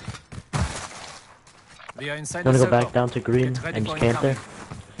going? We are inside You wanna the go back circle. down to green Get ready and for just camp there?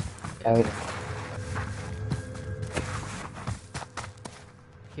 incoming.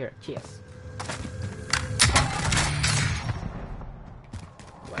 Here, cheers.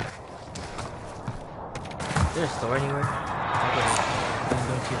 What? Is there a store anywhere?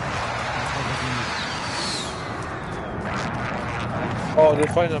 Oh,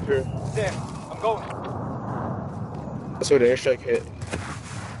 they're fighting up here. There. I'm going. That's where the airstrike hit.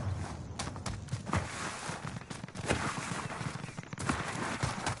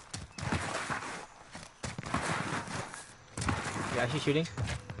 Yeah, she's shooting.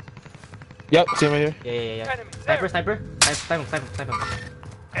 Yep, see him right here. Yeah. Enemy. Sniper, There. sniper. Snipe him.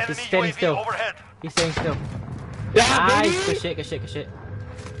 Enemy standing UAV still. overhead. He's staying still. Yeah, Nice. baby! Good shit.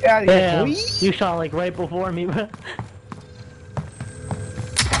 Yeah, Damn, you shot like right before me, bro.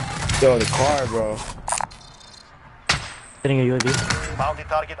 Yo, the car, bro. Hitting a UAV. Bounty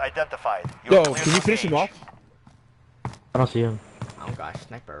target identified. You're Yo, clear can to you finish him engage. off? I don't see him. Oh gosh,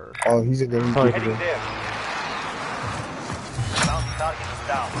 sniper. Oh, he's in there. He's Oh, good. Heading there. Bounty target is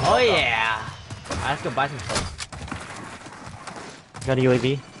down. Oh yeah. Let's go buy some stuff. Got a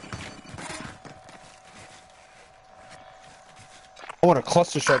UAV. I want to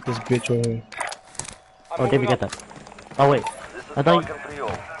cluster strike this bitch right here. Oh, did we get that? Oh wait, This is I thought you Falcon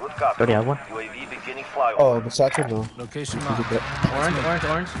 3-0. Good copy. already have one. UAV beginning flyover. Oh, the satchel? No. Location You marked. get that.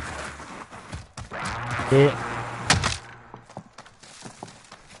 Orange. Yeah.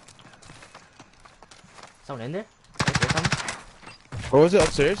 Someone in there? There's someone? Or was it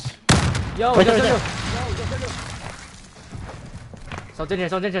upstairs? Yo, Wait, yo. wait, wait. Someone's in here,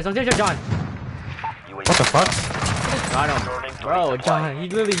 John. UAV What the fuck? Got him. returning to Bro, resupply. John, he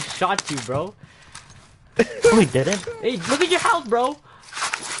literally shot you, bro. Oh, he didn't? Hey, look at your health, bro.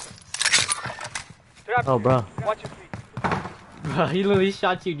 Trap. Oh, bro. Watch your feet. Bro, he literally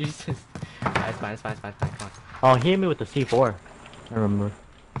shot you, Jesus. It's fine, come on. Oh, he hit me with the C4. I remember.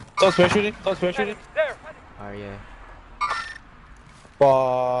 Close parachuting? Close parachuting? There. Oh, yeah.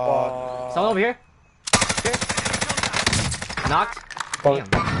 Fuck. Someone over here. Knocked. Fuck.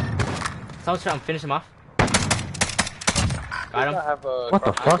 Damn. Someone's trying to finish him off. Got him. What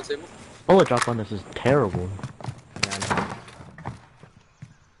the fuck? Bullet drop on this is terrible. Yeah, I know.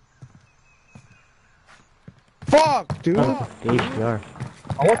 Fuck, dude. Oh, the HDR.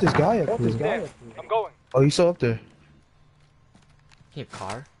 I want this guy up here. There. I'm going. Oh, he's still up there. Using a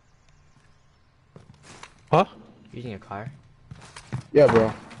car? Huh? Using a car? Yeah,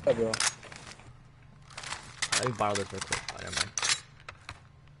 bro. Yeah, bro. Let me borrow this real quick. Oh, never mind.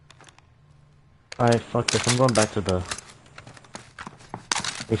 Alright, fuck this. I'm going back to the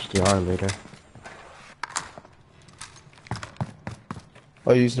HDR later.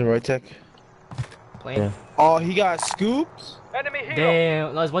 Oh, you using the right tech? Plane? Yeah. Oh, he got scoops? Enemy hero.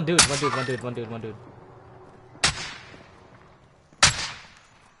 Damn. No, it's one dude.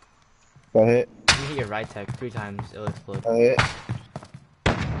 Got hit. You hit your right tech 3 times, it'll explode. Got hit.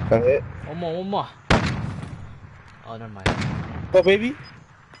 Got hit. One more. Oh, never mind. Oh, baby.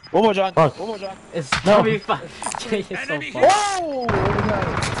 One more, John. Fuck. One more, John. It's No. gonna be fun. It's so Enemy fun. Whoa!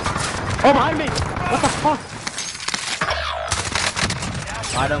 Oh, behind me! What the fuck?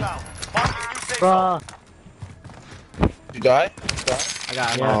 Got him. Marking new safe zone. Bruh. You die? I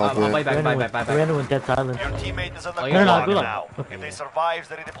got him. Yeah. I'll Oh, buy back. Ran with dead silence. Your teammate is on the Oh, gulag you're not good. now. Okay. If they survive,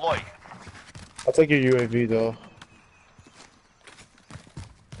 they redeploy. I'll take your UAV, though.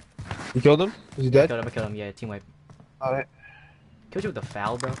 You killed him? Is he dead? I killed him. Yeah, team wipe. Alright. Killed you with the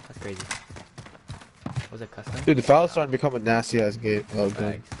foul, bro. That's crazy. Was it custom? Dude, the foul's starting to become a nasty ass game. Oh,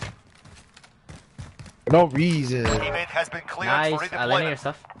 good. Thanks. For no reason. Teammate has been cleared Nice. for I landed your redeployment.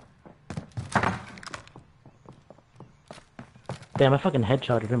 stuff. Damn, I fucking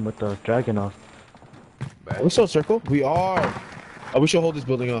headshotted him with the dragon off. Are we still in circle? We are. Oh, we should hold this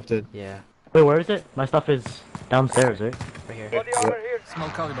building off then. Yeah. Wait, where is it? My stuff is downstairs, right? Right here. Body armor here. Small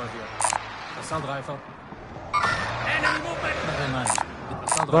caliber here. Assault rifle. Enemy movement! Never mind.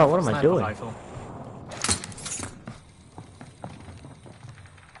 Assault Bro, rifle, what am I sniper doing? Rifle.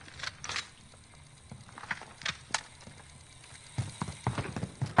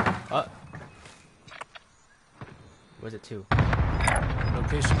 Where's it to?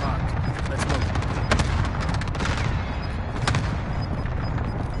 Location marked. Let's go.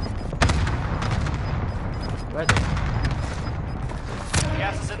 Where is it?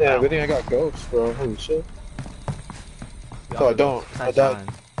 Gas is Yeah, inbound. good thing I got ghosts, bro. Holy shit. We No, all I don't. besides I died.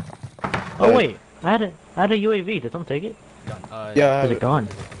 John. Oh Yeah. wait, I had a UAV. Did someone take it? John. Yeah, I Is have it gone?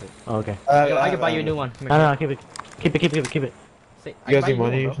 Oh, okay. I can buy you a new one. Come No, here. no, keep it. Keep it. Say, I You can guys buy need a new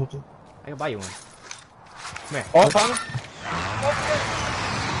money or one, bro. something? I can buy you one. Come here. Oh, I found him.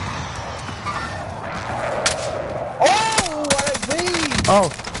 Oh, what a bleed! Oh,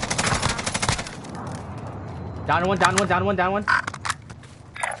 Down one.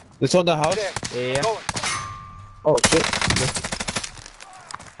 It's on the house? There. Yeah. Going. Oh, shit.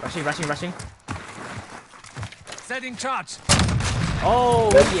 Rushing. Setting charge. Oh,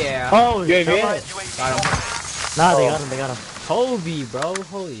 yeah. oh, UAV? shit. UAV Got him. overhead. Nah, they got him. Kobe, bro.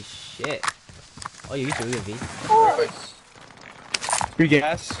 Holy shit. Oh, you used your UAV. Free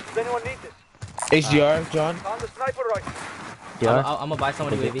gas. Does anyone need this? HDR, John. On the sniper right. Yeah. I'm gonna buy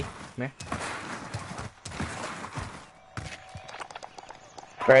someone a Take it. UAV. Come here.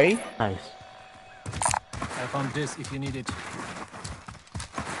 Gray. Nice. I found this if you need it.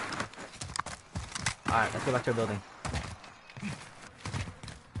 Alright, let's go back to our building.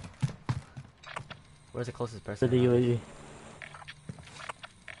 Where's the closest To person? the UAV.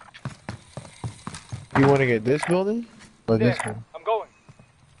 You want to get this building? Or this There. one? I'm going.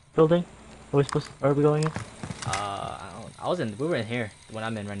 Building? Are we going in? I was in. We were in here. The one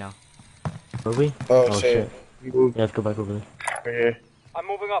I'm in right now. Were we? Oh, shit. You moved Yeah, let's go back over there. right here. I'm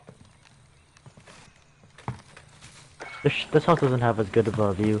moving up. This house doesn't have as good of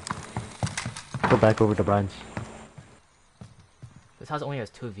a view. Go back over to Brian's. This house only has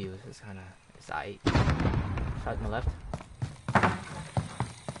 2 views. It's kind of. It's aight. Shot to my left.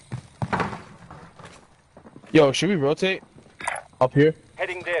 Yo, should we rotate? Up here?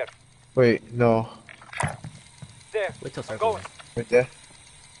 Heading there. Wait, no. There. Wait till I'm circle. going. Right there.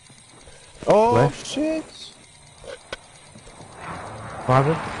 Oh, Where? shit. What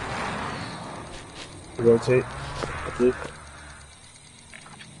happened? Rotate. Up here. Or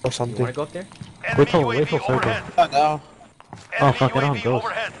You something. wanna go up there? Enemy till UAV circle. overhead. Not now. Enemy fuck, I don't UAV have ghosts.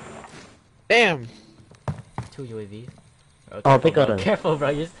 overhead. Damn. 2 UAVs. Bro, Oh, they careful, bro. got a- Careful, bro.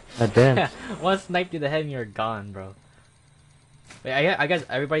 You just Advance. one snipe through the head and you're gone, bro. Wait, I guess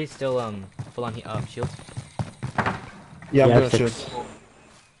everybody's still full on shields. Yeah, I'm Yeah, gonna six. shoot. How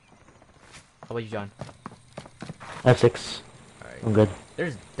about you, John? F6. Alright. I'm good.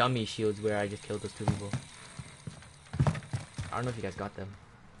 There's dummy shields where I just killed those 2 people. I don't know if you guys got them.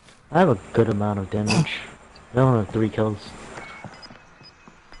 I have a good amount of damage. I only have 3 kills.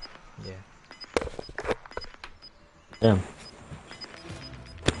 Yeah. Damn.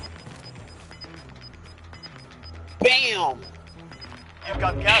 Bam! You've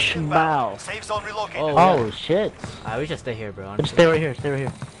got gas Wow. inbound. Safe zone relocated. Oh, Oh, yeah. shit. We should stay here, bro. Just Honestly. stay right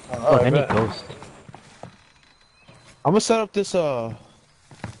here. Oh, Look, I need ghost. I'm gonna set up this, we'll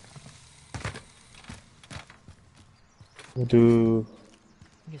do...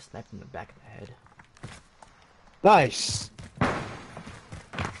 You get sniped in the back of the head. Nice!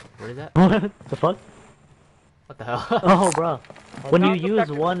 What is that? What the fuck? What the hell? Oh, bro. When you Not use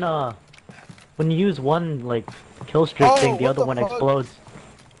protected. one, like, kill streak Oh, thing, the what other the one fuck? explodes.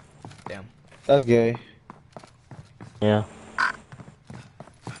 Damn. That's gay. Yeah.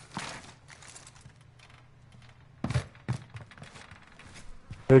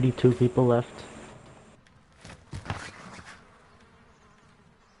 $32 people left.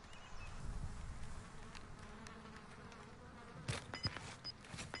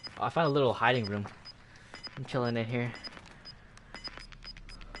 Oh, I found a little hiding room. I'm chilling in here.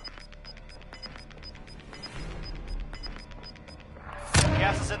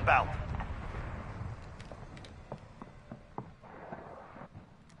 Gas is inbound.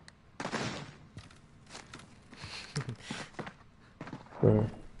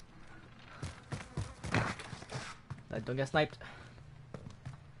 Don't get sniped.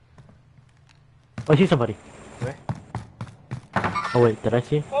 Oh, I see somebody. Where? Oh wait, did I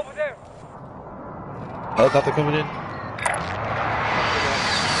see? Over there. Helicopter coming in.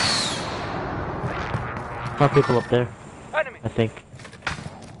 More people up there, Enemy. I think.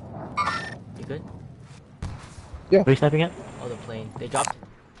 You good? Are you sniping it? Oh, the plane. They dropped.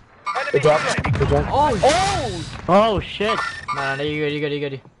 They dropped. They dropped. Oh! Oh shit! No, you're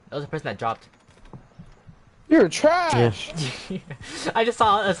good. That was the person that dropped. You're trash. I just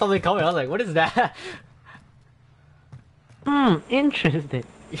saw something coming. I was like, what is that? Interesting.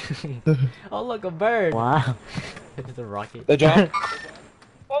 Oh, look, a bird. Wow. It's a rocket. They dropped.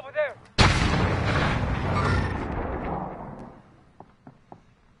 Over there.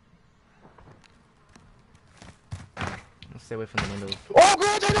 Stay away from the windows. Oh,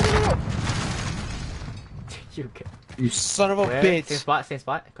 girl, no. You good? You son of a Where? bitch. Same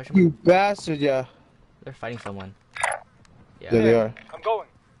spot? Question mark? You bastard, yeah. They're fighting someone. Yeah, they are. I'm going.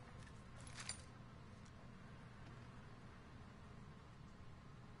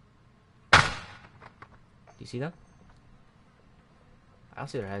 Do you see them? I don't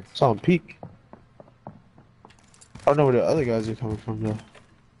see their heads. It's on peak. I don't know where the other guys are coming from, though.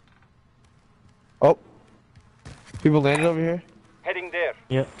 Oh. People landed over here. Heading there.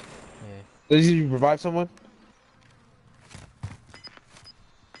 Yep. Did you revive someone?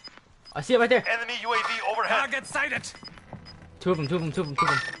 I see it right there. Enemy UAV overhead. Target sighted. Two of them.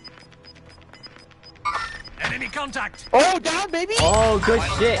 Enemy contact. Oh, down, baby! Oh, good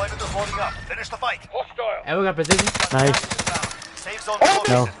Final shit. deployment is loading up. Finish the fight. Hostile. And we got precision. Nice. Safe zone Oh,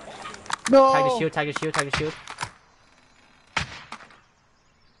 No. located. No! Tag the shield.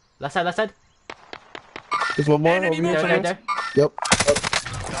 Left side. There's one more Enemy over here. There. somewhere. Yep.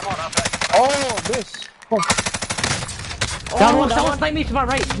 Come on, up back. Oh, miss. Oh. Down Oh, one, someone sniped me to my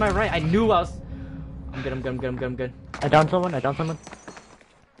right. I knew I was. I'm good. I downed someone.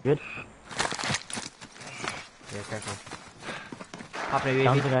 Good. Yeah, careful. Hopping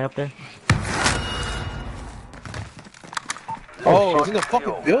Downed AVP. the guy up there. Oh, he's in the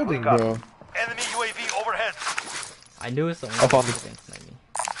fucking building, bro. Enemy UAV overhead. I knew someone I found was gonna snipe me.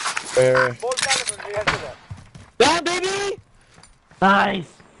 Small caliber rehearsal. Down, baby!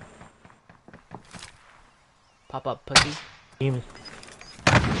 Nice! Pop up, pussy. Team is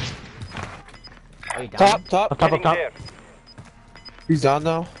Oh, you down? Top. up top. Heading there. He's down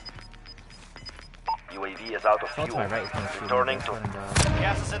now. UAV is out of Oh, to fuel. my right. It's gonna shoot me. Returning to One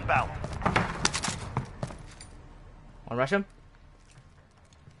gas is inbound. rush him.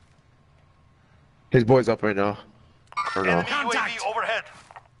 His boy's up right now. Or no. Enemy Contact. UAV overhead.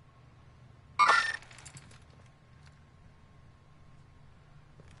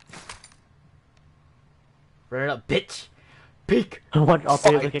 Run it up, bitch. Peek. What? All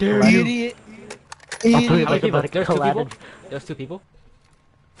three of us get collided. Idiot. All three Idiot. of How us many people? about to There's 2 people. collided. There's 2 people.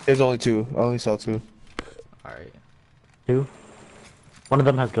 There's only 2. I only saw 2. All right. 2. One of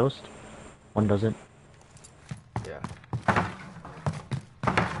them has ghost. One doesn't. Yeah.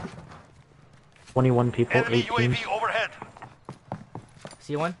 21 people, Enemy 8 teams. UAV overhead.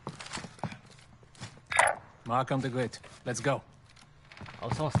 See one? Mark on the grid. Let's go. Oh,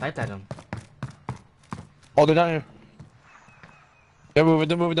 someone sniped at him. Oh, they're down here. They're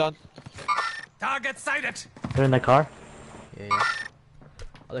moving down. Target sighted. They're in the car. Yeah.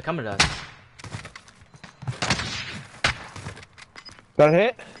 Oh, they're coming to us. Got a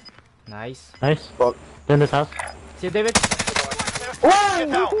hit? Nice. Nice. Fuck. They're in this house. See you, David. Get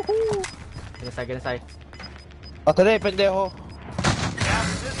down. Get inside. Atrás, pendejo.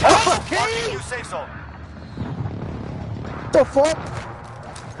 Gas is inbound. Marking new safe zone. What the fuck?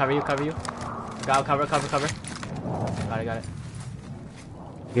 Cover you. Cover. Got it.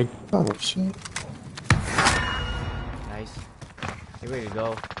 Good. Oh, shit. Nice. You're ready to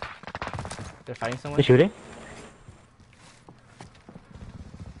go. They're fighting someone? They're shooting?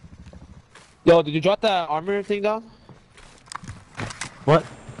 Yo, did you drop that armor thing down? What?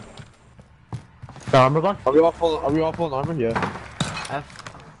 The armor box? Are we all full in armor? Yeah.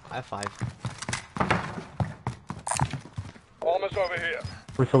 I have 5. Almost over here.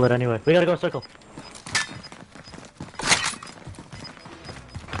 Refill it anyway. We gotta go circle.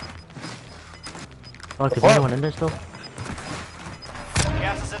 Oh, is What? anyone in there still?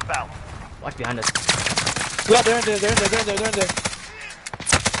 Gas is inbound. Watch behind us. Yeah, they're in there.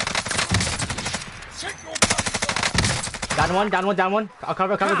 Down one. I'll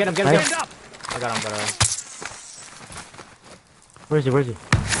cover. Get him. Nice. I got him, but Where is he?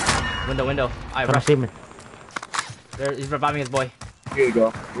 window. Alright, Come rush. see me. He's reviving his boy. We gotta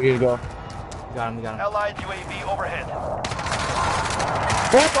go. We got him. Allied UAV overhead.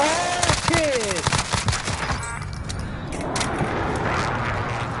 What? Oh, shit!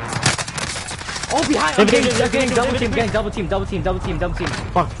 Oh, behind! I'm getting double team, double team.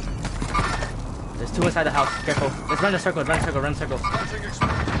 Fuck. There's two inside the house. Careful. Let's run a circle. Run a circle.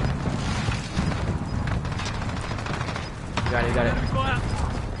 Got it.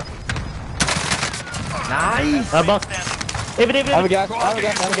 Nice. Boss. David. I have a gas.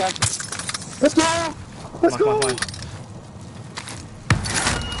 Let's go. Let's Come on.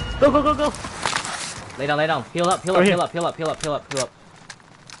 Go. Lay down. Heal up. Over here.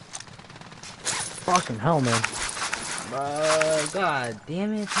 Fucking hell, man. God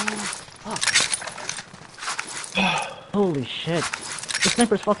damn it, man. Fuck. Holy shit. This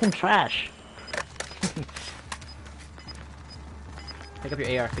sniper's fucking trash. Pick up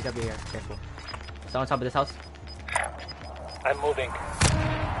your AR. Careful. Is that on top of this house? I'm moving.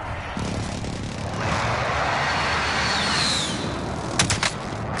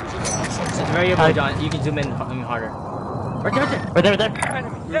 It's variable, John. You can zoom in harder. Right there. Right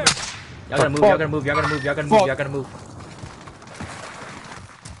there. Y'all gotta move.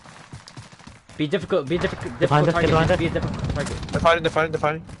 Be difficult Behind target. us. Be a difficult target.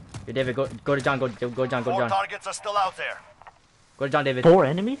 Defining. Here, David, go to John. Go to John. 4 targets are still out there. Go to John, David. 4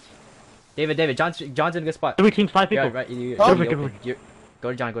 enemies? David. John's in a good spot. 3 teams, 5 people. Yeah, right. Perfect.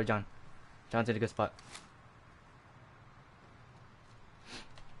 Go to John. John's in a good spot.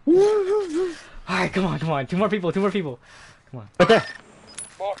 Alright, come on. Two more people. Come on. Right there.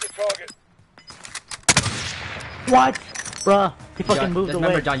 Mark the target. What? Bruh. He fucking John, moved just away.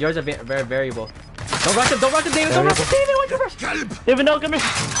 remember, John, yours are very variable. Don't rush him, David. Why you rush? David, no, come here.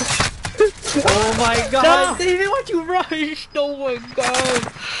 Oh my God, No. David, why'd you rush? Oh my God.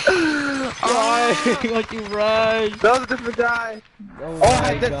 Why'd you rush? That was a different guy. Oh I my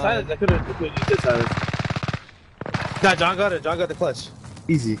had dead God. silence. I couldn't use dead silence. Nah, John got it. John got the clutch.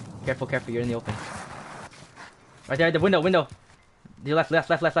 Easy. Careful, you're in the open. Right there, the window. The left.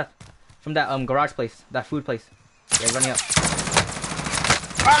 From that garage place, that food place. Yeah, running up.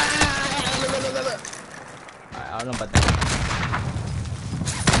 I don't know about that.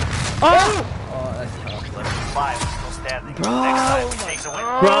 Oh, that's tough. 5 still standing. Bro, Next time he takes a win.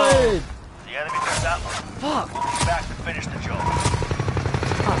 Bro. The enemy turns out. Fuck. He's back to finish the job.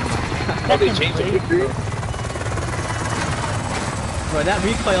 Oh, they changed it. Bro, that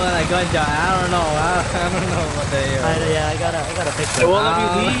recoil on that gun, John, I don't know what they are. I gotta fix They it. won't let me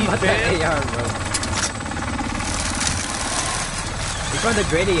leave, What man. the AR, bro? He's from the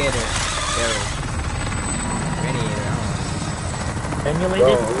Gladiator era. Gladiator, I don't know.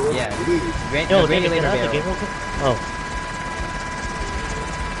 Emulated? Yeah. Yo, The David, get Gladiator out of the era. game real quick. Oh.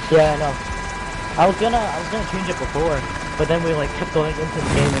 Yeah, I know. I was gonna change it before, but then we like kept going into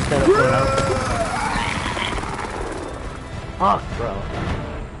the game instead of going out. Fuck, bro.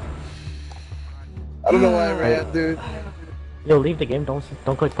 I don't know why I ran, dude. Yo, leave the game. Don't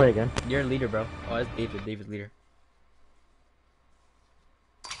click play again. You're a leader, bro. Oh, that's David. David's leader.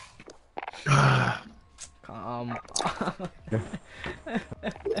 Fuck.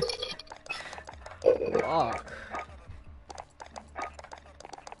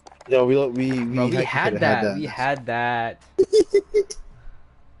 Yo, Bro, we could've had that. We had that.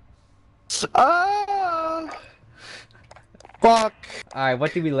 Ah! Fuck! Alright,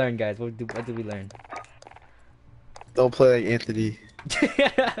 what did we learn, guys? What did we learn? Don't play like Anthony.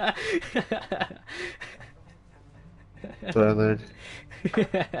 That's what I learned.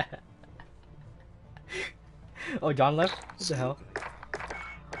 Oh, John left? What the hell?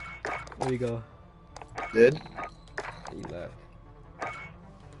 Where'd he go? Did? He left.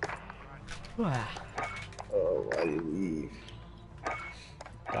 Oh, why did you leave?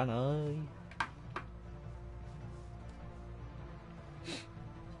 John,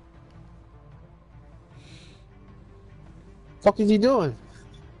 Fuck is he doing?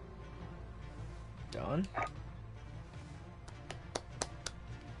 John?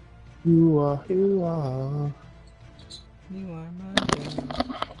 You are. You are my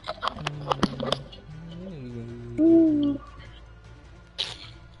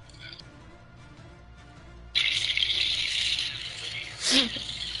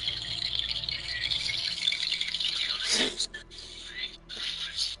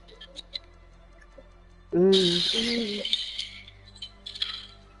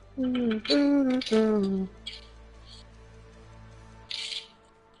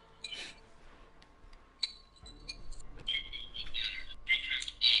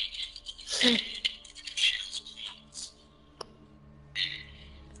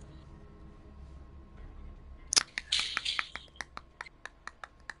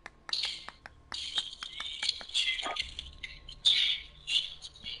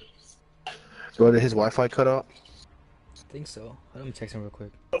So did his Wi-Fi cut out? I think so. Let me text him real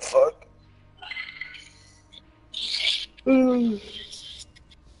quick. The fuck? Yeah,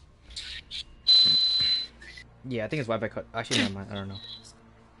 I think it's Wi-Fi cut. Actually, never mind. I don't know.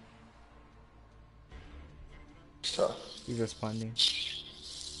 He's responding.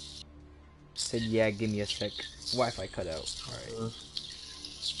 Said, yeah, give me a sec. Wi-Fi cut out. Alright.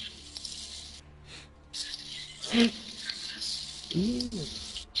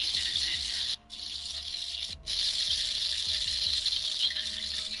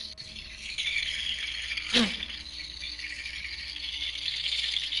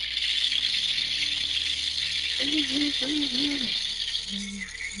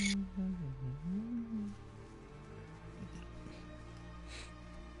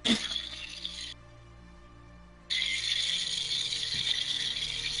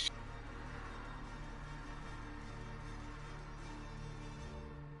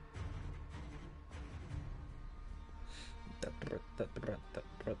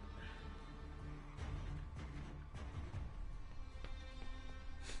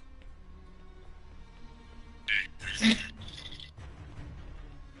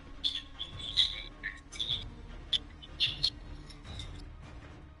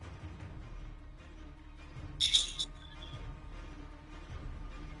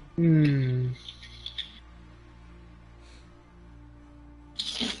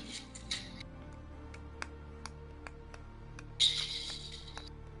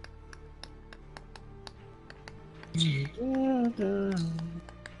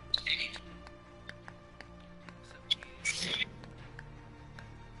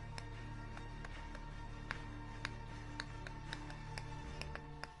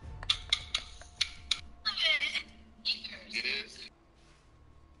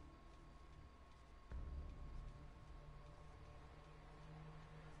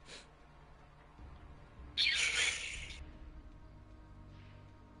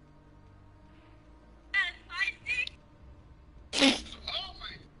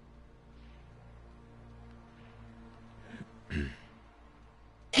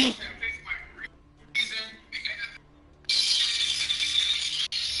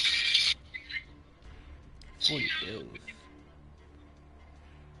 $40 bills.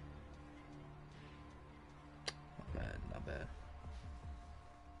 Not bad, not bad.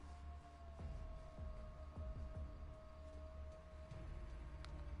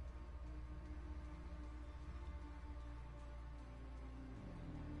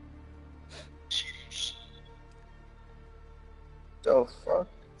 Oh fuck.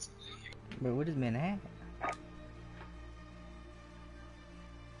 Bro, what is man at?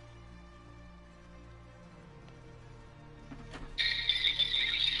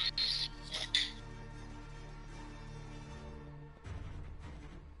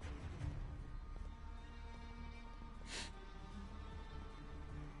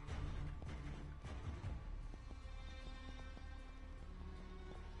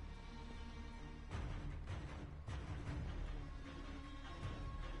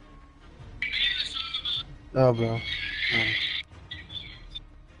 Oh, bro.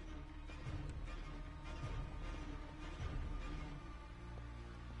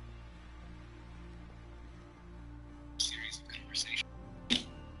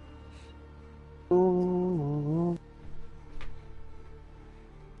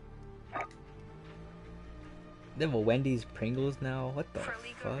 They have a Wendy's Pringles now? What the fuck?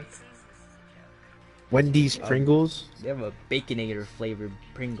 Wendy's Pringles? They have a Baconator flavored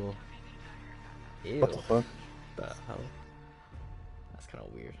Pringle. Ew. What the fuck? The hell? That's kind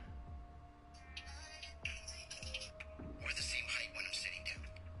of weird. We're the same height when I'm sitting down.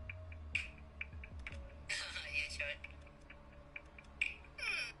 Yeah, sure.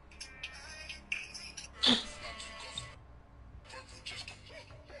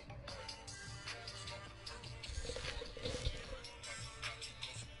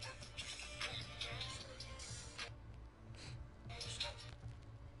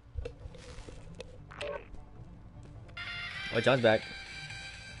 Oh, John's back.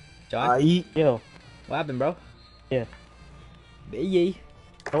 John? Yo. What happened, bro? Yeah. Yay.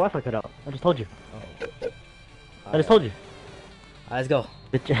 The Wi-Fi cut out. I just told you. Oh. I just told you. Let's go.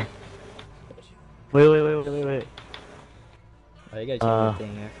 Bitch. Wait. Oh, you gotta change the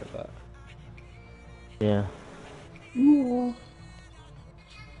thing. I forgot. Yeah.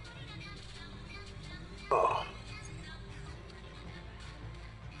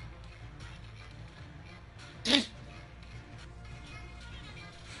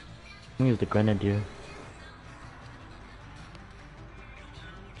 Use the grenadier. You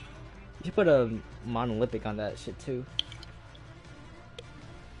should put a monolithic on that shit too.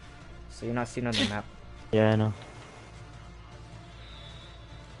 So you're not seen on the map. Yeah, I know.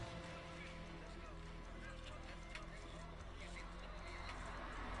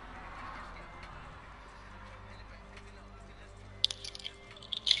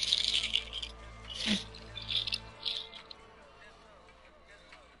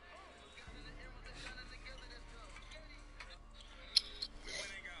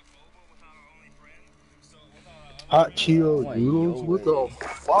 Hot Cheeto Why, noodles? yo, What the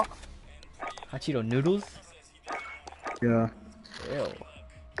fuck? Hot Cheeto noodles? Yeah. Ew.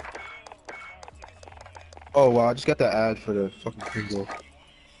 Oh wow, I just got the ad for the fucking single.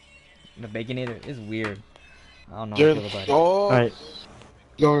 The Baconator is weird. I don't know how I feel about it. Oh, Alright,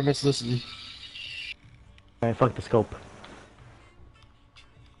 government's listening. alright, fuck the scope.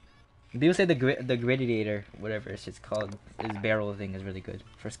 People say the Gradiator, whatever it's just called, his barrel thing is really good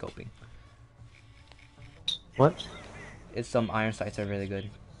for scoping. What? It's some iron sights are really good.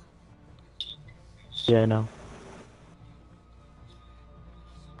 Yeah, I know.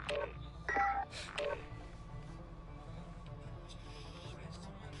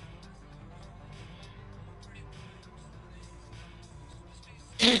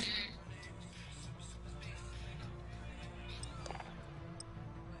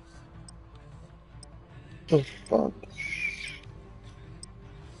 Oh fuck.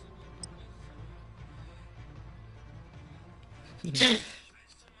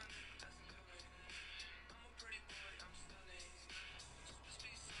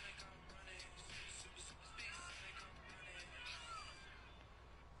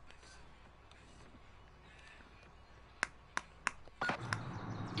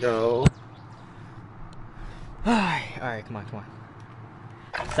 Yo. Alright, come on, come on.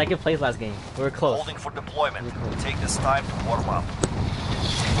 Second place last game. We were close. Holding for deployment. Take this time to warm up.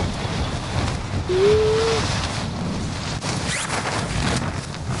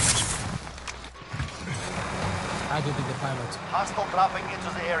 I do be the pilot. Hostile dropping into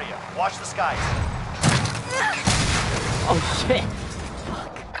the area. Watch the skies. Oh shit!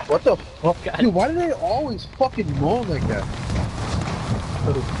 What the fuck? God. Dude, why do they always fucking moan like that?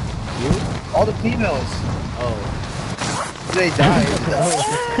 You? All the females. Oh. They die.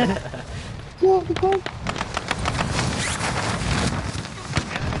 What the fuck?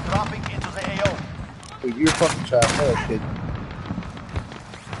 Enemy dropping into the AO. Dude, you're fucking trash. Oh, kid.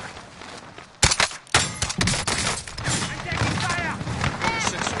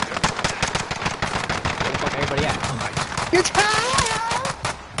 Where the fuck everybody at? It's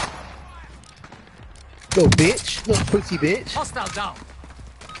Little bitch. Little pussy bitch. Hostile down.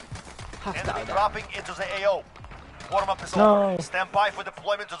 Enemy dropping into the AO. Warm up is No. over. Stand by for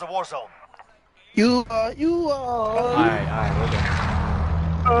deployment to the war zone. You are.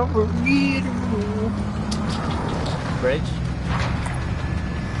 Alright, we're good. Bridge?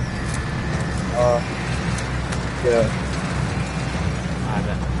 Yeah. Alright,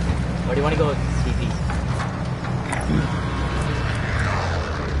 bet. Where do you want to go with TP?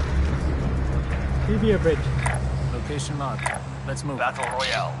 TB or bridge? Location marked. Let's move. Battle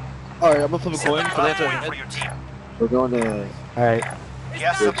Royale. Alright, I'm gonna flip a Set coin the for trap that. point for your team. We're going to. Alright.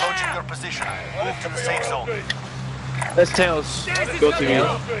 Gas is approaching your position. Move to the safe zone. That's tails. Go to you.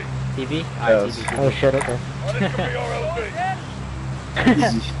 TV? Yes. Alright, TV. Oh shit, okay.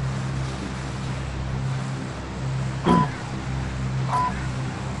 Easy.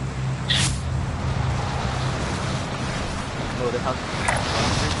 Oh, this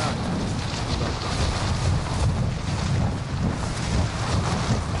house.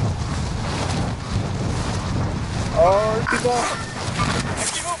 Oh, people.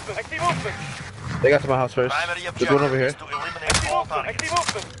 I see movement. They got to my house first. Primary There's objective one over here. is to eliminate all I targets. see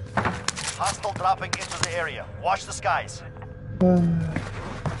movement. Hostile dropping into the area. Watch the skies.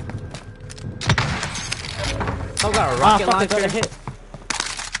 Oh, got a Ah, rocket fuck, I got a launcher. hit.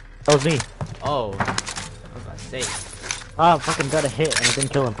 That was me. Oh. I was about to say. Ah, fucking got a hit and I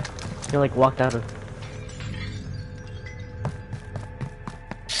didn't kill him. He like walked out of.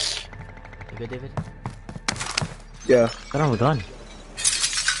 You good, David? Yeah. I don't have a gun.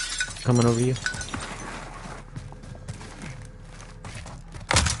 Coming over you.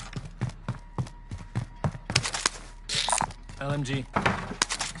 LMG.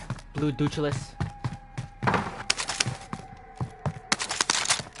 Blue Duchilus.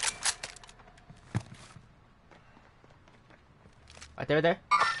 Right there.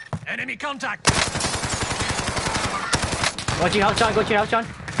 Enemy contact. Go to your house, John. Go to your house, John.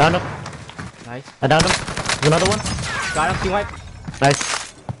 Downed him. Nice. I downed him. There's another one. Got him. Team wipe.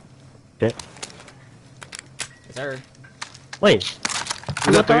 Nice. Shit. Yes, sir. Wait.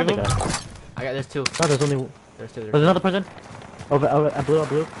 You got the three of other them? guy? I got this too. No, there's only. There's two. There's another person. Over, I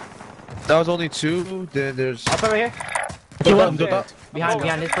blew. That was only two. Then there's. Up over here. He Don't won. up.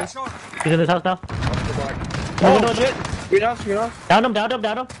 Behind this place. He's in this house now. Oh shit! Green house. Down him.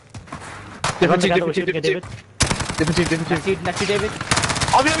 Different team. Different team. Next to you, David.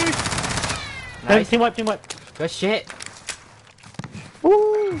 I'll be. Nice. Team wipe. Good shit.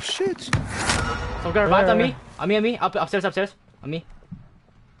 Oh shit! Some guy revived on me. On me. Upstairs. On me.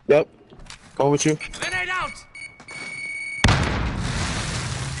 Yep. Going with you. Grenade out.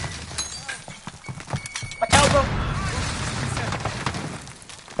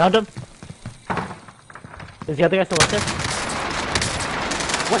 Found him. Is the other guy still up there?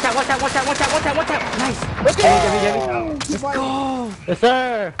 Watch out, watch out, watch out, watch out, watch out, watch out! Nice! Let's go! Yes,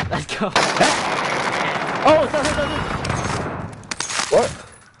 sir! Let's go! Oh, sorry. What?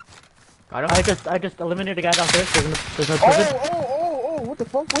 Got him? I just eliminated a guy downstairs. There's no prison. Oh, what the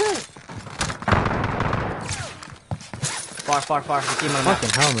fuck? Where? Far, far, far. You see him on the map.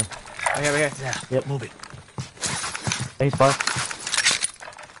 Fucking hell, man. Right here, right here. Yeah, Yep. move it. Yeah, he's far.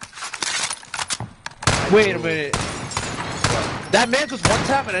 Wait a minute. That man just one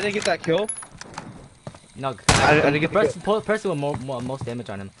tap and I didn't get that kill? No, I didn't get the person with most damage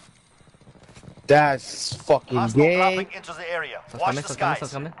on him. That's fucking Hostile gay. dropping into the area. Someone's Watch coming, the someone's coming,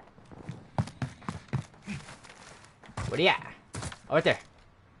 skies. someone's coming. Where are you at? Oh, right there.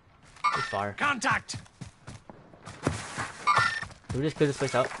 He's far. Contact! Can we just clear this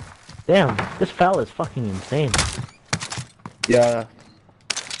place out? Damn, this foul is fucking insane. Yeah.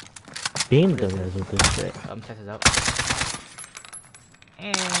 Beam them guys with this shit. Check this out.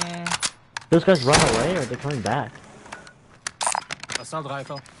 Those guys run away or are they coming back? Assault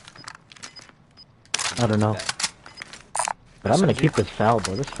rifle. I don't know. But I'm gonna keep this foul,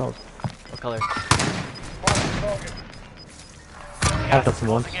 bro. This foul's What color? half up from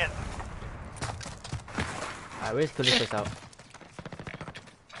once. Closing in. Alright, we just clear this place out.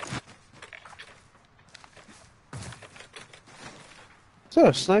 Is that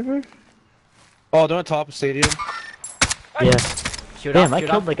a sniper? Oh, they're on top of stadium. Yeah. Shoot Damn, off, I shoot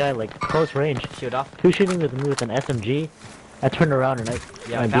killed off. the guy like close range. Shoot off. Who's shooting with me with an SMG? I turned around and I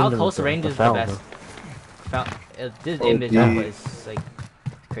Yeah, I foul beamed him close with range the is the foul, best. bro. This Oh, image yeah. is like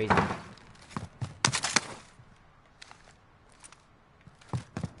crazy.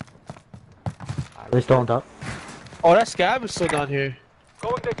 Are they still on top? Oh, that scab is still down here.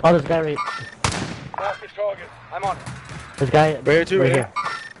 Going to Oh, this guy right. mark the target. I'm on. This guy Right here too, right right here.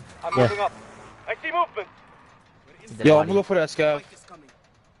 I'm Yeah. moving up. I see movement. Dead Yo, I'm body. gonna go for that scab.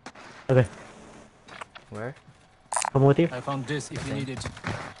 Okay, Where? I'm with you. I found this if you need it.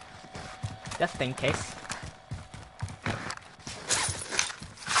 Just in case.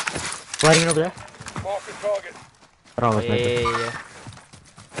 Riding over there. Mark the target. I don't know Oh, what's yeah, next. yeah,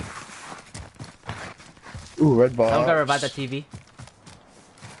 yeah. Ooh, red box. I'm gonna revive that TV.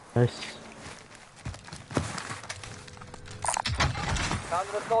 Nice. Found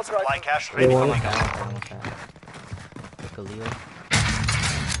an assault Supply rifle. cache ready for One. lineup. Khalil.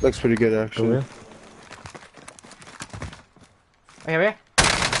 Looks pretty good actually. Cool. Right here.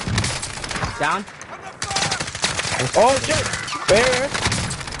 Down. Oh shit! Bear!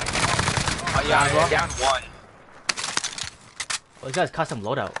 Oh, yeah, down one. Oh, this guy's custom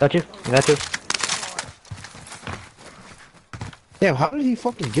loadout. Got you. Got you. Damn, how did he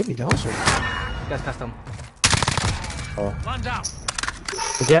fucking get me down so? This guy's custom. One down.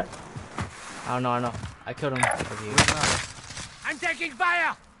 Yeah. I don't know. I killed him. Over here. I'm taking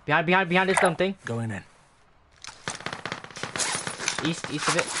fire! Behind this dumb thing. Going in. East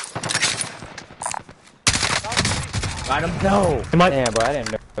of it. Got him. No. He might. Damn, bro, I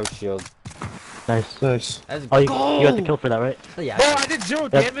didn't know shield. Nice. Nice. That's Oh, you got the kill for that, right? yeah. Bro, I did 0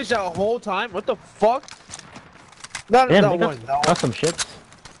 Yep. damage that whole time. What the fuck? Not Damn, that they one. That got some shits.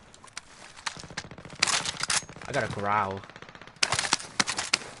 I got a growl.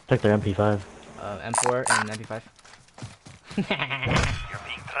 Check their MP5. M4 and MP5. You're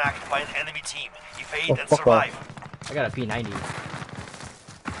being tracked by an enemy team. Evade Oh, and fuck survive. I got a P90.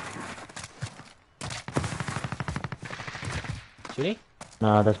 Shooting?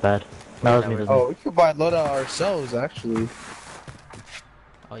 Nah, that's bad. That was me. That that was me. Oh, we could buy loadout ourselves actually.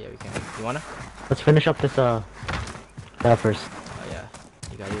 Oh yeah, we can. You wanna? Let's finish up this that first. Oh yeah.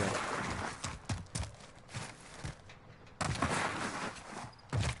 You got it.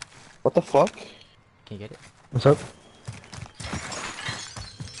 What the fuck? Can you get it? What's up?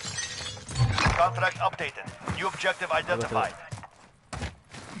 Contract updated. New objective identified.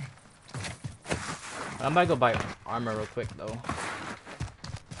 I'm gonna go buy armor real quick though.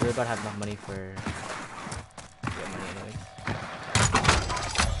 We're about to have enough money for get money anyway.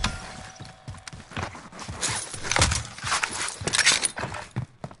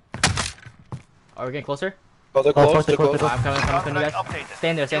 Are we getting closer? Oh, they're Oh, close. fuck, They're they're close. close, I'm coming, you Contract guys. updated.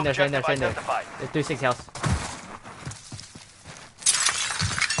 Stand there, New stand there, stand there, objective stand there. identified. There's 36 health.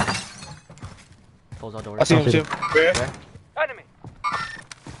 Close all doors. I see him see too. Where? Where? Enemy.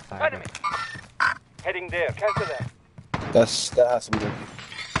 Alright, Enemy. Heading there. Cancel that. That has to be there.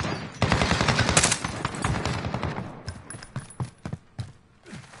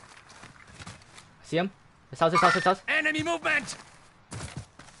 See him? This house. Enemy movement!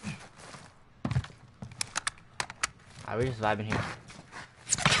 Alright, we're just vibing here.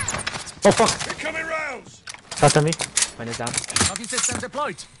 Oh fuck! Incoming rounds! That's on me. Find it down. Hockey system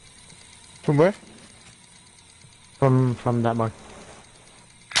deployed. From where? From that mark.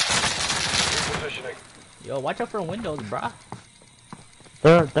 Repositioning. Yo, watch out for windows, bruh.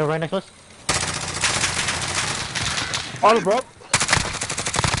 They're right next to us. On it, bro.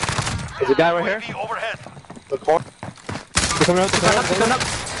 There's a guy right here. UAV overhead. The corner. They're coming out. They're coming out. They're coming out.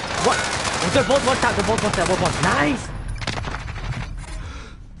 What? They're both one tap. They're both one tap. Both one. Nice.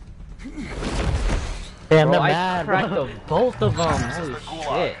 Damn, Bro, they're I mad. cracked Bro. both of them. This is Holy the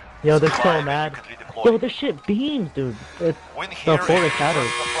gulag. shit. Yo, they're so Survive mad. and you can redeploy. Yo, this shit beams, dude. It's Win the here forest and you shadows.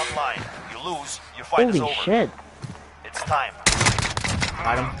 the front line. You lose, your fight is Holy over. shit. It's time.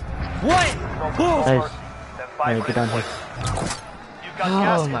 Got him. What? Nice. Then fight Alright, for get down the here. point. You've got Oh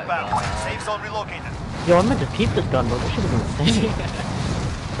gas my inbound. God. Safe zone relocated. Yo, I'm meant to keep this gun, bro. This shit is insane.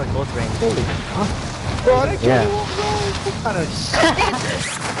 For close range. Holy fuck. Bro, that kid Yeah. won't go. What kind of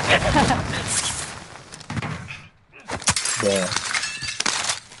shit? Yeah.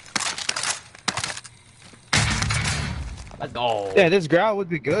 Let's go. Yeah, this ground would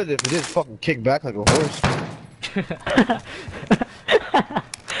be good if it didn't fucking kick back like a horse.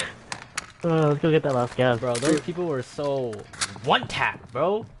 Let's go get that last gas. Bro, those people were so one tap,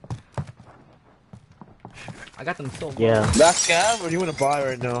 bro. I got them so low. Yeah. Last scab, or do you want to buy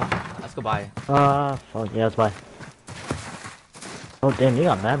right now? Let's go buy. Fuck. Yeah, let's buy. Oh, damn, you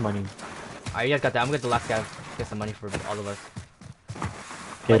got mad money. Alright, you guys got that. I'm gonna get the last guy. Get some money for all of us.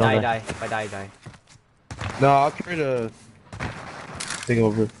 Okay, If I don't die, die. die. If I die, die. No, I'll carry the thing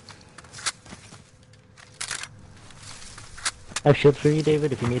over. I have shields for you,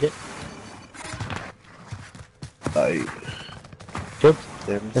 David, if you need it. Like, Shields?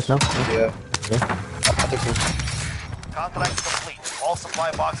 damn. Yes, no? Yeah. Yeah. I think so. Contract complete. All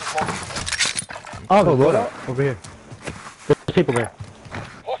supply boxes located. Oh, Oh, there's what? water over here. There's people there.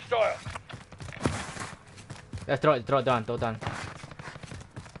 Hostile. Yeah, throw it down. Throw it down.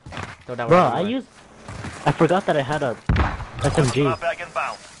 Throw it down. Bro, wherever I you want. used... I forgot that I had a SMG. Not back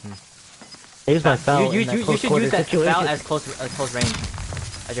inbound. I used my foul You in that should close use quarter that situation. foul as close range.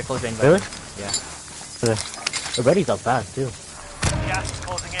 As your close range. Really? weapon. Yeah. Okay. The ready's up fast, too. Gas is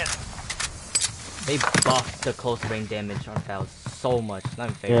closing in. They buffed the close range damage on fouls so much. It's not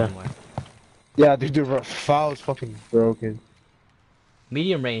even fair Yeah. anymore. Yeah, dude, the foul is fucking broken.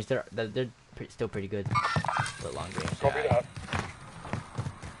 Medium range, they're still pretty good. But long range. Copy that.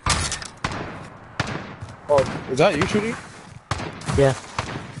 Oh, is that you shooting? Yeah.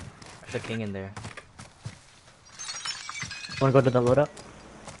 There's a king in there. Wanna go to the loadout?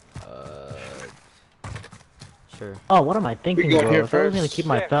 Sure. Oh, what am I thinking, go bro? here If I was gonna first. keep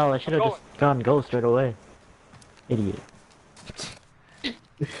my Yeah, foul, I should have I'm just gone go straight away. Idiot.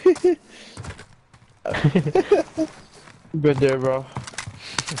 Been there, bro.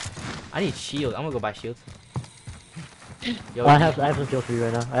 I need shields. I'm gonna go buy shields. Yo, I have some kills for you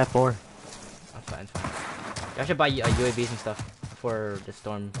right now. I have 4. That's fine. It's fine. I should buy UAVs and stuff for the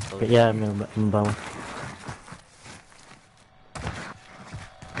storm. But yeah, I'm gonna buy one.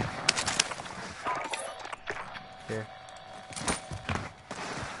 Here.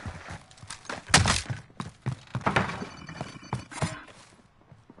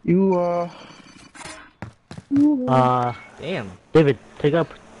 You, Damn. David, take up.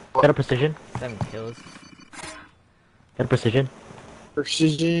 Get a precision. 7 kills. Get a precision.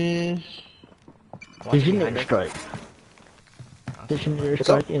 precision. Watching Precision behind us. airstrike. Precision up?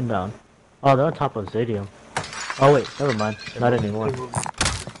 airstrike inbound. Oh, they're on top of stadium. Oh wait, never mind. Not anymore. Enemy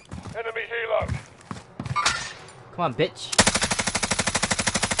helo. Come on, bitch.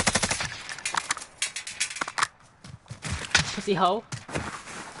 Pussy hoe.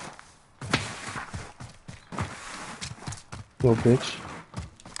 Little bitch.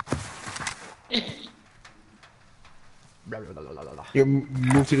 Blah, blah, blah, blah, blah, blah. You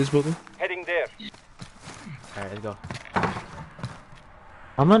move to this building? Heading there. Alright, let's go.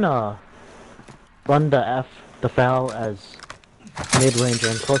 I'm gonna run the foul as mid-range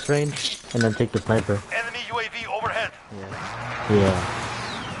and close range, and then take the sniper. Enemy UAV overhead. Yeah. Yeah.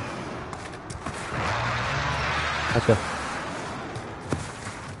 Let's go.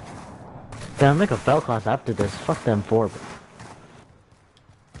 Yeah, I'll make a foul class after this. Fuck them 4. Bro.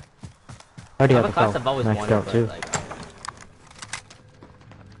 I already I have have a a class foul I've always maxed wanted, out but too. like,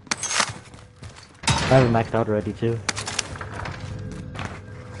 I have it maxed out already too.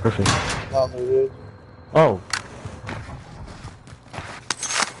 Perfect. Oh,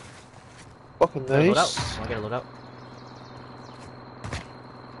 Fucking load out. nice. Wanna get a load out?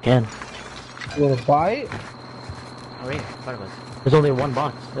 can. You wanna buy it? Oh, right in front of us. There's only one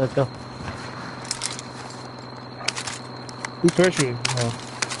box. Let's go. Who's parachuting?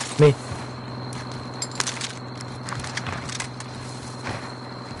 Oh. Me.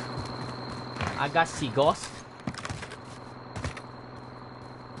 I got sea ghost.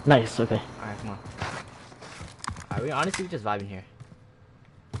 Nice. Okay. Alright, come on. Alright, we honestly just vibing here.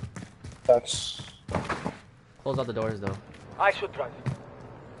 That's. Close all the doors though. I should drive.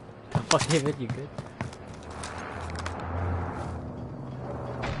 Fuck David, you good?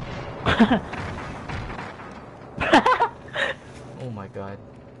 Oh my god.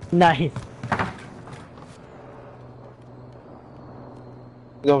 Nice. You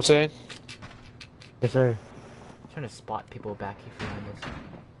know what I'm saying? Yes, sir. I'm trying to spot people back here behind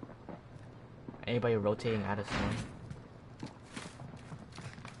us. Anybody rotating out of storm?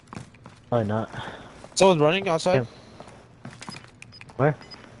 Probably not. Someone's running outside. Yeah. Where?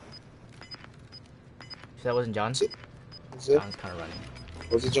 So that wasn't John? Is it? John's kind of running.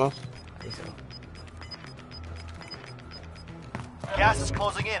 Was it John? I think so. Gas is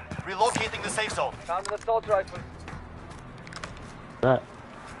closing in. Relocating the safe zone. Found an assault rifle. That.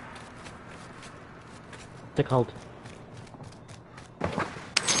 What's it called?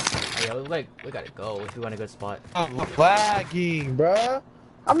 Hey, yo, we gotta go if we want a good spot. I'm lagging, bruh.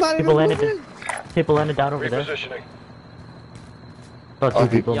 I'm not People even landed. moving. People landed down over there. Repositioning. Oh, two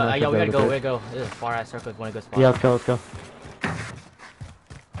Okay. people. Yo, landed yo, we gotta over go, there. we gotta go. This is a far ass circle if we want a good spot. Yeah, let's go. Let's go.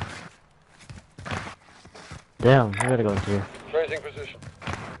 Damn, we gotta go into here. Raising position.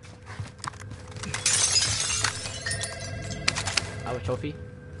 I have a trophy.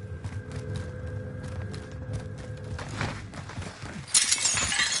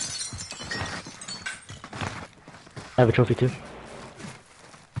 I have a trophy too.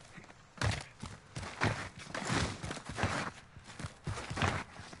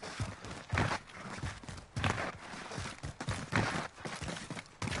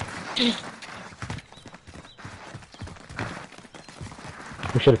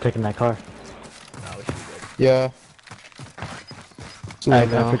 We should have taken that car. No, we should be good. Yeah.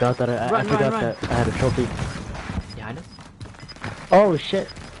 I forgot that I Run, forgot run. that I had a trophy. Behind us? Oh shit!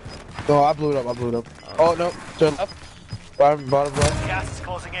 No, I blew it up. I blew it up. Oh no, turn left. Bottom left. Gas is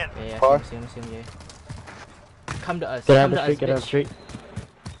closing in. Yeah, Car. see him, yeah. Come to us, Get out come of to the street. Get out of the us, street.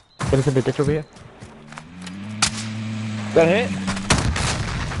 Get us in the ditch over here. Got hit. bitch.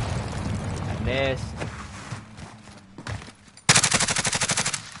 I missed.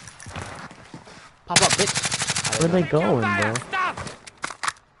 Pop up, bitch. Where are they going, bro?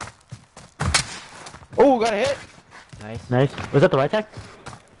 Oh, got hit. Nice. Nice. Was that the right tech?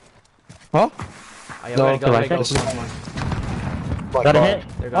 Huh? Oh, yeah, No, we gotta go, the come right on, side. come on. My Got a God. hit.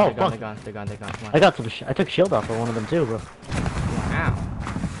 They're gone, Oh they're gone, fuck! they're gone, come on. I got some. I took shield off for one of them too, bro. Ow.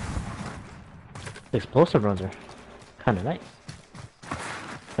 The explosive runs are kind of nice.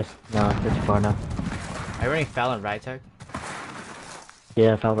 No, they're too far now. Are you running foul and right tech?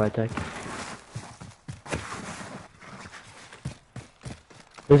 Yeah, foul right tech.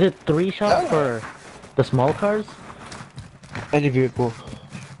 Is it 3 shots for the small cars? Any vehicle.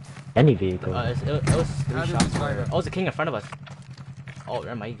 Any vehicle. It was 3 shots. Oh, it's a king in front of us. Oh,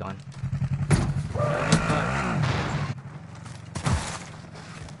 where am I gone?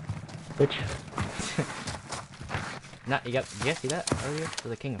 Bitch. Not, you guys see that earlier?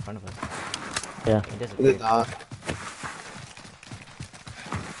 There's a king in front of us. Yeah. He Is disappeared. it not?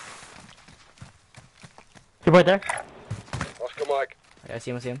 He's right there. Oscar Mike. I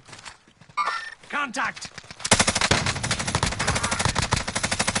see him. Contact!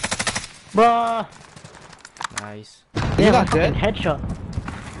 Bruh. Nice. You're not fucking dead. headshot.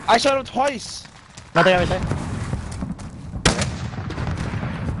 I shot him twice. Not there, right there.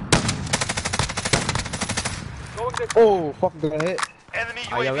 Going this Oh, fucking got hit. Enemy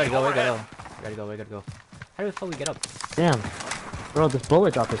Oh, yeah, we UAV gotta overhead. go. We gotta go. How the fuck we get up? Damn. Bro, this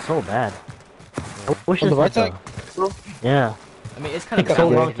bullet drop is so bad. I wish On the this right was, side? Yeah. I mean, it's kind of Takes so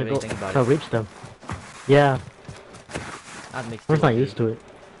balanced long if to you go really think about to it. reach them. Yeah. That makes We're two not of used to it.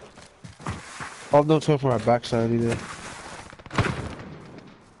 I have no time for my backside either.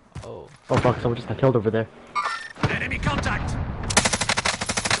 Oh. Oh fuck, someone just got killed over there. Enemy contact!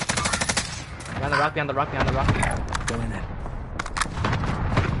 Behind the rock. Going in.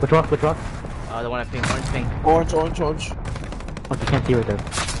 Which rock? Which rock? The one at pink, orange pink. Orange. Fuck, you can't see right there.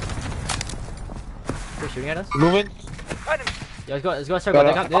 They're shooting at us? Moving. enemy. Yo, let's go circle.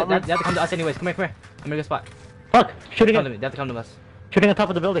 They Got have a- to come to us anyways. Come here. I'm in a good spot. Fuck! Shooting Come to at, me. They have to come to us. shooting on top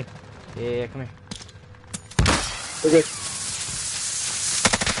of the building. Yeah, come here. We're good.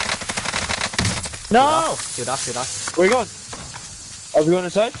 No! Shoot off. Where you going? Are we going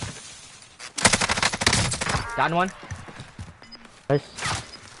inside? Down one. Nice.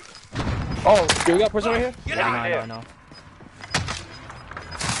 Oh, do we got a person right here? Yeah, no.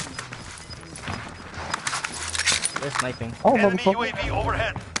 They're sniping. Oh, Enemy motherfucker. UAV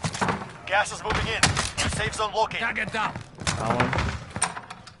overhead. Gas is moving in. New safe zone located. Target down. Got one.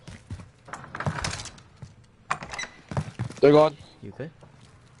 They're gone. You good?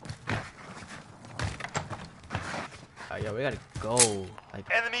 Yo, we gotta go. Like,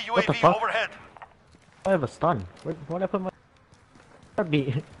 Enemy What the UAV fuck? overhead. I have a stun. Where'd I put my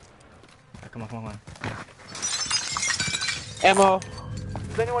heartbeat? come on. Ammo.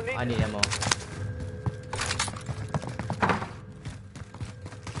 Does anyone need I need ammo.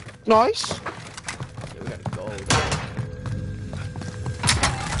 Nice. Yeah, we gotta go.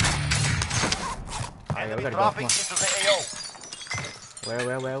 Alright, we Enemy gotta go. dropping Come into the AO.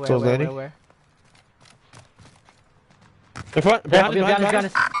 on. So is Lenny? Where? In front. Behind Behind us.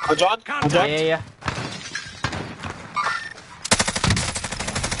 us. Oh, John. Oh, John. Yeah.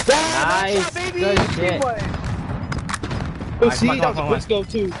 Nice. Good shit. Oh, Alright, see, come on, that was a come on. quick scope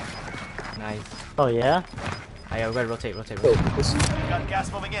too. Nice. Oh yeah? Oh, yeah, we gotta rotate. We got gas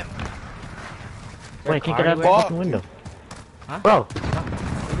moving in. Wait, I can't car get out of the anywhere? fucking window. Huh? Bro, What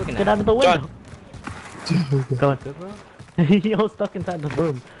are you looking get at? out of the window. Go on. Good, bro? You're stuck inside the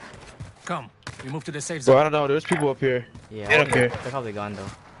room. Come. We move to the safe Bro, I zone. don't know. There's people up here. Yeah. They don't care. They're probably gone though.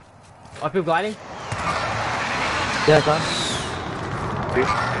 Are people gliding? Yeah, gone.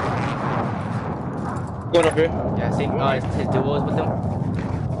 Going up here. Yeah, see, his duo is with him.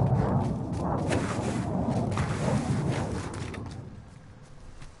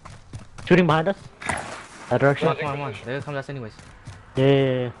 Shooting behind us. That direction. Come on. They're gonna come to us anyways.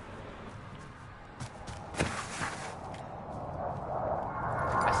 Yeah.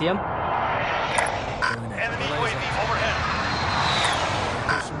 I see him. Enemy UAV overhead.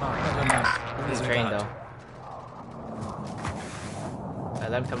 Never mind. He's trained though.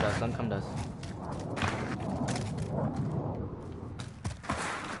 Let him come to us.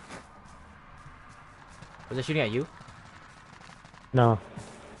 Was they shooting at you? No,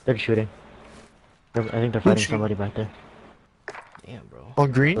 they're shooting. I think they're fighting somebody back there. Damn, bro.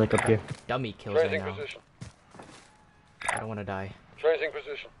 On green. Like up here. Dummy kills right now. I don't want to die. Tracing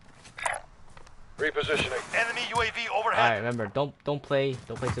position. Repositioning. Enemy UAV All right, overhead. remember, don't play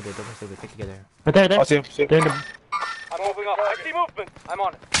stupid. Stick together. Right there. I see him. They're in the. I'm moving up. I see movement. I'm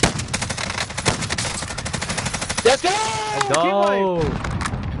on it. Let's go. Let's go.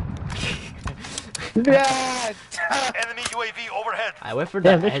 Yeah. Enemy UAV overhead. I went for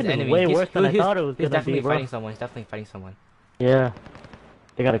Damn, the this his shit is enemy. way worse than I he's- thought it was He's gonna definitely be, bro. fighting someone. He's definitely fighting someone. Yeah.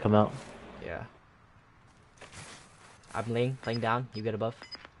 They gotta come out. Yeah. I'm laying down. You get above.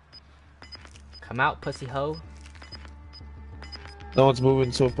 Come out, pussy hoe. No one's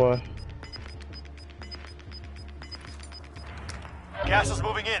moving so far. Gas is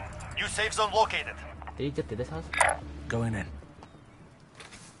moving in. New safe zone located. Did he get to this house? Going in.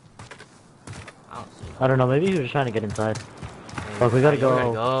 I don't see. I don't know. Maybe he was trying to get inside. Hey, Fuck, we gotta you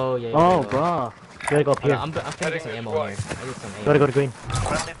go. Yeah. you Oh, gotta go. bro. We gotta go up here. I'm gonna get some ammo here. I get some ammo. Gotta go to green.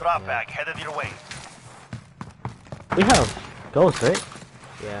 Friendly drop bag headed your way. We have ghosts, right?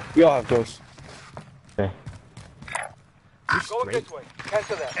 Yeah. We all have those. Okay. Going this way.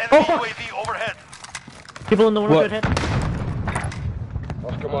 Cancel that. Enemy UAV overhead. People in the window. What? Good head.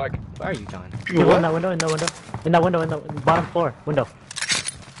 Oscar Mike. Where are you, John? People in that window. In that window. In the bottom floor window.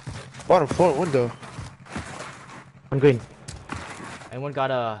 Bottom floor window. On green. Anyone got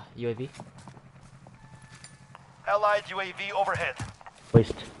a UAV? Allied UAV overhead.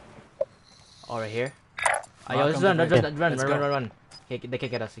 Waste. Oh, right here. Yo, Mark let's on run. the grid. Run. Let's go. They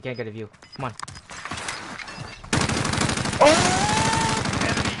can't get us. They can't get a view. Come on.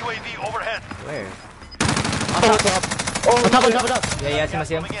 Enemy UAV overhead. Where? Oh, On top. Yeah, I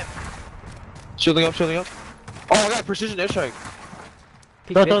see him. Moving in. Shielding up. Oh, I got precision airstrike.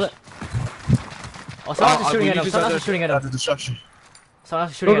 Peek, Throw bitch. that. Oh, someone else is shooting at him. That's Someone else is shooting at him. the destruction. Someone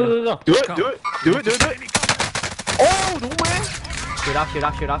else is shooting at him. Go. Do it. Oh, no way. Shoot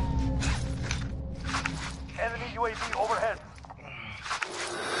off. Enemy UAV overhead.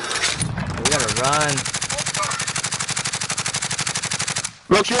 We gotta run.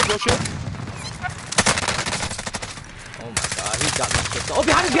 Blow shield. Oh my god, he got me shit. Oh,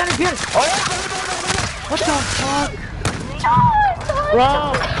 behind us. What the fuck? Bro.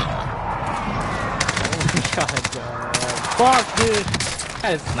 Oh my god. Fuck, dude.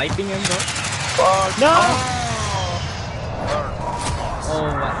 That is sniping him, bro. No. Oh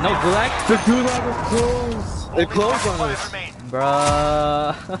my. No gulag? The gulag was closed. They closed on Five us. remain.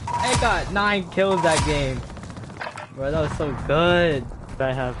 Bruh. I got 9 kills that game. Bro, that was so good.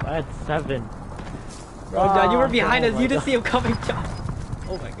 I had 7. Bro, John, you were behind oh us. my You didn't God. see him coming, John.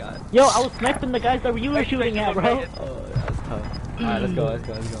 Oh my god. Yo, I was sniping the guys that you were shooting at, bro. Oh, that's tough. Alright, let's go.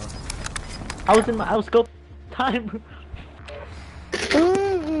 I was in my scope time.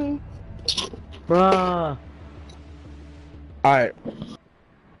 Bruh. Alright.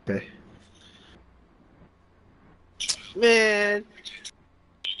 Okay. Man.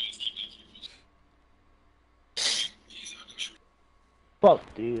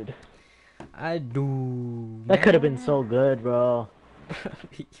 Fuck, dude. I do. That could have been so good, bro.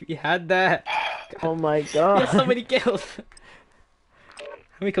 We had that. Oh my You god. had so many kills.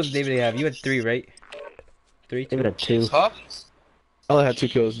 How many kills did David have? You had 3, right? 3, 2. Give it a 2. Huh? I only had 2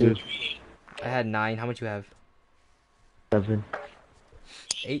 kills, dude. I had 9. How much you have? 7.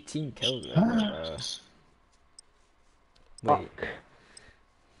 18 kills. Wait. Fuck.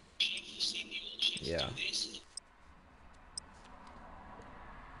 Yeah.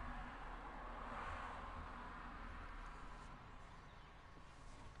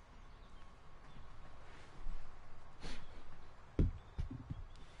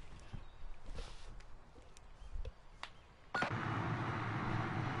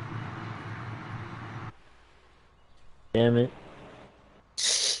 Damn it.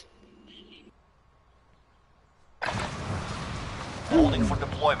 Holding for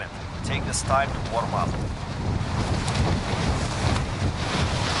deployment. Take this time to warm up.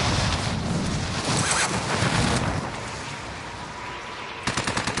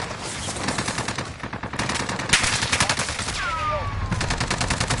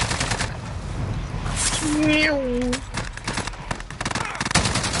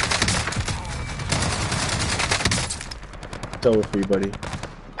 It's over for you, buddy.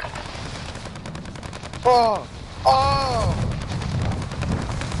 Oh! Oh!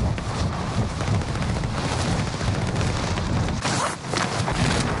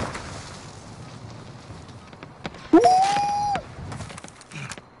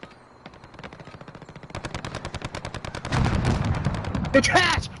 You're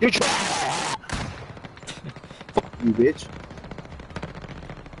trash! You're trash! Fuck you, bitch.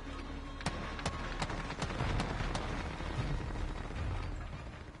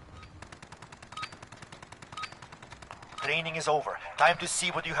 Training is over. Time to see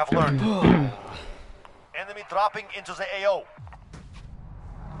what you have learned. Enemy dropping into the AO.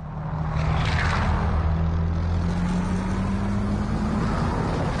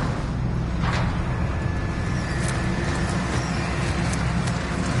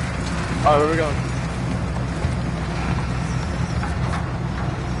 Alright, where we going?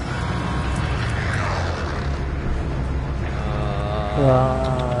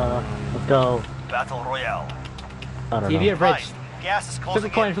 Let's go. Battle Royale. I don't TV know. or bridge? Fine. Gas is closing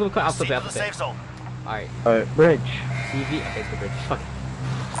Flip a coin, in. flip a coin. I'll flip it, Proceed I'll to the flip it. safe zone. Alright. Alright. Bridge. TV. Okay, it's the bridge. Fuck it.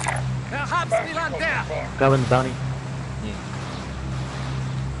 Grabbing the bounty.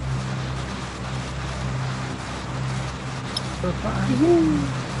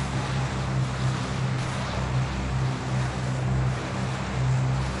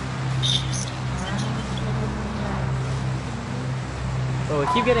 Bro, we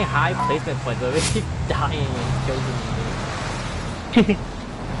keep getting high placement points, but we keep dying and killing.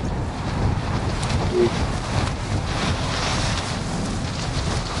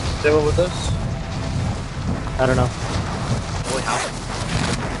 Is anyone with us? I don't know. Wait, how?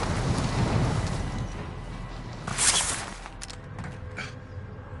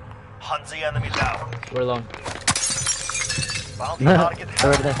 Hunt the enemy down. We're alone. Bounty target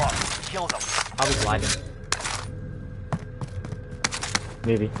Over has there. been marked. Kill them. I'll be gliding.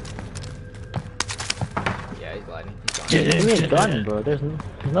 Maybe. Yeah, he's gliding. He's gone. Give me a gun, bro. There's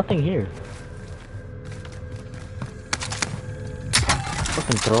nothing here.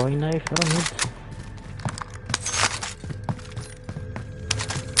 Fucking throwing knife. I don't need.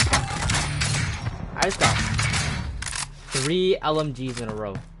 I just got 3 LMGs in a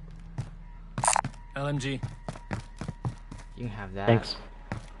row. LMG. You can have that. Thanks.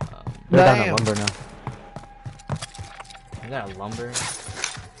 They're down Damn. at lumber now. You got a lumber.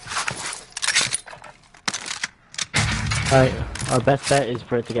 Alright, our best bet is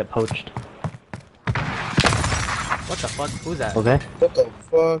for it to get poached. What the fuck? Who's that? Okay? What the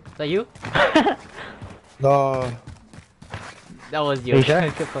fuck? Is that you? No. That was you. Are you sure?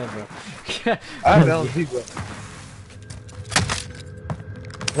 Good point, bro. I have LMG, bro.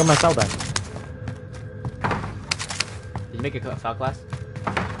 I got my cell back. Did you make a foul class?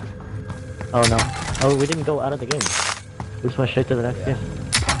 Oh no. Oh, we didn't go out of the game. We just went straight to the next game.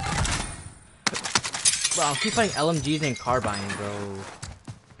 Bro, I keep playing LMGs and carbine, bro.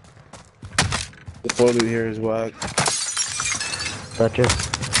 The floor loot here is whack. Butcher.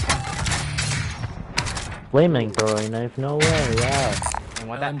 Flaming throwing knife, no way, yeah. And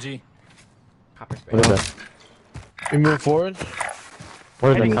what that? LMG. Copper spray. What is that? We move forward.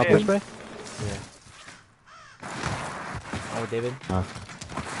 What is Heading that, copper in. spray? Oh, David?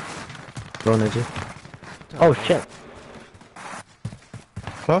 Drone at you. Oh shit.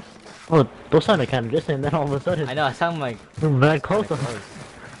 Huh? Oh, those sounded kind of distant, and then all of a sudden, I know, I sound like... we're mad close.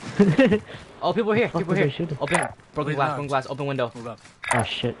 Oh, people here, Fuck people was I here. shooting? Open, broken glass, open window. Move up. Oh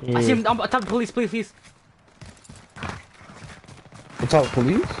shit. Yeah. I see him on top, police, please. On top of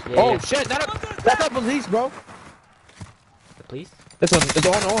police? Yeah, Oh yeah. shit, that's not police, bro. The police? It's on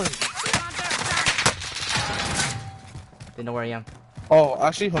orange. They know where I am. Oh,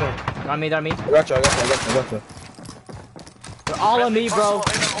 actually, hold on. They're on me, they're on me. I got you. They're all on me, bro.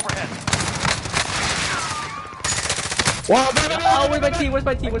 Personal overhead. Wow, Oh, where's my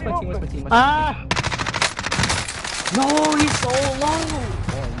team? Ah! No, he's so low.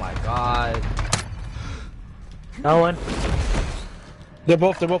 Oh my god. No one. They're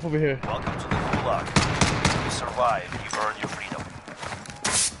both over here. Welcome to the Gulag. You survive, you earn your freedom.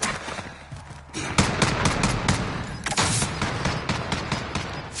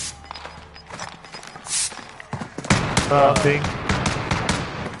 Thing.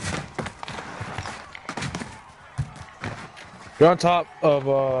 You're on top of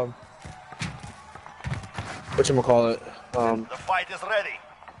whatchamacallit, The fight is ready.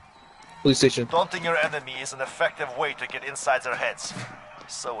 police station. Daunting your enemy is an effective way to get inside their heads.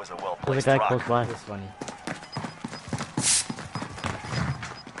 So is a There's well-placed a guy rock. close by. This is funny.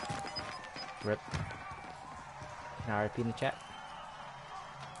 Rip. Now RP in the chat.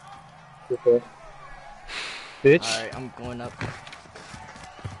 Bitch. Alright, I'm going up.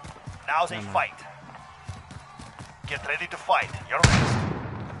 Now's a fight. Get ready to fight. You're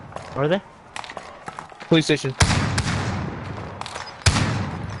next. Are they? Police station.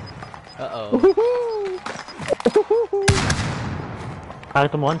 Uh-oh. I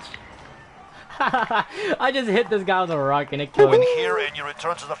hit them once. I just hit this guy on the rock and it killed Win him. here and you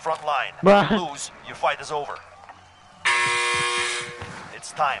return to the front line. Bruh. If you lose, your fight is over.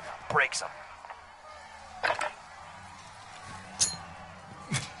 It's time. Break some. I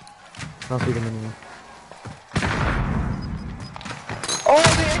don't see them anymore. Oh,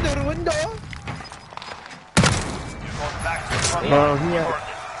 they entered the window. You're going back to the front Oh, line. yeah. You earned it.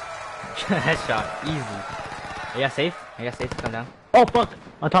 Headshot. Easy. Are you guys safe? Are you guys safe? Come down. Oh fuck!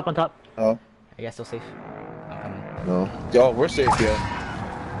 On top. Oh, Are you guys still safe? I'm coming. no. Yo, we're safe, yeah.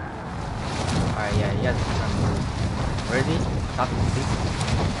 Alright, yeah, you guys where is he? Top of the seat.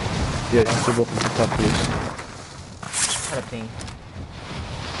 Yeah, they're both on top police. What a ping.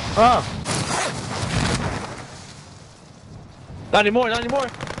 Oh! Not anymore.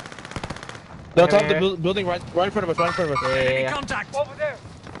 They're on top of the Here. building right in front of us, Yeah. Contact! Over there!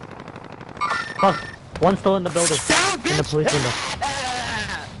 Fuck! One's still in the building. In the police window.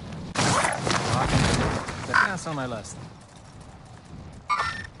 That's on my list.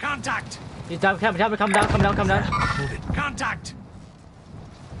 Contact! He's down, come down. Move it. Contact!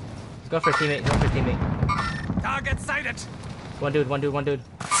 He's going for a teammate. Target sighted! One dude.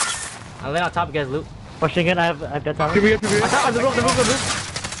 I'll lay on top of you guys loot. Pushing in, I've got time. Here we go. On top of the roof.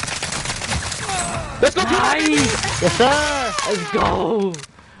 Let's go, Nice! Yes sir! Let's go!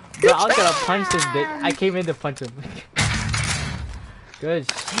 Bro, I was gonna punch this bitch. I came in to punch him. Good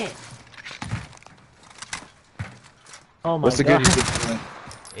shit. Oh my What's the god. good?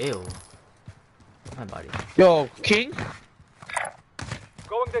 Ew. My body. Yo, King?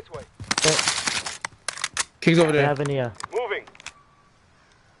 Going this way. King's over Do you there. have any Moving.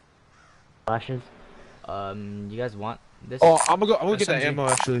 flashes? You guys want this? Oh, I'm gonna get that SMG. ammo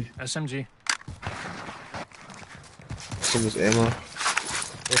actually. SMG. Some of this ammo.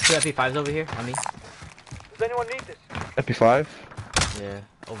 There's two MP5s over here on me. Does anyone need this? MP5. Yeah,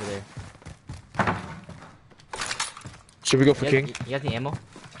 over there. Should we go for You King? guys, you guys need ammo?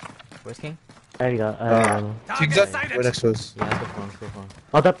 Where's King? There you go. King's Target up sighted! right next to us. Yeah, let's go for him.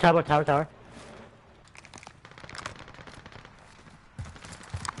 Oh, top tower.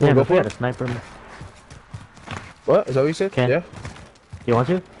 Yeah, go but for we it? had a sniper. What? Is that what you said? Ken? Yeah. You want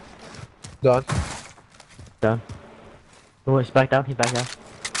to? Done. Done. Oh, he's back down.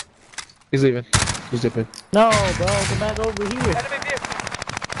 He's leaving. He's dipping. No, bro, come back over here. Enemy vehicle.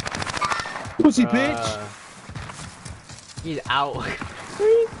 Pussy bitch. He's out. Where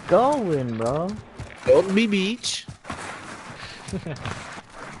you going, bro? Don't be beach.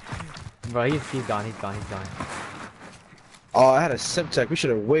 Bro, he's gone. Oh, I had a Semtech. We should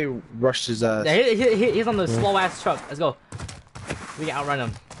have way rushed his ass. Yeah, he's on the slow ass truck. Let's go. We can outrun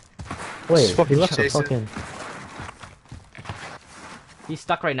him. Wait, Just fucking he left the chase it. fucking He's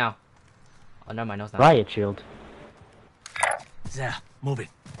stuck right now. Oh, never mind. No, it's not. riot shield. There. Move it.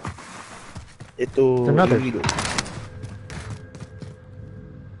 Ito. Another.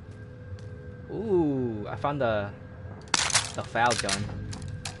 Ooh, I found the foul gun.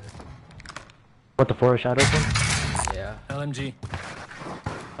 What, the forest shadows one? Yeah. LMG. Oh,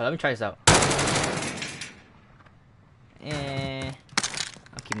 let me try this out. I'll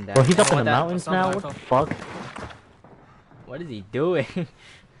keep him down. Well, he's I up in want the that. mountains now. What the fuck? What is he doing?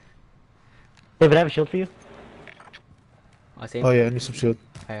 David, I have a shield for you. Oh, same. Oh yeah, I need some shield.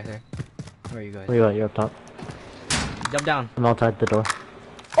 Alright, sorry. Where are you guys? Where you at? You're up top. Jump down. I'm outside the door.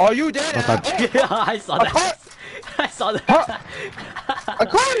 Are you dead? Outside. I saw that. I saw that. I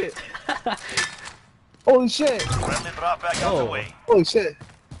caught it! Holy shit! Friendly drop back on the way. Holy shit!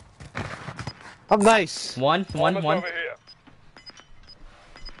 I'm nice. One. Just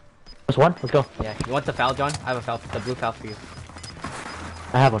one? Let's go. Yeah, you want the foul, John? I have a foul, the blue foul for you.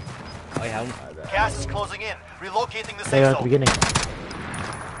 I have one. Oh, yeah. Alright. Gas is closing in. Relocating the They safe are at the zone. beginning.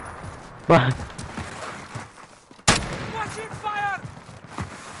 Run.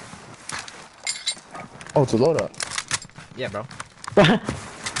 Oh, it's a loadout. Yeah, bro. Where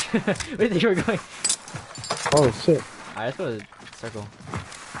do you think you were going? Oh shit. Alright, let's go to circle.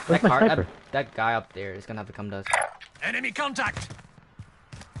 Where's That my sniper? that guy up there is gonna have to come to us. Enemy contact!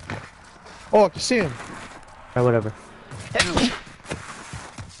 Oh, I can see him. Alright, whatever.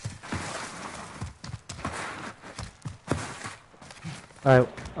 Alright,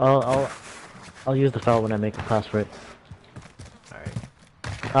 I'll use the foul when I make a pass for it.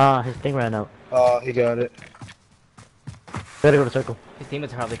 Alright. His thing ran out. Oh, he got it. Better go to circle. His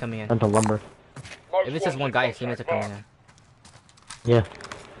teammates are probably coming in. And to lumber. If it's just one guy, his teammates are coming in. Yeah.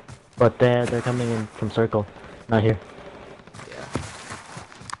 But they're coming in from circle. Not here. Yeah.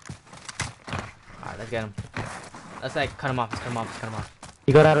 Alright, let's get him. Let's like cut him off, let's cut him off, let's cut him off.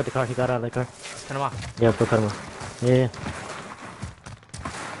 He got out of the car, he got out of the car. Let's cut him off. Yeah, let's go cut him off. Yeah.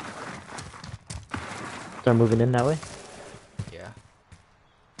 Start moving in that way. Yeah.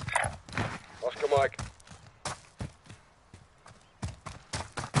 Oscar Mike.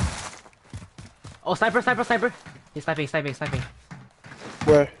 Oh, sniper! He's sniping.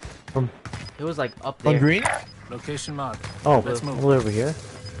 Where? It was like up there. On green? Location marked. Oh, Let's move. over here.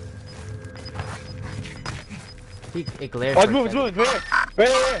 It glared. Oh, for it's a moving, second. Right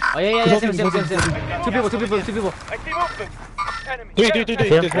there. Oh yeah, see him. Two people. I see movement. Enemy. Three. Yeah,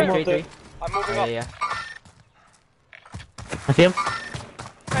 There's one more Three. there. I'm moving Yeah, up. yeah. I see him.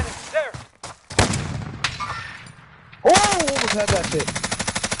 Enemy there. Oh, almost had that shit.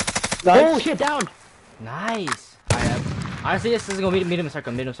 Nice. Oh shit, down! Nice. Alright, honestly, this is gonna meet him in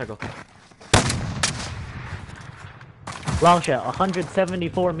circle. Long shot,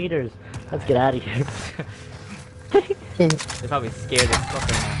 174 meters. Let's get out of here. They're probably scared as fuck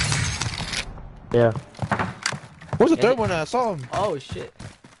right Yeah. Where's the Yeah, third one at? I saw him. now. Oh shit.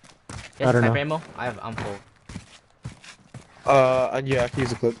 I don't know. Sniper ammo? I'm full. And yeah, I can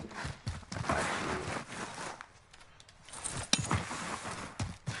use a clip.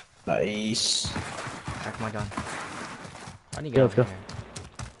 Nice. Alright, come on, John. Why do you Yeah, get let's over go.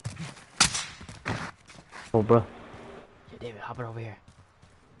 here? Oh, bro. Yeah, David, hop it over here.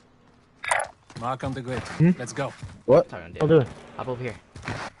 Mark on the grid. Let's go. What? Sorry, I'll David. do Hop over here.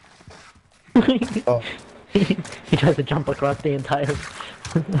 it. Oh. He tries to jump across the entire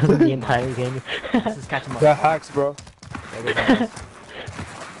the entire game. Let's just catch him up. Got hacks, bro. There goes one.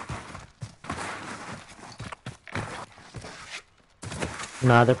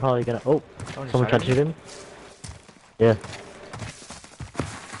 Nah, they're probably gonna. Oh, Someone just someone shot tried at to me. shoot him. Yeah.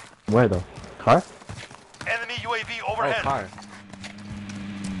 Where though? Car? Enemy UAV Oh, overhead. car.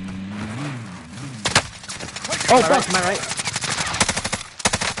 Oh, To my right, fuck! to my right.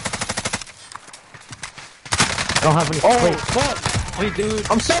 I don't have any. Oh, Wait. fuck! Wait, dude.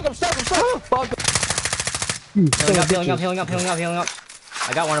 I'm stuck! Fuck! Healing up.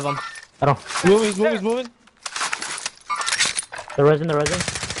 I got one of them. I don't. He's moving. The resin.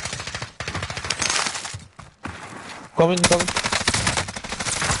 Coming.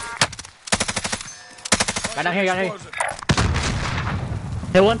 Got down here.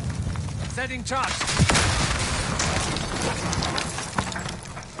 Hit one. Setting charge.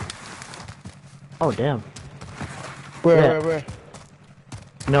 Oh damn. Where?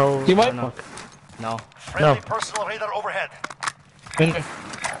 No. You might- Fuck. No. Friendly No. personal radar overhead. In here.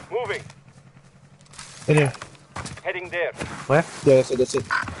 Moving. In here. Heading there. Where? Yeah, that's it.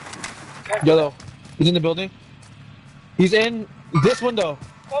 Yellow. He's in the building. He's in this window.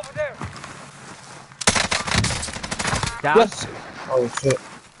 Over there. Down. Yes. Oh shit.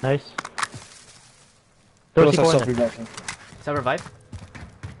 Nice. What Throw else I C4 saw in there. revive? Is that revive?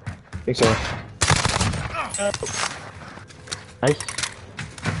 Think so. Nice.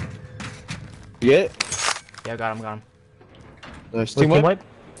 Yeah. Yeah, got him. Nice. Where's Team team wipe?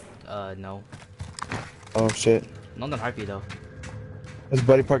 wipe? No. Oh shit. Not on heartbeat though. His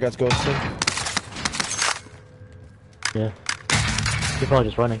buddy part got ghosted. Yeah. You're probably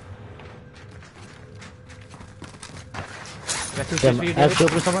just running. You got two Yeah, shields for you, I have David?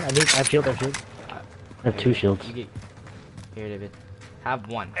 shield for someone. I have shield. I have two shields. You get, here, David. Have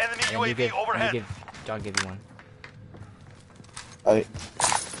one. Enemy And UAV overhead. John give you one. I.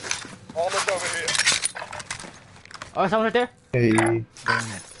 Almost over here. Oh, someone right there? Hey. Damn it.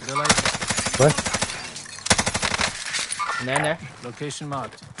 The light. What? And they're in there. Location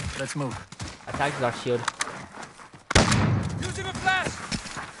marked. Let's move. Attack with our shield. Using a flash!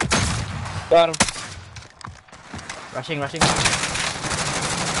 Got him. Rushing. Give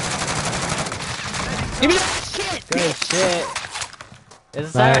me that shit! Good shit.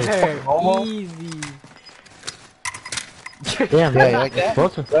 It's Nice. Oh. Easy. Damn, Yeah, you like that?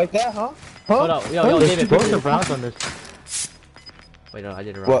 explosive. Like that, huh? Hold up. Yo, There's David. explosive rounds on this. Wait, no, I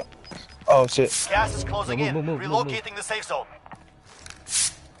did it wrong. What? Oh shit. Gas is closing Move, in. move, move, Relocating the safe zone.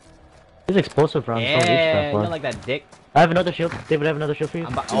 There's explosive rounds. Don't reach Yeah, that you far. know, like that dick. I have another shield. David, I have another shield for you.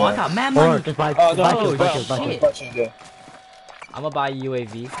 Oh, I got mad Or money. just buy, Oh, no, buy no, shields, buy no, shields, buy shit. shields. Yeah. I'm gonna buy a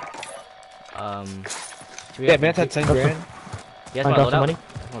UAV. Should we Yeah, have- man, had 10 grand. You guys I wanna got load some up? money.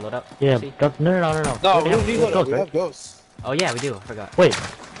 Wanna load up? Yeah, See? no, no. No, we don't need Let's one. go, We right? have ghosts. Oh yeah, we do. I forgot. Wait,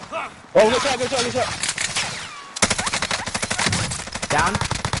 Oh, good shot, good shot, good shot. Down.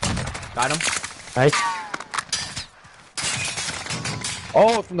 Got him. nice.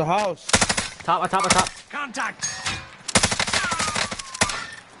 Oh, from the house. Top. Contact!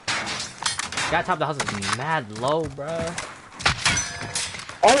 Guy top of the house is mad low, bruh.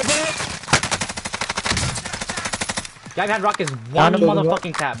 Oh, man. Guy behind rock is one Down him.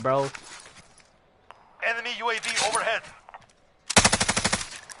 motherfucking tap, bro. Enemy UAV overhead.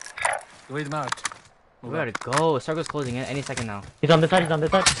 Grid marked. We gotta go. Circle's closing in any second now. He's on this side. He's on this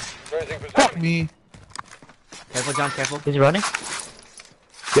side. Raising position. Fuck me. Careful, John. Careful. Is he running?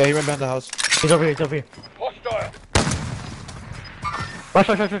 Yeah, he ran behind the house. He's over here. He's over here. Hostile.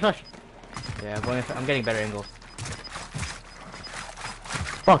 Rush. Yeah, I'm getting better angles.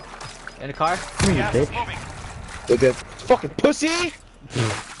 Fuck. In the car. Come here, Gas you is bitch. moving. They're dead. Fucking pussy!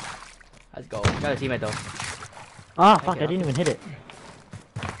 Let's go. We got a teammate though. Ah, fuck. I didn't even hit it.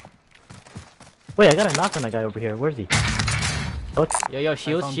 Wait, I got a knock on that guy over here. Where's he? What? Yo, I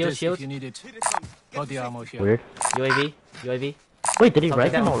shields. found this Shields. If you need it. Body armor here. Weird. UAV. Wait, did he Something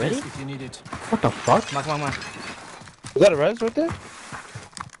res him down. already? If you need it. What the fuck? Come on. Is that a res right there?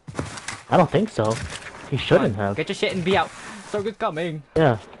 I don't think so. He shouldn't have. Get your shit and be out. Circle coming.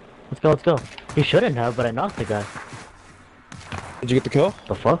 Yeah. Let's go. He shouldn't have, but I knocked the guy. Did you get the kill?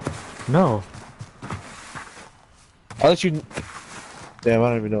 The fuck? No. I'll let you. Damn, I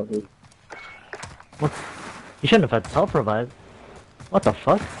don't even know, dude. What? You shouldn't have had self-revive. What the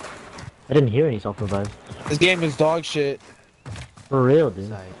fuck? I didn't hear any self-revive. This game is dog shit. For real, dude.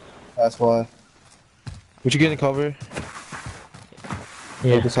 Side. That's why. Would you get in cover?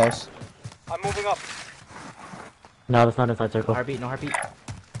 Yeah. This house. I'm moving up. No, that's not inside No circle. heartbeat. Oscar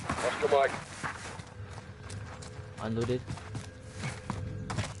Mike. Unlooted.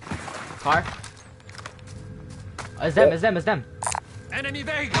 Car. Oh, it's them. Enemy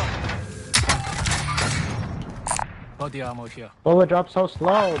vehicle! Body armor here. Bullet drop so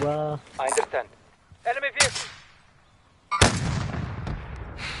slow, bruh. I understand. Enemy vehicle.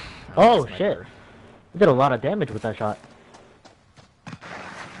 Oh shit. You did a lot of damage with that shot.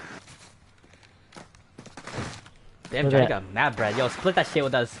 Damn, Look Johnny at got mad bread. Yo, split that shit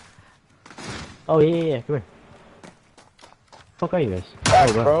with us. Oh yeah. Come here. Fuck are you guys? Back,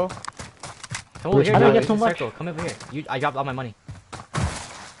 Oh, bro. bro. Come over here, How did I John. get so It's a much? circle. Come over here. I dropped all my money.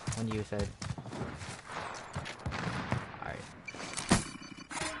 When you said. Alright.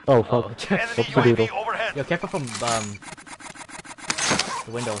 Oh fuck. Enemy Whoopsie doodle. UAV overhead. Yo, careful from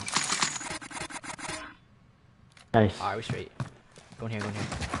the window. Nice. Alright, we straight. Go in here.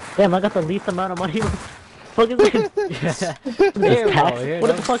 Damn, I got the least amount of money. What the fuck is this? Here, bro, Tax? here, What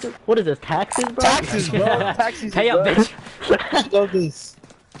no. the fuck? What is this? Taxes, bro? Taxes, bro. Taxes. Pay up, bro. bitch. I love this.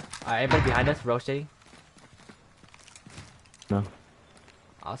 Alright, everybody behind us, rotating. No.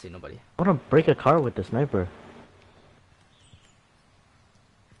 I don't see nobody. I wanna break a car with the sniper.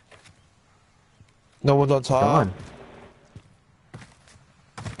 No one's on top. Come on.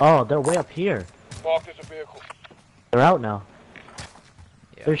 Oh, they're way up here. Marked as a vehicle. They're out now.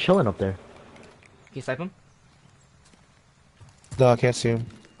 Yeah. They're chilling up there. Can you snipe him? No, I can't see him.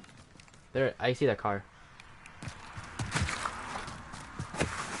 I see that car. I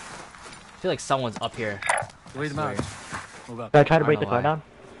feel like someone's up here. Grid swear. marked. Move up. Should I try to I break don't the know car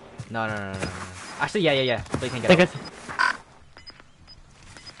why. down? No. Actually, yeah. But you can't Hey get guys.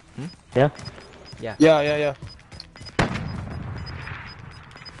 Hmm? Yeah? Yeah.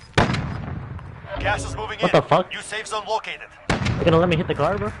 Gas is moving What in. the fuck? New safe zone located. You gonna let me hit the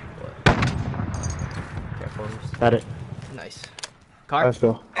car, bro? Careful. Got it. Nice. Car. Let's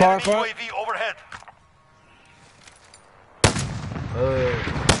go. Car Enemy front. UAV overhead.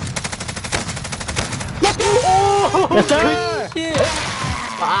 Yes, sir! Shit.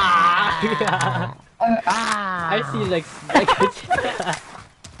 I see like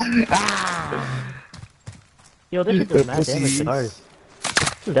Yo, this shit does mad damage to cars.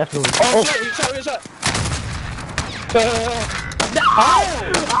 Definitely. Oh, shot, he shot.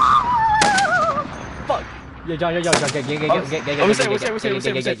 fuck. Yo, John, get. Wait,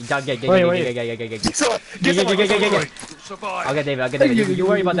 I'll get David. You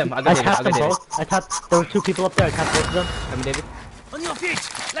worry about them. I'll I get David. tapped them both. I tapped. There were two people up there. I tapped both of them. Come on, David. On your feet!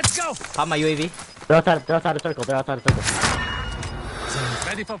 Let's go! Pop my UAV. They're outside of circle. They're outside of circle.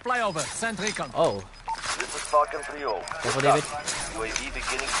 Ready for flyover. Send recon. Oh, This is Falcon 3-0. careful, David. UAV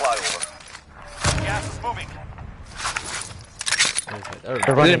beginning flyover. Gas is moving.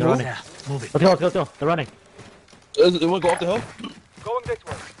 They're running. They're running. Yeah, move it. Let's go. They're running. They want to go up the hill? Going this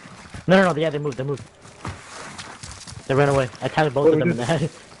way. No. Yeah, they moved. They ran away. I tagged both of them in the head.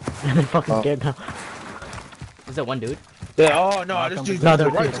 And they're fucking scared now. Is that one dude? Yeah, oh no, this dude's No,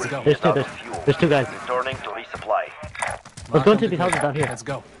 there's right. two. Let's go. There's two guys. Returning to resupply. Let's go into these houses down here. Let's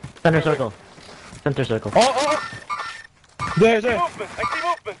go. Center circle. Oh. There. Movement. I see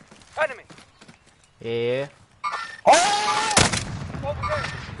movement. Enemy. Yeah. Oh! Over there.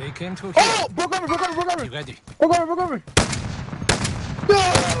 They came to here. Oh! Broke over! You ready?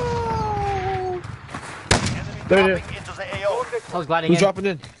 No! Enemy There it dropping into the AO. I was gliding Who's in. dropping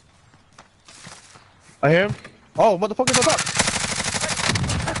in? I hear him. Oh, motherfucker's on top!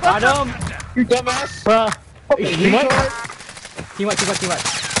 Got him. You dumbass! Bruh. Fucking retard. Team what?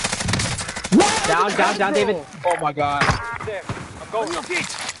 Down, David. Oh my god. There. I'm On going. your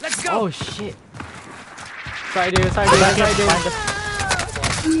feet! Let's go! Oh shit. Sorry, dude.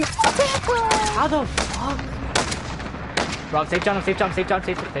 How the fuck? Rob, safe John. Safe.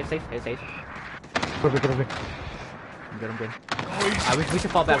 Perfect. I'm good. We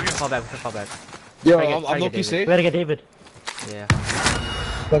should fall back. Yo, Try to get I'm low-key David. safe. We gotta get David. Yeah.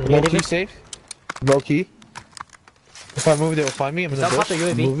 Like, Yeah, low-key David. safe. Low-key. If I move, they will find me. I'm in the Stop bush. the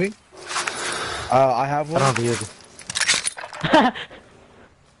UAV. Moving. I have I one. don't have the Uzi.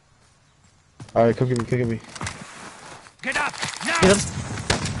 Alright, come get me. Get up! Now! Get him.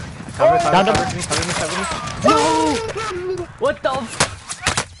 Cover me. No! What the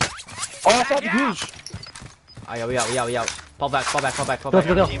f- Oh, I found the huge. We out. Fall back. Go.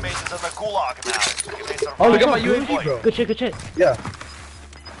 Teammates is in the gulag now. If they survive, Oh, we got my deploy. UAV, bro. Good shit. Yeah.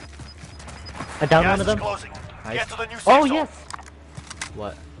 I downed Gas one of is them. closing. Nice. Get to the new safe Oh zone. yes.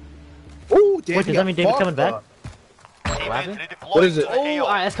 What? Ooh, damn. Wait, does that mean David's coming back? Teammates happened? redeployed What is to it? the Oh, AO.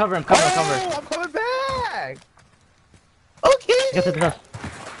 alright, let's cover him. Oh, Cover. I'm coming back. Okay. Get to the dust.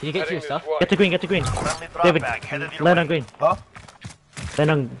 Did you get your stuff? Get to green. Friendly drop David, bag headed your land way. on green. Huh?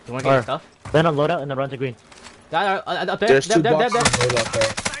 Land on. You wanna get your stuff? Land on loadout and then run to green. Up there. There's two There. boxes of load out there.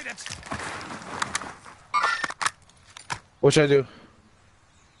 What should I do?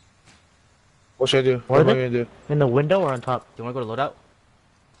 What am I Where are they? gonna do? In the window or on top? You wanna go to loadout?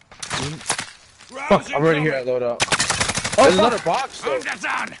 Fuck, I'm already here at loadout. There's another box though.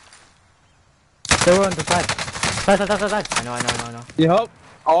 They were on the side. Side. I know. You help?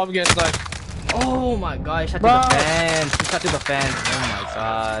 Oh, I'm getting sniped. Oh my god, he shot through the fence. He shot through the fence. Oh my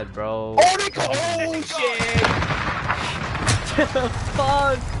god, bro. Oh, they call. Oh shit!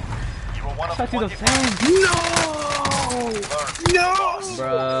 Fuck! You were one of Shot through the 20 fence. No!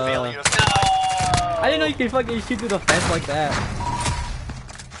 Bro. failures. I didn't know you could fucking shoot through the fence like that.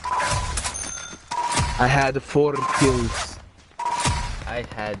 I had 4 kills. I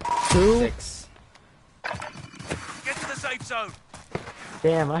had 6. Get to the safe zone!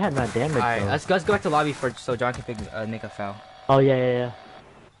 Damn, I had not damage. Alright, though. let's go back to lobby for so John can make a foul. Oh yeah.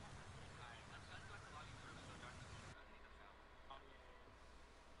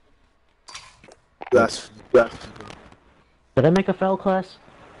 That's. Did I make a foul class?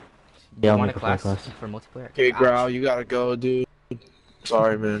 Yeah, I'll Want make a a foul class class. for multiplayer? Okay, Growl, you gotta go, dude.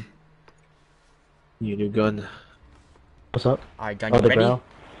 Sorry, man. You new gun. What's up? Alright, John, Oh, you the ready? growl.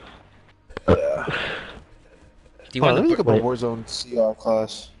 Do you Let want me the look at my Warzone CR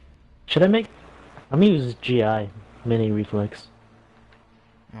class. Should I make? I'm gonna use GI mini reflex.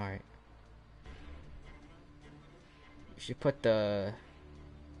 Alright. You should put the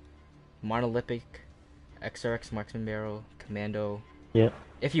monolithic XRX marksman barrel commando. Yep.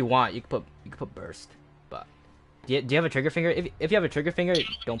 If you want, you could put burst. But do you have a trigger finger? If you have a trigger finger,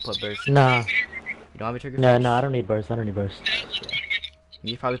 don't put burst. Nah. You don't have a trigger No, finger? I don't need burst.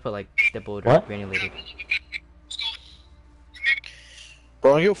 You probably put like stippled or What? granulated.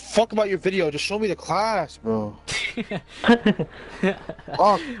 Bro, I don't give a fuck about your video. Just show me the class, bro. Fuck.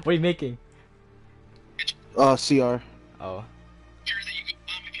 What are you making? CR. Oh.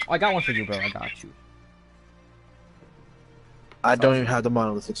 I got one for you, bro. I got you. I don't even have the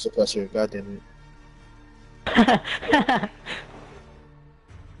monolithic suppressor. God damn it.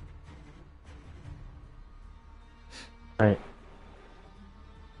 Alright.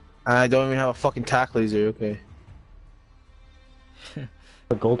 I don't even have a fucking tack laser. Okay.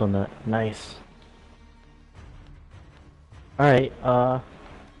 Put gold on that. Nice. Alright, you know,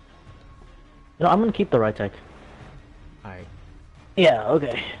 I'm gonna keep the right tech. Alright. Yeah,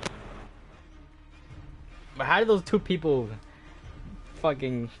 okay. But how did those two people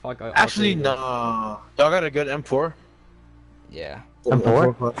fucking fuck up? Actually, no. Y'all got a good M4? Yeah.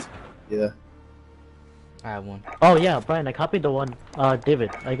 M4? plus? Yeah. I have one. Oh yeah, Brian, I copied the one.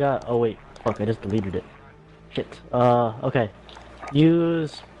 David, I got. Oh wait, fuck, I just deleted it. Shit. Okay.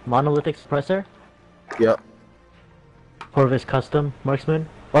 Use monolithic suppressor. Yep. Corvus custom marksman.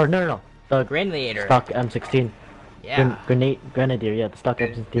 Or no. The Grenadier. stock M16. Yeah. Grenadier. Yeah, the stock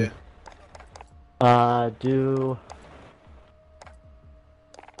M16. Do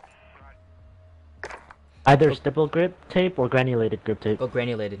either stipple grip tape or granulated grip tape. Go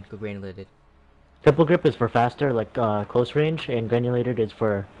granulated. Go granulated. Stipple grip is for faster, like close range, and granulated is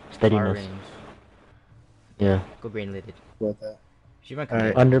for Far steadiness. range. Yeah. Go granulated. About that. She run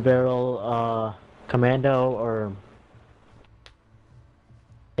Alright. Underbarrel, commando, or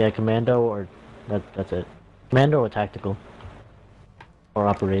yeah, commando, or that's it. Commando or tactical, or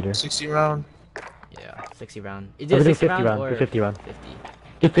operator. 60 round. Yeah. 60 round. Is We're it gonna do 60 50 round round, or do 50 round. 50?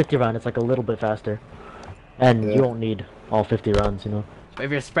 Do 50 round. It's like a little bit faster, and Yeah. you won't need all 50 rounds, you know. But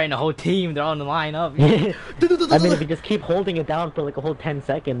if you're spraying the whole team, they're on the line up. I mean, if you just keep holding it down for like a whole 10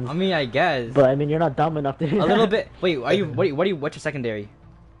 seconds. I mean, I guess. But I mean, you're not dumb enough to. A little bit. Wait, are you? What's your secondary?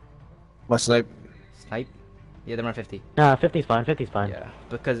 My snipe. Snipe. Yeah, they run 50. Nah, 50's fine. 50's fine. Yeah,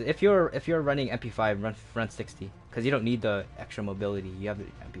 because if you're running MP5, run 60, because you don't need the extra mobility. You have the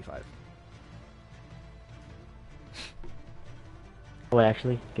MP5. Wait,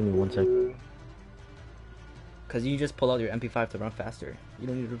 actually, give me 1 sec. Because you just pull out your MP5 to run faster. You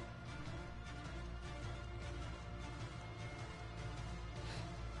don't need to.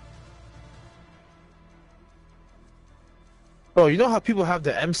 Bro, you know how people have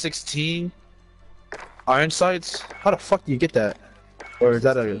the M16 iron sights? How the fuck do you get that? Or is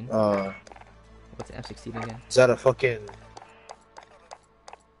that a What's the M16 again? is that a fucking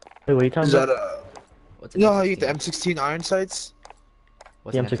Wait, what are you talking is that about? a What's you know how you get the M16 iron sights?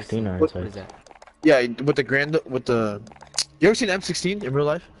 What's The an M16 iron What sights. is that? Yeah, with the you ever seen M16 in real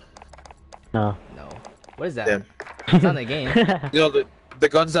life? No. No. What is that? Damn. It's not in the game. You know the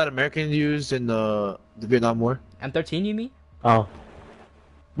guns that Americans used in the Vietnam War? M13, you mean? Oh.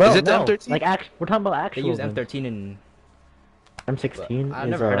 Bro, Is it the no. M13? Like, we're talking about They actual. use guns. M13 in. M16 I've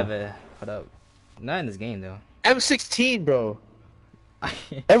is never heard of it. Hold up. Not in this game though. M16, bro.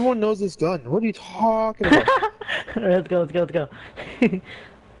 Everyone knows this gun. What are you talking about? Let's go.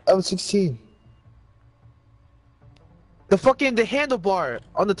 M16. The handlebar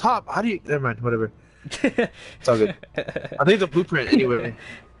on the top. How do you? Never mind. Whatever. It's all good. I think the blueprint anyway.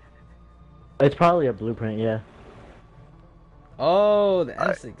 It's probably a blueprint, yeah. Oh, the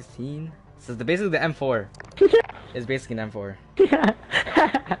M16. So basically the M4. It's basically an M4.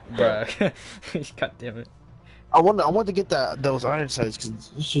 Bruh. God damn it. I want to get those iron sights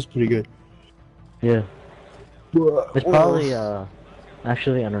because it's just pretty good. Yeah. It's probably,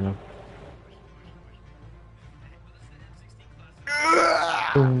 actually, I don't know.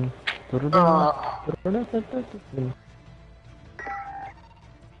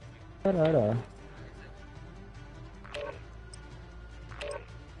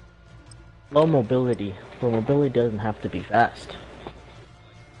 Low mobility. Well, mobility doesn't have to be fast.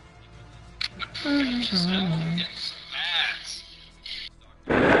 Come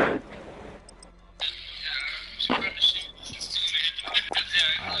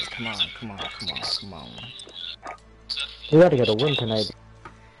on. We gotta get a win tonight.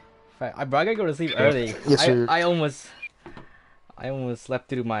 I gotta go to sleep early. Yes, sir. I almost slept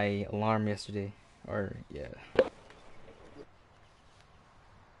through my alarm yesterday. Or yeah.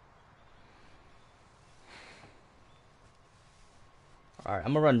 Alright,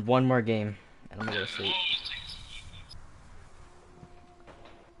 I'm gonna run one more game and I'm gonna go to sleep.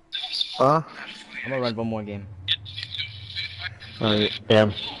 Huh? I'm gonna run one more game. Alright,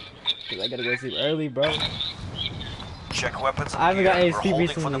 damn. Cause I gotta go to sleep early, bro. Check weapons. I haven't got any We're sleep holding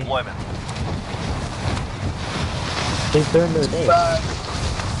for recently. deployment. Think during the day.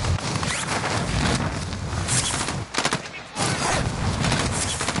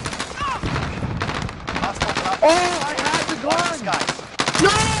 Oh, I had the Watch this gun! guy.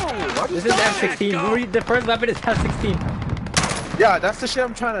 No! This is M16. The first weapon is M16. Yeah, that's the shit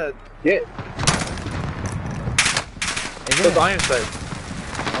I'm trying to get. Isn't It's it? iron sight.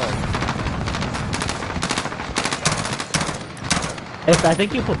 I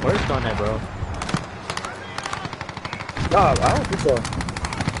think you put burst on it, bro. No, I don't think so.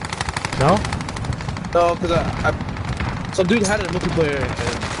 No? No, because some dude had it in multiplayer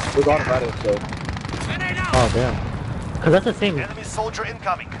and was automatic, so. Oh damn. Cause that's the same. Enemy soldier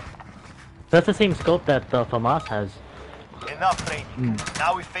incoming. That's the same scope that FAMAS has. Enough training.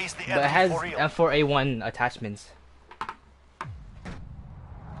 Now we face the But it enemy has for real. F4A1 attachments.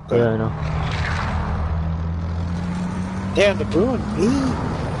 Yeah, I know. Damn, the Bruin beat.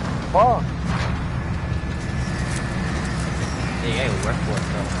 Fuck. Yeah, you gotta work for it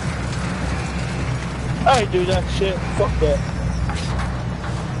though. I ain't do that shit. Fuck that.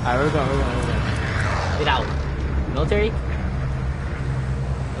 Alright, we're going. Get out. Military?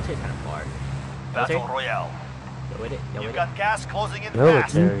 Military kind of far. Battle Military? Royale. Yo, with it. Yo, You've with it. got gas closing in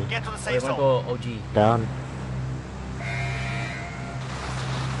Military. fast. Get to the Wait, safe wanna zone. go OG. Down.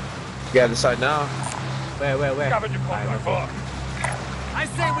 Yeah, decide now. Where? Scavenger Alright, contact. I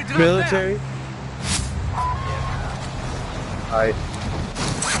say we drop Military. Alright.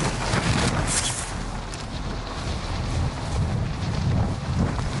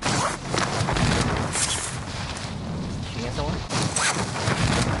 Shooting at someone?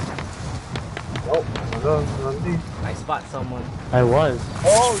 Oh, no. I spot someone. I was.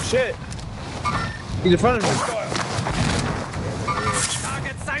 Oh shit! He's in front of me.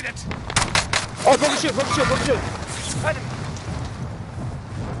 target sighted. Oh, focus shoot.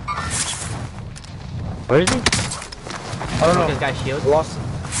 Where is he? I don't know. This guy's shield. Lost.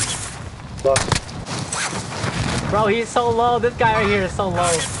 Bro, he's so low. This guy right here is so low.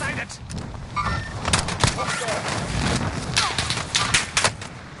 Sighted.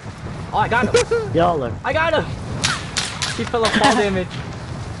 Oh, I got him. Y'all are. I got him. He fell off fall damage.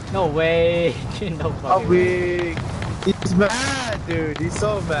 No way. No How fucking way. big? He's mad, dude. He's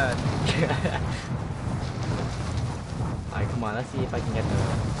so mad. Alright, come on. Let's see if I can get the.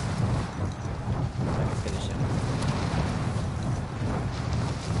 If I can finish him.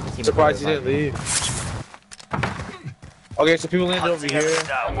 Let's see him Surprised he revive didn't me. leave. Okay, so people landed over Hunting here. enemy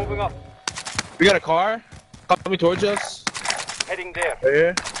down. Moving up. We got a car coming towards us. Heading there. Right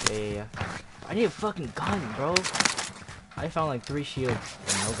here. Yeah. I need a fucking gun, bro. I found like 3 shields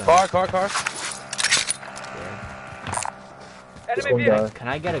and no gun. Car. This Enemy one vehicle. guy. Can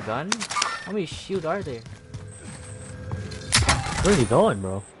I get a gun? How many shields are there? Where's he going,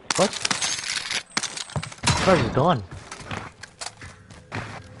 bro? What? Where's he gone?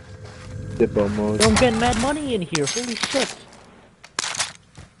 Dippo mode. Yo, I'm getting mad money in here. Holy shit.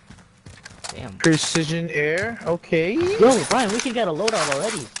 Damn. Precision air. Okay. Yo, Brian, we can get a loadout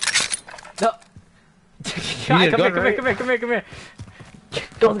already. No. need a Come gun, right? here.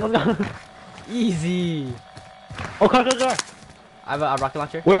 Go. Easy. Oh, car. I have a rocket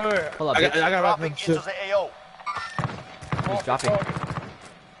launcher. Wait. Hold up, I got Dropping rocket into ship. the AO. He's dropping.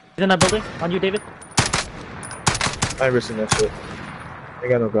 He's in that building. On you, David. I ain't risking that shit. I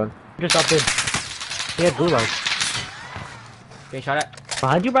got no gun. He just dropped in. He had blue lights. Getting shot at.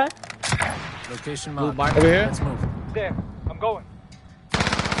 Behind you, Brian? Location Blue marked. mark. Over here. Let's move. There. I'm going.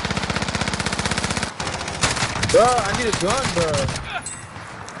 Bro, I need a gun, bro.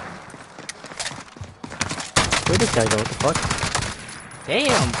 Where'd this guy go? What the fuck?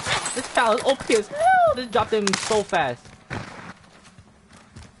 Damn. This foul is OP as hell. This dropped him so fast.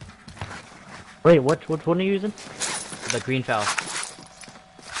 Wait, what one are you using? The green foul.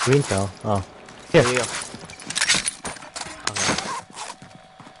 Green cell. Oh. There you go.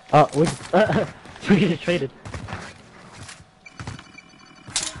 Okay. We just traded.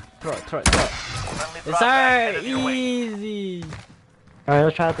 Throw it. Friendly Yes, drop back sir. headed your way. Easy. Alright,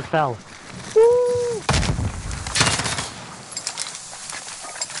 let's try out the foul.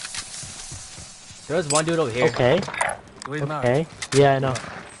 There's one dude over here. Okay. Grid marked. Okay. Yeah, I know.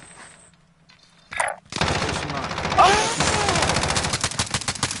 Location marked.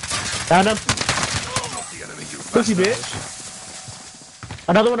 Found him. Pussy bitch.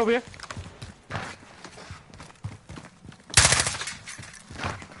 Another one over here.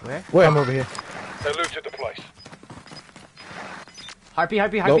 Where? Wait, I'm over here. They looted the place. Harpy.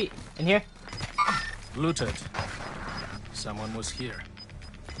 Nope. In here. Looted. Someone was here.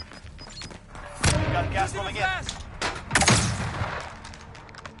 You got gas moving in.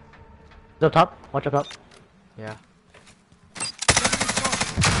 He's up top. Watch up top. Yeah.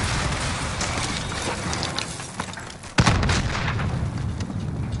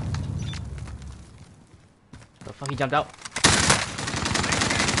 Oh, he jumped out.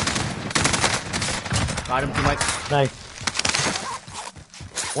 Got him, teammate. Nice.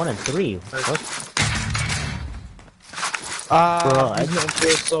 1 and 3. What? Bro, This one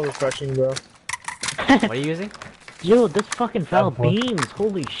feels so refreshing, bro. What are you using? Yo, this fucking foul bro. beams.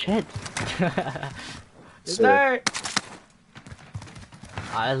 Holy shit. Start.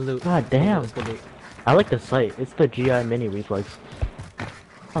 I loot. God damn. Let's go loot. I like the sight. It's the GI mini reflex.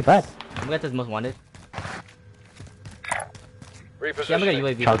 Not bad. I'm gonna get this most wanted. Repositioning. Yeah, I'm gonna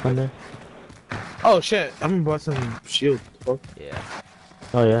UAV. Shotgun there. Oh shit, I'm gonna buy some shield. Fuck. Yeah.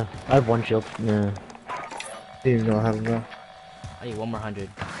 Oh yeah. I have 1 shield. Yeah. Didn't even know I have them now. I need 1 more 100.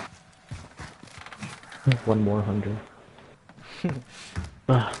 1 more 100.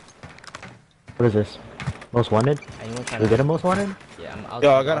 What is this? Most wanted? Anyone Did trying we to? get a most wanted? Yeah,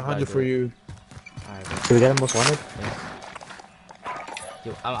 Yo, I got 100 for you. Alright, bro. Did we get a most wanted?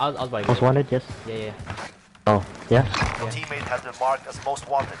 Yo, I was about to Most get it. wanted, yes. Yeah, yeah. Oh, yeah. Your teammate has been marked as most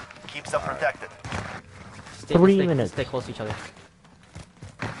wanted. Keep them protected. Stay, 3 stay, minutes. Stay close to each other.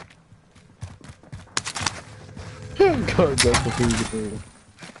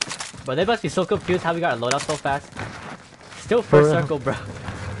 But they must be so confused how we got our loadout so fast. Still first For real. circle, bro.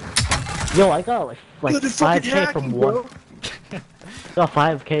 Yo, I got like You're the fucking 5k from hacking, one. bro. Got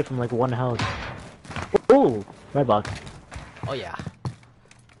 5k from like 1 house. Ooh, red box. Oh yeah.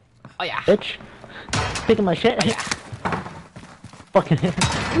 Oh yeah. Bitch. Picking my shit. Fucking It's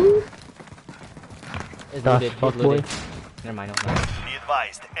Gosh, looted. fuck He's boy. looted. Never mind. No, no. Be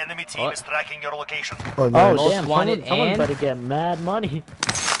advised, enemy team What? is tracking your location. Oh, Oh nice. Most damn, wanted someone and- better get mad money.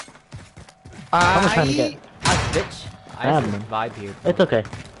 Someone's trying to get. Bitch. I Damn, just man. vibe here. It's okay.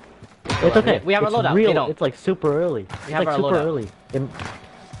 It's okay. We have our It's loadout, real. they don't. It's like super early. It's have like our super loadout. early. They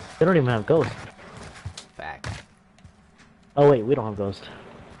don't even have ghost. Fact. Oh wait, we don't have ghost.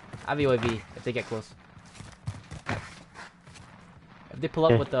 I have UAV if they get close. If they pull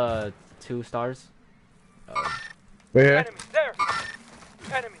up Okay. with the 2 stars. Right here. Enemy there.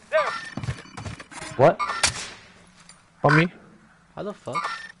 Enemy there. What? On me. How the fuck?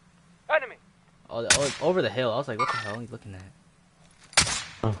 Enemy. Oh, it's over the hill. I was like, what the hell are you looking at?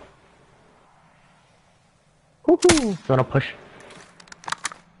 Woohoo! You wanna push?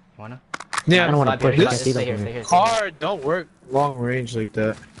 You wanna? Yeah, I don't wanna Vibe here, push. I vibe- can see stay them here, from stay here. here, stay here. Hard don't work long range like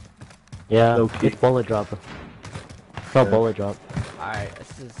that. Yeah, Low key. it's bullet drop. It's all Yeah. bullet drop. Alright,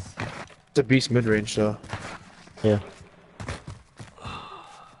 this is... It's a beast mid range though. Yeah.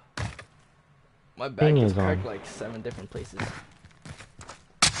 My back Thing is is on. cracked like 7 different places.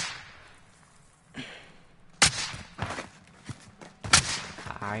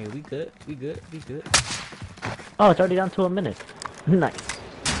 Alright, we good, we good, we good. Oh, it's already down to a minute. Nice.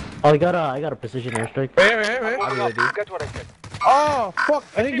 Oh, I got a precision airstrike. Right here, right here, right here. Moving up. UAV. Forget what I said. Oh fuck!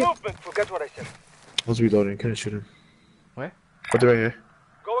 I See didn't get. movement. Forget what I said. I was reloading. Couldn't shoot him. Where? But they're right here.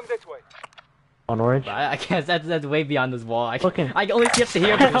 Going this way. On orange. But I can't, that's way beyond this wall. I Fucking- I can only see up to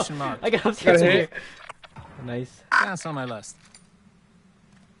here, bro. Position marked. I can only see up to Gotta here. hit. Nice. That's on my list.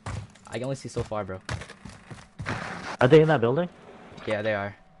 I can only see so far, bro. Are they in that building? Yeah, they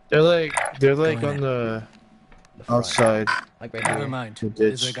are. They're like Going on in. the The front. outside. Like right Never here. mind. The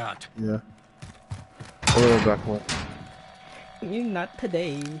ditch. Disregard. Yeah. A little back one. Not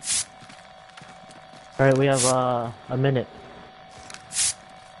today. Alright, we have a minute.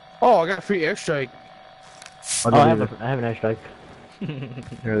 Oh, I got a free airstrike. Oh, I have an airstrike.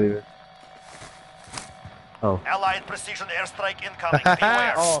 Here, leave it. Oh. Allied precision airstrike incoming.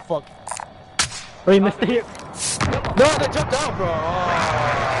 Beware. Oh fuck. Oh, you missed it here. No, they jumped out, bro.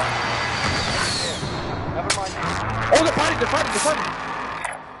 Never mind. Oh, they're fighting.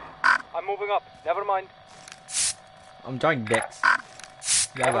 I'm moving up. Never mind. I'm drawing dicks.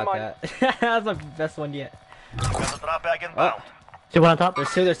 Yeah, I Never got mind. that. That's my best one yet. Got the drop bag inbound. See one on top?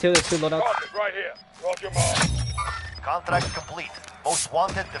 There's two loadouts. Target right here. Roger mark. Contract complete. Most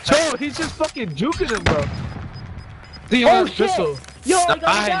wanted defense. Yo, he's just fucking juking him, bro. The Oh, old shit! pistol. Yo, I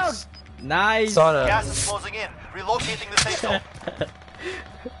got him down! Nice. Nice. Saw that. Gas is closing in. Relocating the safe zone.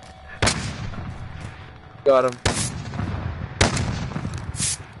 Got him.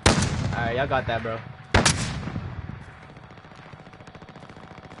 Alright, y'all got that, bro.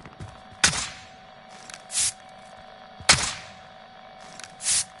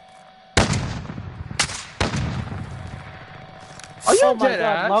 Are you Oh my dead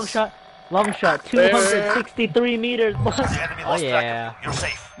god, ass? long shot, 263 meters. The enemy Oh, lost yeah. track of you. You're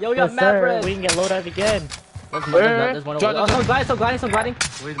safe. Yo, we got Yes, map sir. red. We can get loadout again. There's one, Where? there's one John, over. Oh, John, some gliding.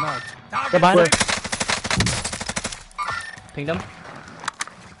 Weed marked. They're behind us. Pinged them.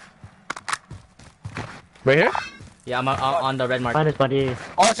 Right here? Yeah, I'm on the red mark. Behind us, buddy.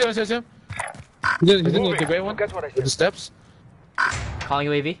 Oh, I see him. He's in the gray one? Forget what I With the said. steps? Calling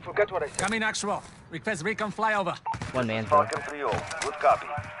UAV. Forget what I said. Coming actual. Request recon flyover. One man, bro. Falcon 3-0. Good copy.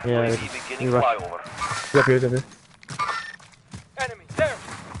 Yeah, UAV it's- beginning you rush. flyover. He's up here, he's up here. Enemy there.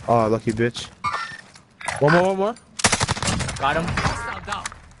 Oh, lucky bitch. One more. Got him. Hostile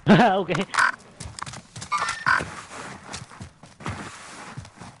down. Okay.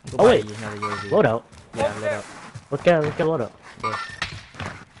 Go Oh, buy wait. you another UAV. Loadout. Yeah, loadout. Let's get loadout.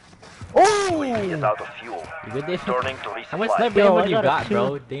 UAV is out of fuel. You good, Dave? Turning to How much resupply. sniper Yo, ammo I do you got a got, two-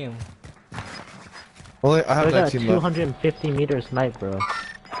 bro? Damn. Only, I I have got a 19 left. 250 meter snipe, bro.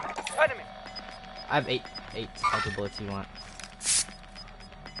 Enemy. I have eight sniper bullets you want.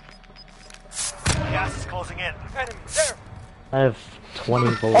 Gas is closing in. Enemy there. I have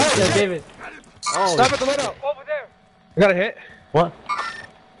 20 bullets. Yeah, David. Oh, Stop at the loadout! Over there. I got a hit. What?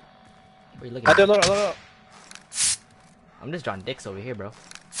 What are you looking I at? did loadout. I'm just drawing dicks over here, bro.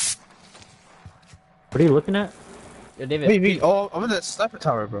 What are you looking at? Yo, David. Wait. Oh, I'm in the sniper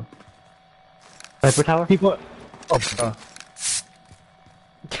tower, bro. Sniper tower? People. Oh,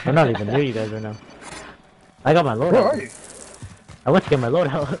 I'm not even near you guys right now. I got my loadout. where are you? I went to get my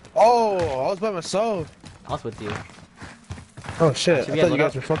loadout. Oh, I was by myself. I was with you. Oh shit! Should I we thought have you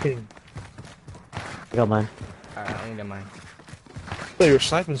guys loadout? were fucking. I got mine. Alright, I'm gonna get mine. I thought you were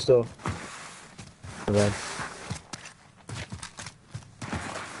sniping still. Too bad.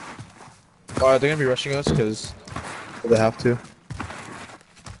 Alright, they're gonna be rushing us because they have to.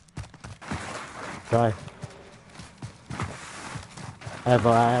 Try. I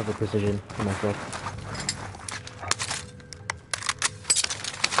have a precision for myself.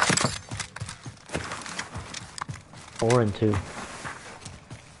 Four and two.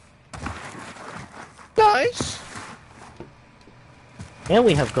 Nice. And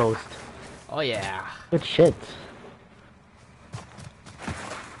we have ghost. Oh yeah. Good shit.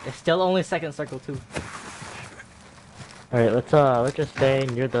 It's still only second circle too. Alright, let's just stay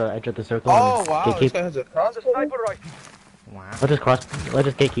near the edge of the circle. Oh and wow, this gatekeep. guy has a The crossbow. sniper rifle. Wow. Let's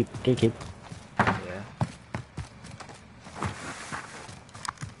just gatekeep. Yeah.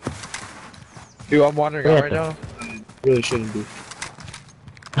 Dude, I'm wandering Yeah, out right now. Really shouldn't be.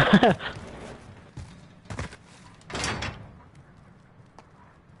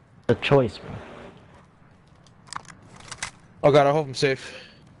 The choice, bro. Oh god, I hope I'm safe.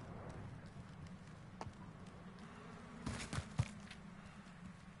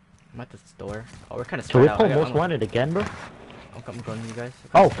 I'm at the store. Oh, we're kind of Should we spread out. pull I got- most I'm- wanted again, bro? I'm going to you guys.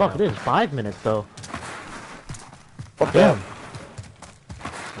 Oh fuck, this is 5 minutes though. Fuck Damn. them.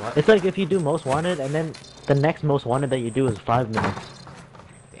 What? It's like if you do most wanted and then the next most wanted that you do is 5 minutes.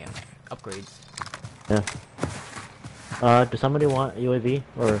 Damn. Upgrades. Yeah. Does somebody want UAV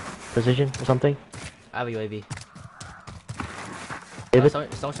or precision or something? I have a UAV. David?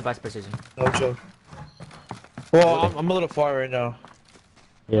 Someone should buy precision. No joke. Well, I'm a little far right now.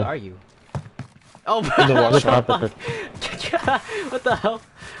 Where Yeah. are you? Oh, In the Look watch up tower. at the what the hell?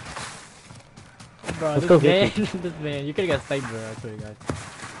 Bro, Let's this go man, get this man, you could have got sniped, bro. I swear to God.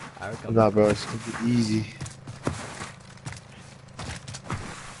 Alright, come. Nah, bro, it's gonna be easy.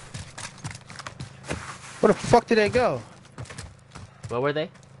 Where the fuck did they go? Where were they?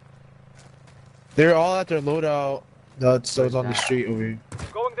 They're all at their loadout. That was on the that? street over here.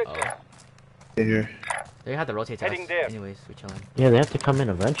 Going this Oh, way. Here. they had to rotate to us. Heading there. Anyways, we're chilling. Yeah, they have to come in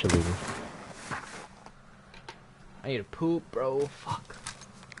eventually. I need to poop, bro. Fuck.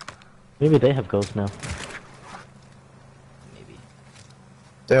 Maybe they have ghosts now. Maybe.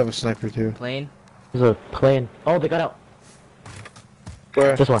 They have a sniper too. Plane. There's a plane. Oh, they got out.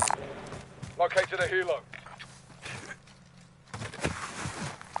 Where? This one. Located a helo.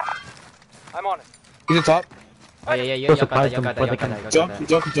 I'm on it. He's on top. Oh yeah, you Go got that, surprise you got them that, you before got they that, you got Jump, that.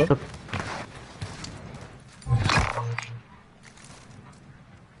 jump, jump.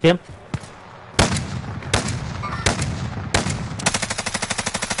 Him?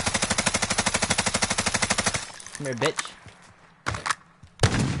 Come here, bitch.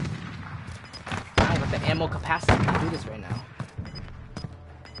 I don't got the ammo capacity to do this right now.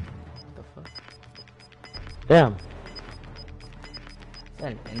 What the fuck? Damn. Is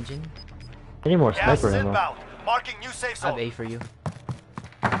that an engine? I need more Gas sniper is ammo. inbound. Marking new safe I have zone. A for you.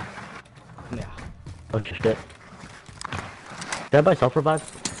 Come here. Oh shit. Did I buy self revive?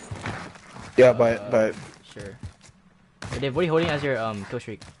 Yeah, but Sure. Hey, Dave, what are you holding as your kill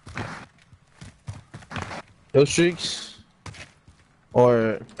streak? kill streaks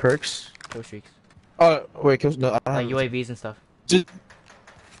or perks. Kill streaks. Oh wait, kills. No, I Like don't have UAVs and stuff. just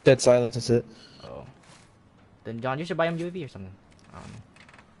dead silence. That's it. Oh. Then John, you should buy him UAV or something. I don't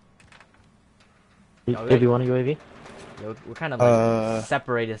know. Oh, If you want a UAV? Yeah, we're kind of like Uh.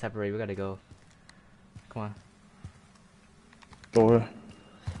 separated. We gotta go. Come on. Four.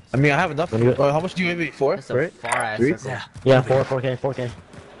 I mean, I have enough. When you- How much do you give me? 4, That's a right? far ass 3? circle. Yeah, 4K.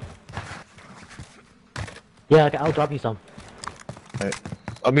 Yeah, I'll drop you some. Alright.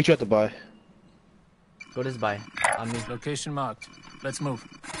 I'll meet you at the buy. Go this by. I'm Location marked. Let's move.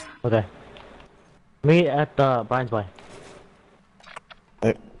 Okay. Me at Brian's buy.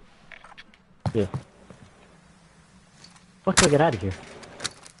 Alright. Yeah. Fuck, do I get out of here?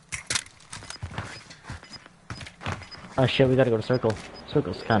 Oh shit, we gotta go to Circle.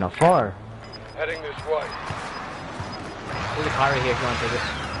 Circle's kinda far. Heading this way. There's a car right here if you want to take it.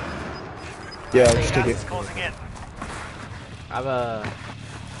 Yeah, I'll just Gas take is it. closing in. I have a...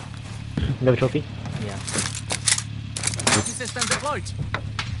 You have a trophy? Yeah. System deployed.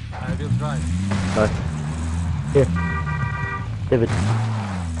 I will drive. Alright. Here. David.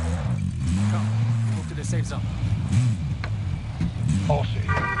 Come. Move to the safe zone. All see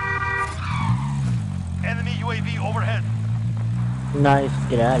you. Enemy UAV overhead. Nice,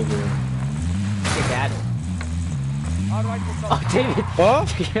 get out of here. Your dad. All right, we're Oh, David. Huh?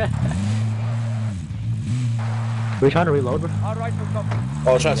 Yeah. Were you trying to reload, bro? All right, we're coming.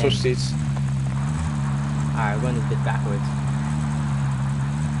 Oh, I'll try to switch seats. Alright, we're going this bit backwards.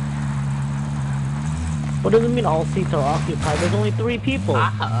 What does it mean all seats are occupied? There's only 3 people.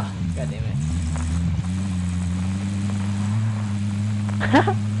 Ah! God damn it.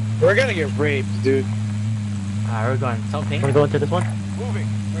 We're gonna get raped, dude. Alright, we're going. Someone ping? Wanna go into this one? Moving.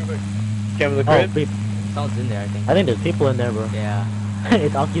 Kevin the Oh, crib? people. Someone's in there, I think. I think there's people in there, bro. Yeah.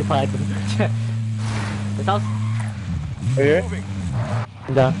 It's occupied. This house? Right here? Moving.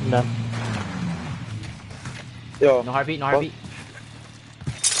 No. Yo. No heartbeat, no heartbeat.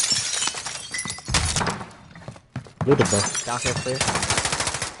 Looted though. Downstairs clear.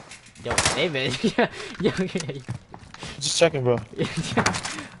 Yo, David. Yo. Just checking, bro.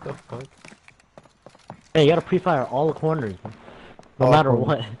 The fuck? Hey, you gotta pre-fire all the corners. No All matter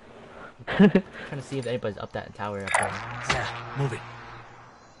corners. what. Trying to see if anybody's up that tower up there. Yeah, move it.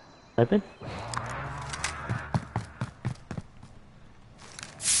 Type in?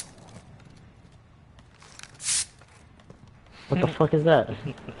 What the fuck is that?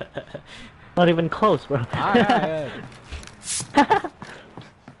 Not even close, bro. Alright.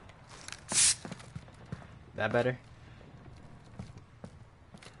 That better?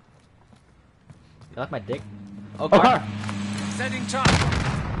 You like my dick? Oh, Oh, car. car! Setting charge.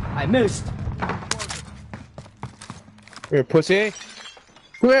 I missed. Come here, pussy.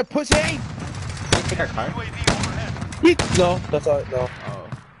 Come here, pussy. Did you take our car? UAV overhead. No, that's all. No. Oh.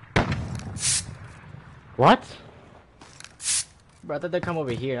 What? Bro, I thought they'd come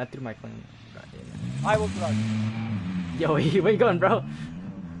over here, not through my plane. God damn it. I will drive. Yo, where you going, bro?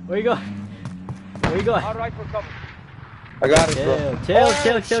 Where you going? Where you going? All right, we're coming. I got it, bro. Chill, Oh,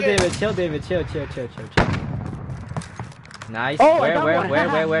 chill, shit. David. Chill, David. Chill. Nice. Oh, I where, got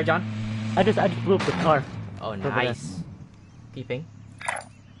one. where, John? I just blew up the car. Oh, Over nice. Peeping.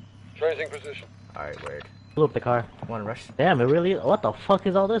 Tracing position. Alright, word. Blew up the car. Wanna rush? Damn, it really. What the fuck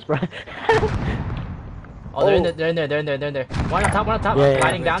is all this, bro? Oh, they're in there. One on top. Yeah,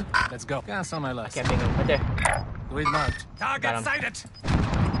 Sliding Wait, down. Let's go. Gas on my I left. can't ping him. Right there. Grid marked. Got Target him. sighted.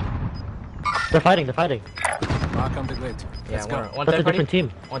 They're fighting. Mark on the grid. Yeah, Let's go. one That's a third party. different team.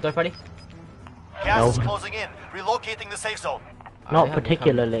 One third party. Gas No. is closing in. Relocating the safe zone. Not they have to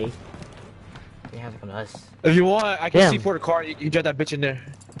particularly. They have to come to us. If you want, I can Damn. see for the car. You drive that bitch in there.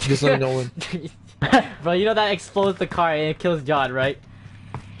 Just let me know when. Bro, you know that explodes the car and it kills John, right?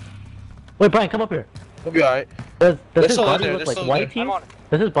 Wait, Brian, come up here. We'll be alright. Does They're his still in body there, look they're like still in white there. to I'm you? on it.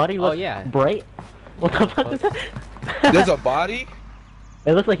 Does his body look yeah. bright? What the fuck is that? There's a body?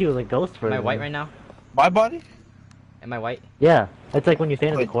 It looks like he was a ghost for Am a I white minute. right now? My body? Am I white? Yeah, it's like when you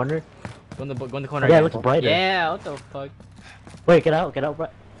stand in Wait. the corner. Go in the corner. Yeah, it again. looks brighter. Yeah, what the fuck? Wait, get out, bro.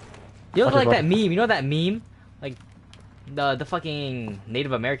 You look Watch like it, that meme. You know that meme? Like the fucking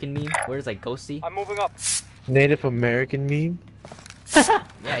Native American meme where it's like ghosty. I'm moving up. Native American meme?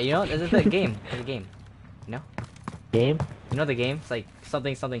 Yeah, you know, this is a game. It's a game. You know? Game? You know the game? It's like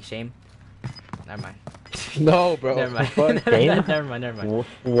something shame. Never mind. No, bro. Never mind. Fuck. Game? Never mind.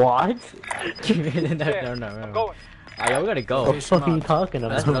 What? No. Going. Alright, we gotta go. What the fuck are you talking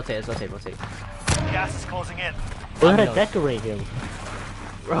Let's about? rotate. Gas is closing in. We gotta Dominoes. decorate him.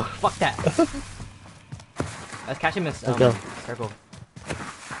 Bro, fuck that. Let's catch him in Let's go. circle.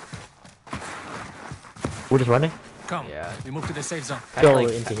 We're just running? Come. Yeah. We move to the safe zone. Catch Go like,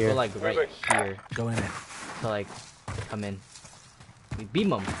 into here. Go like right here Go in there. to like come in. We beam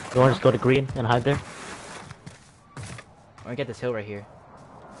them. You wanna just go to green and hide there? We're gonna get this hill right here.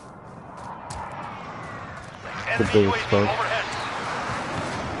 Enemy big UAV explode. overhead.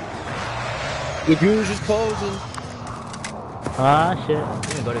 The goon's just closing. Ah, shit.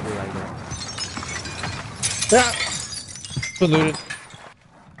 You can go to the like that. Yeah. Polluted.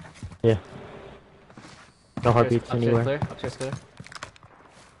 Yeah. No heartbeats Upstairs anywhere. clear. Upstairs clear.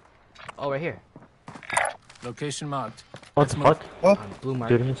 Oh, right here. Location marked. What the Let's fuck? Blue mark.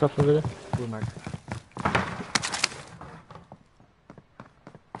 Shooting himself over there? Blue mark.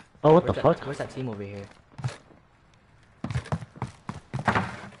 Oh, what Where's the that, fuck? Where's that team over here?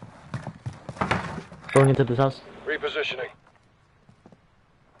 Going into this house? Repositioning.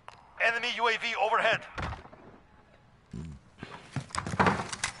 Enemy UAV overhead.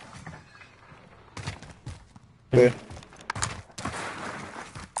 Okay.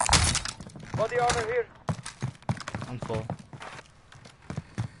 Body armor here. I'm full.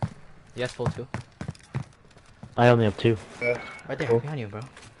 Yes, full too. I only have 2. Right there, Cool. behind you, bro.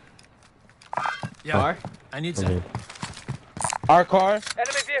 Yeah. Car? I need Okay. some. Our car.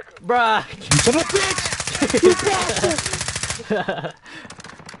 Enemy vehicle. Bruh! Son of a bitch!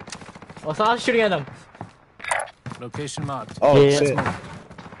 Oh, someone's shooting at them. Location marked. Oh Yeah. shit.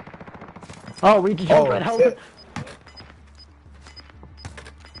 Oh, we just jumped Oh, right out. shit.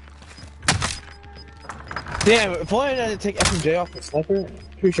 Damn, if only I didn't take FMJ off the sniper,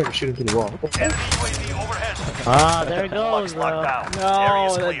 pretty sure I could shoot him through the wall. Enemy UAV overhead. Ah, there it Locks goes, bro. locked down. No,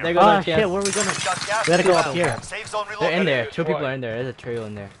 Area's there clear. goes Ah, our shit, chance. where are we gonna... Got gas We gotta go up inbound. here. Safe zone They're relocated. in there. 2 people are in there. There's a trio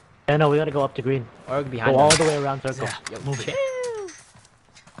in there. Yeah, no, we gotta go up to green. Or behind Go all them. the way around circle. Yo, chill.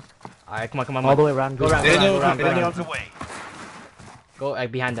 Alright, come on, come on. All the way around Go green. around, go around, go around, go Daniel. around. Miles away. Go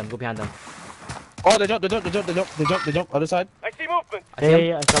behind them, go behind them. Oh, they jump, other side. I see movement. I see him.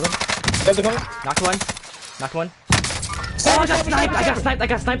 Yeah, I saw them. Guys are coming. Knocked one. Knocked one. Oh, I got sniped! I got sniped! I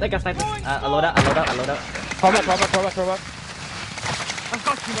got sniped! I got sniped! I load up, I load up, I load up. Fall back. Nice.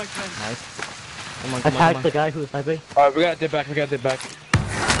 Come on, I come on, tagged come the on. guy who was sniping. Alright, we gotta dip back,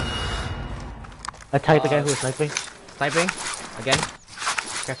 I tagged the guy who was sniping. Sniping. Again.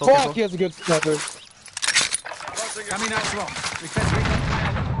 Careful, Fuck, careful. he has a good sniper. Coming out strong. Request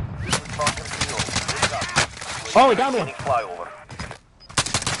Oh, he down one. Flyover.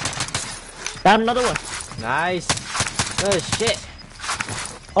 Down another one. Nice. Good shit.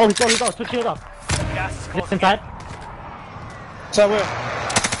 Oh, he's gone. Took shield off. Gas is Just closing in. inside. So where?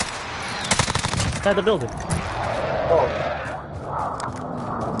 Inside the building.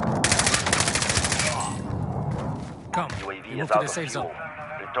 Come. UAV Move is to out the of safe fuel. zone.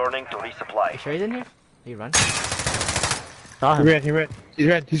 Returning to resupply. You sure he's in here? Did he run? Saw He him. ran.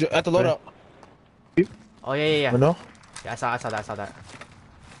 He's at the loadout. Oh, yeah. Oh no? Yeah, I saw that.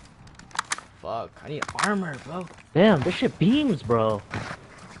 Fuck. I need armor, bro. Damn, this shit beams, bro.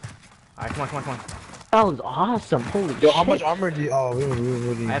 Alright, come on. That was awesome. Holy Yo, shit. how much armor do you... Oh, we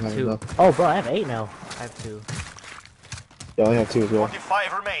don't I have 2. enough. Oh, bro, I have 8 now. I have 2. Yeah, I only have 2 as well.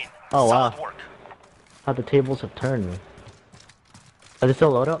 45 remain. Oh, wow. Solid work. How the tables have turned. Are they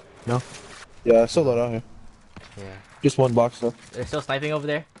still load up? No. Yeah, still loadout here. Yeah. Just one box though. They're still sniping over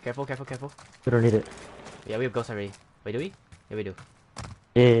there. Careful. We don't need it. Yeah, we have ghosts already. Wait, do we? Yeah, we do.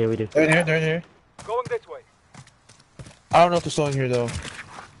 Yeah, we do. They're in here. Going this way. I don't know if they're still in here though.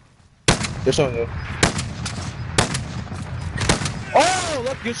 They're still in here. Oh,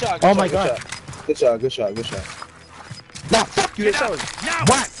 look, good shot. Oh my God. Good shot. Nah, fuck you. That was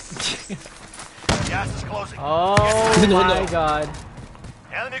whack. Gas is closing. Oh in the my window. god.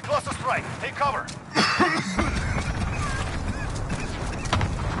 Enemy cluster strike. Take cover.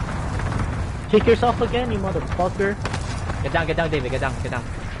 Kick yourself again, you motherfucker. Get down, David. Get down.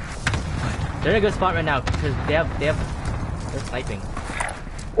 They're in a good spot right now because they're sniping.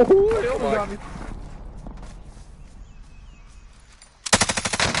 Oh, they almost got me.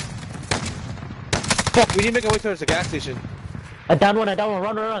 Fuck, we need to make our way towards the gas station. I down one.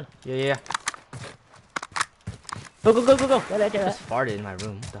 Run. Yeah. Go. Yeah. Just farted in my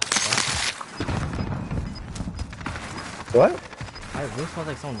room. What the fuck? What? My room smells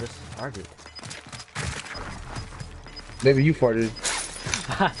like someone just farted. Maybe you farted.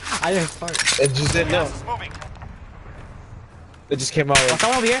 I didn't fart. It just didn't know. Gas is moving. It just came out. Oh,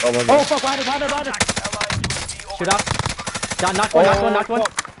 someone over here. Oh my Oh, god. fuck, behind us. Allied UAV Shoot overhead. up. Down, knock one.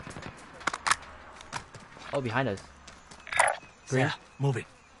 fuck. Oh, behind us. Yeah, moving.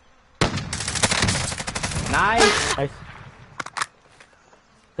 Nice. Nice.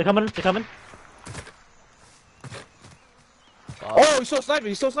 They're coming. Oh, he's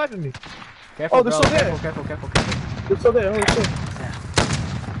still sniping me. Careful, Oh, they're bro. still there. Careful. He's still there. Holy shit.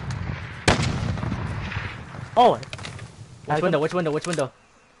 Oh, Which window?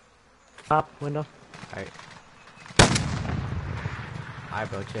 top window. Alright,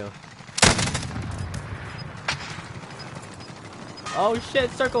 bro, chill. Oh shit,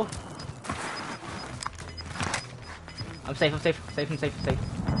 circle. I'm safe. I'm safe. Safe. I'm safe. Safe.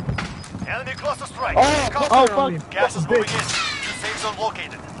 Enemy cluster strike. Oh, Come. Oh, fuck. fuck. Gas is moving in. New safe zone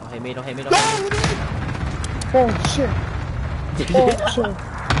located. Don't hit me. Don't hit me. Don't hit me. Oh shit. Oh shit.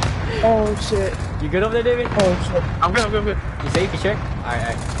 Oh shit. You good over there, David? Oh shit. I'm good. You safe? You sure?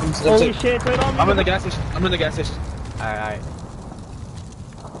 Alright. Holy shit, right on me. I'm in the gas station. Alright.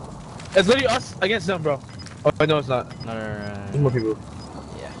 It's literally us against them, bro. Oh, no, it's not. No. There's more people.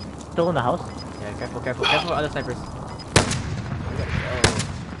 Yeah. Still in the house? Yeah. Careful for other snipers.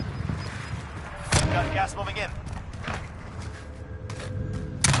 Got gas moving in.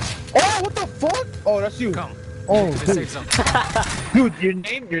 Oh, what the fuck? Oh, that's you. Come. Oh, To the safe zone. dude, your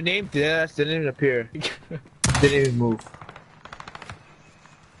name didn't even appear. Didn't even move.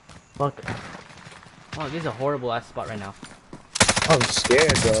 Fuck. Oh, this is a horrible ass spot right now. I'm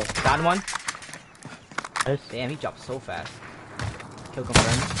scared, bro. Got one. Nice. Damn, he dropped so fast. Kill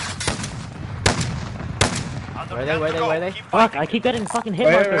confirmed. Under Where are they? 10 Where to are they? go. Where are they? Keep Fuck, fighting. I keep getting fucking hit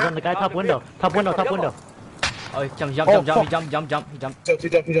Where, markers where? on the guy top window. Top window. Oh, he jumped. Oh, He fuck. jumped. He jumped. He jumped.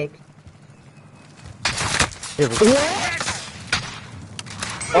 Here,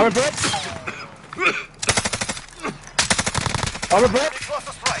 Armor break. Enemy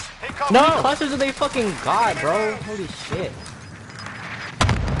cluster strike. Take cover. No! Clusters that they fucking got, bro. Holy shit.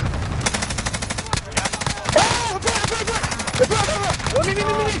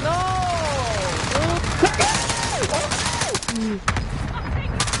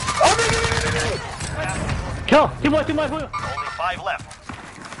 Kill! Two more. Only 5 left.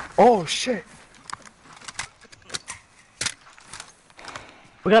 Oh shit.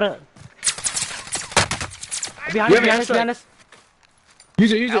 We gotta... Behind Yeah, us, man, behind us.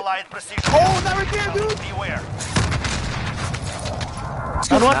 Use it. Allied precision. Oh, that right there, dude. Beware.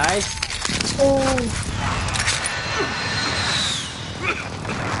 Down one. Nice. One!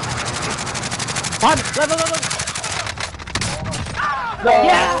 Left.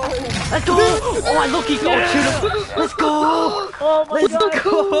 Yeah! Let's go! Oh, I look, he's going shoot him! Let's go! Oh my god!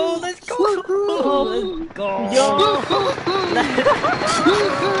 Go! Let's go! Oh, Let's go! yo!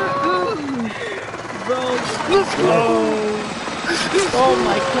 Oh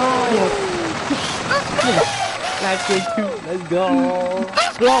my god! That's good too. Let's go!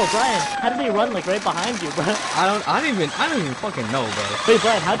 Bro, Brian, how did he run like right behind you, bro? I don't even fucking know, bro. Wait,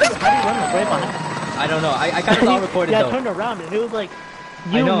 Brian, how did he run like right behind you? I don't know. I got it all recorded Yeah, I though. turned around and it was like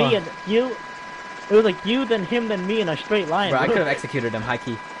I you, know. me, and you. It was like you, then him, then me in a straight line. Bro, I bro. could have executed him high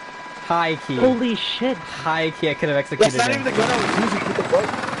key. High key. Holy shit! High key, I could have That's executed not him. even the gun I was using. What the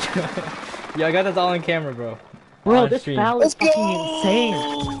fuck? Yo, I got this all on camera, bro. Bro, On this stream. foul is Let's fucking go! insane.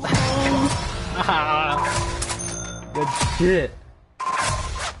 Good shit.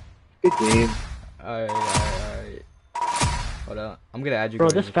 Good game. Alright. Hold on. I'm gonna add you Bro,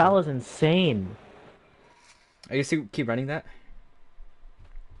 guys this real foul quick. is insane. Are you still keep running that?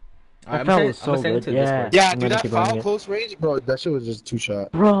 That Alright, foul I'm was gonna so send it good. to Yeah. Discord. Yeah, I'm dude, gonna that keep running foul it. close range, bro. That shit was just two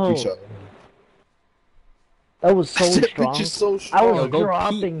shot. Bro, 3 shot. that was so That strong. bitch is so I strong. was Yo, go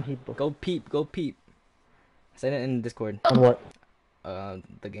dropping people. Go peep. Send it in Discord. On what?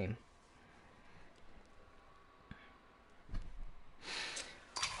 The game.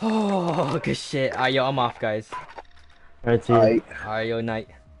 Oh, good shit. Alright, yo, I'm off, guys. Alright, see you. Alright. Alright, yo, night.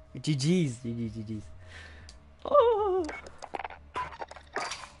 GG's. Oh.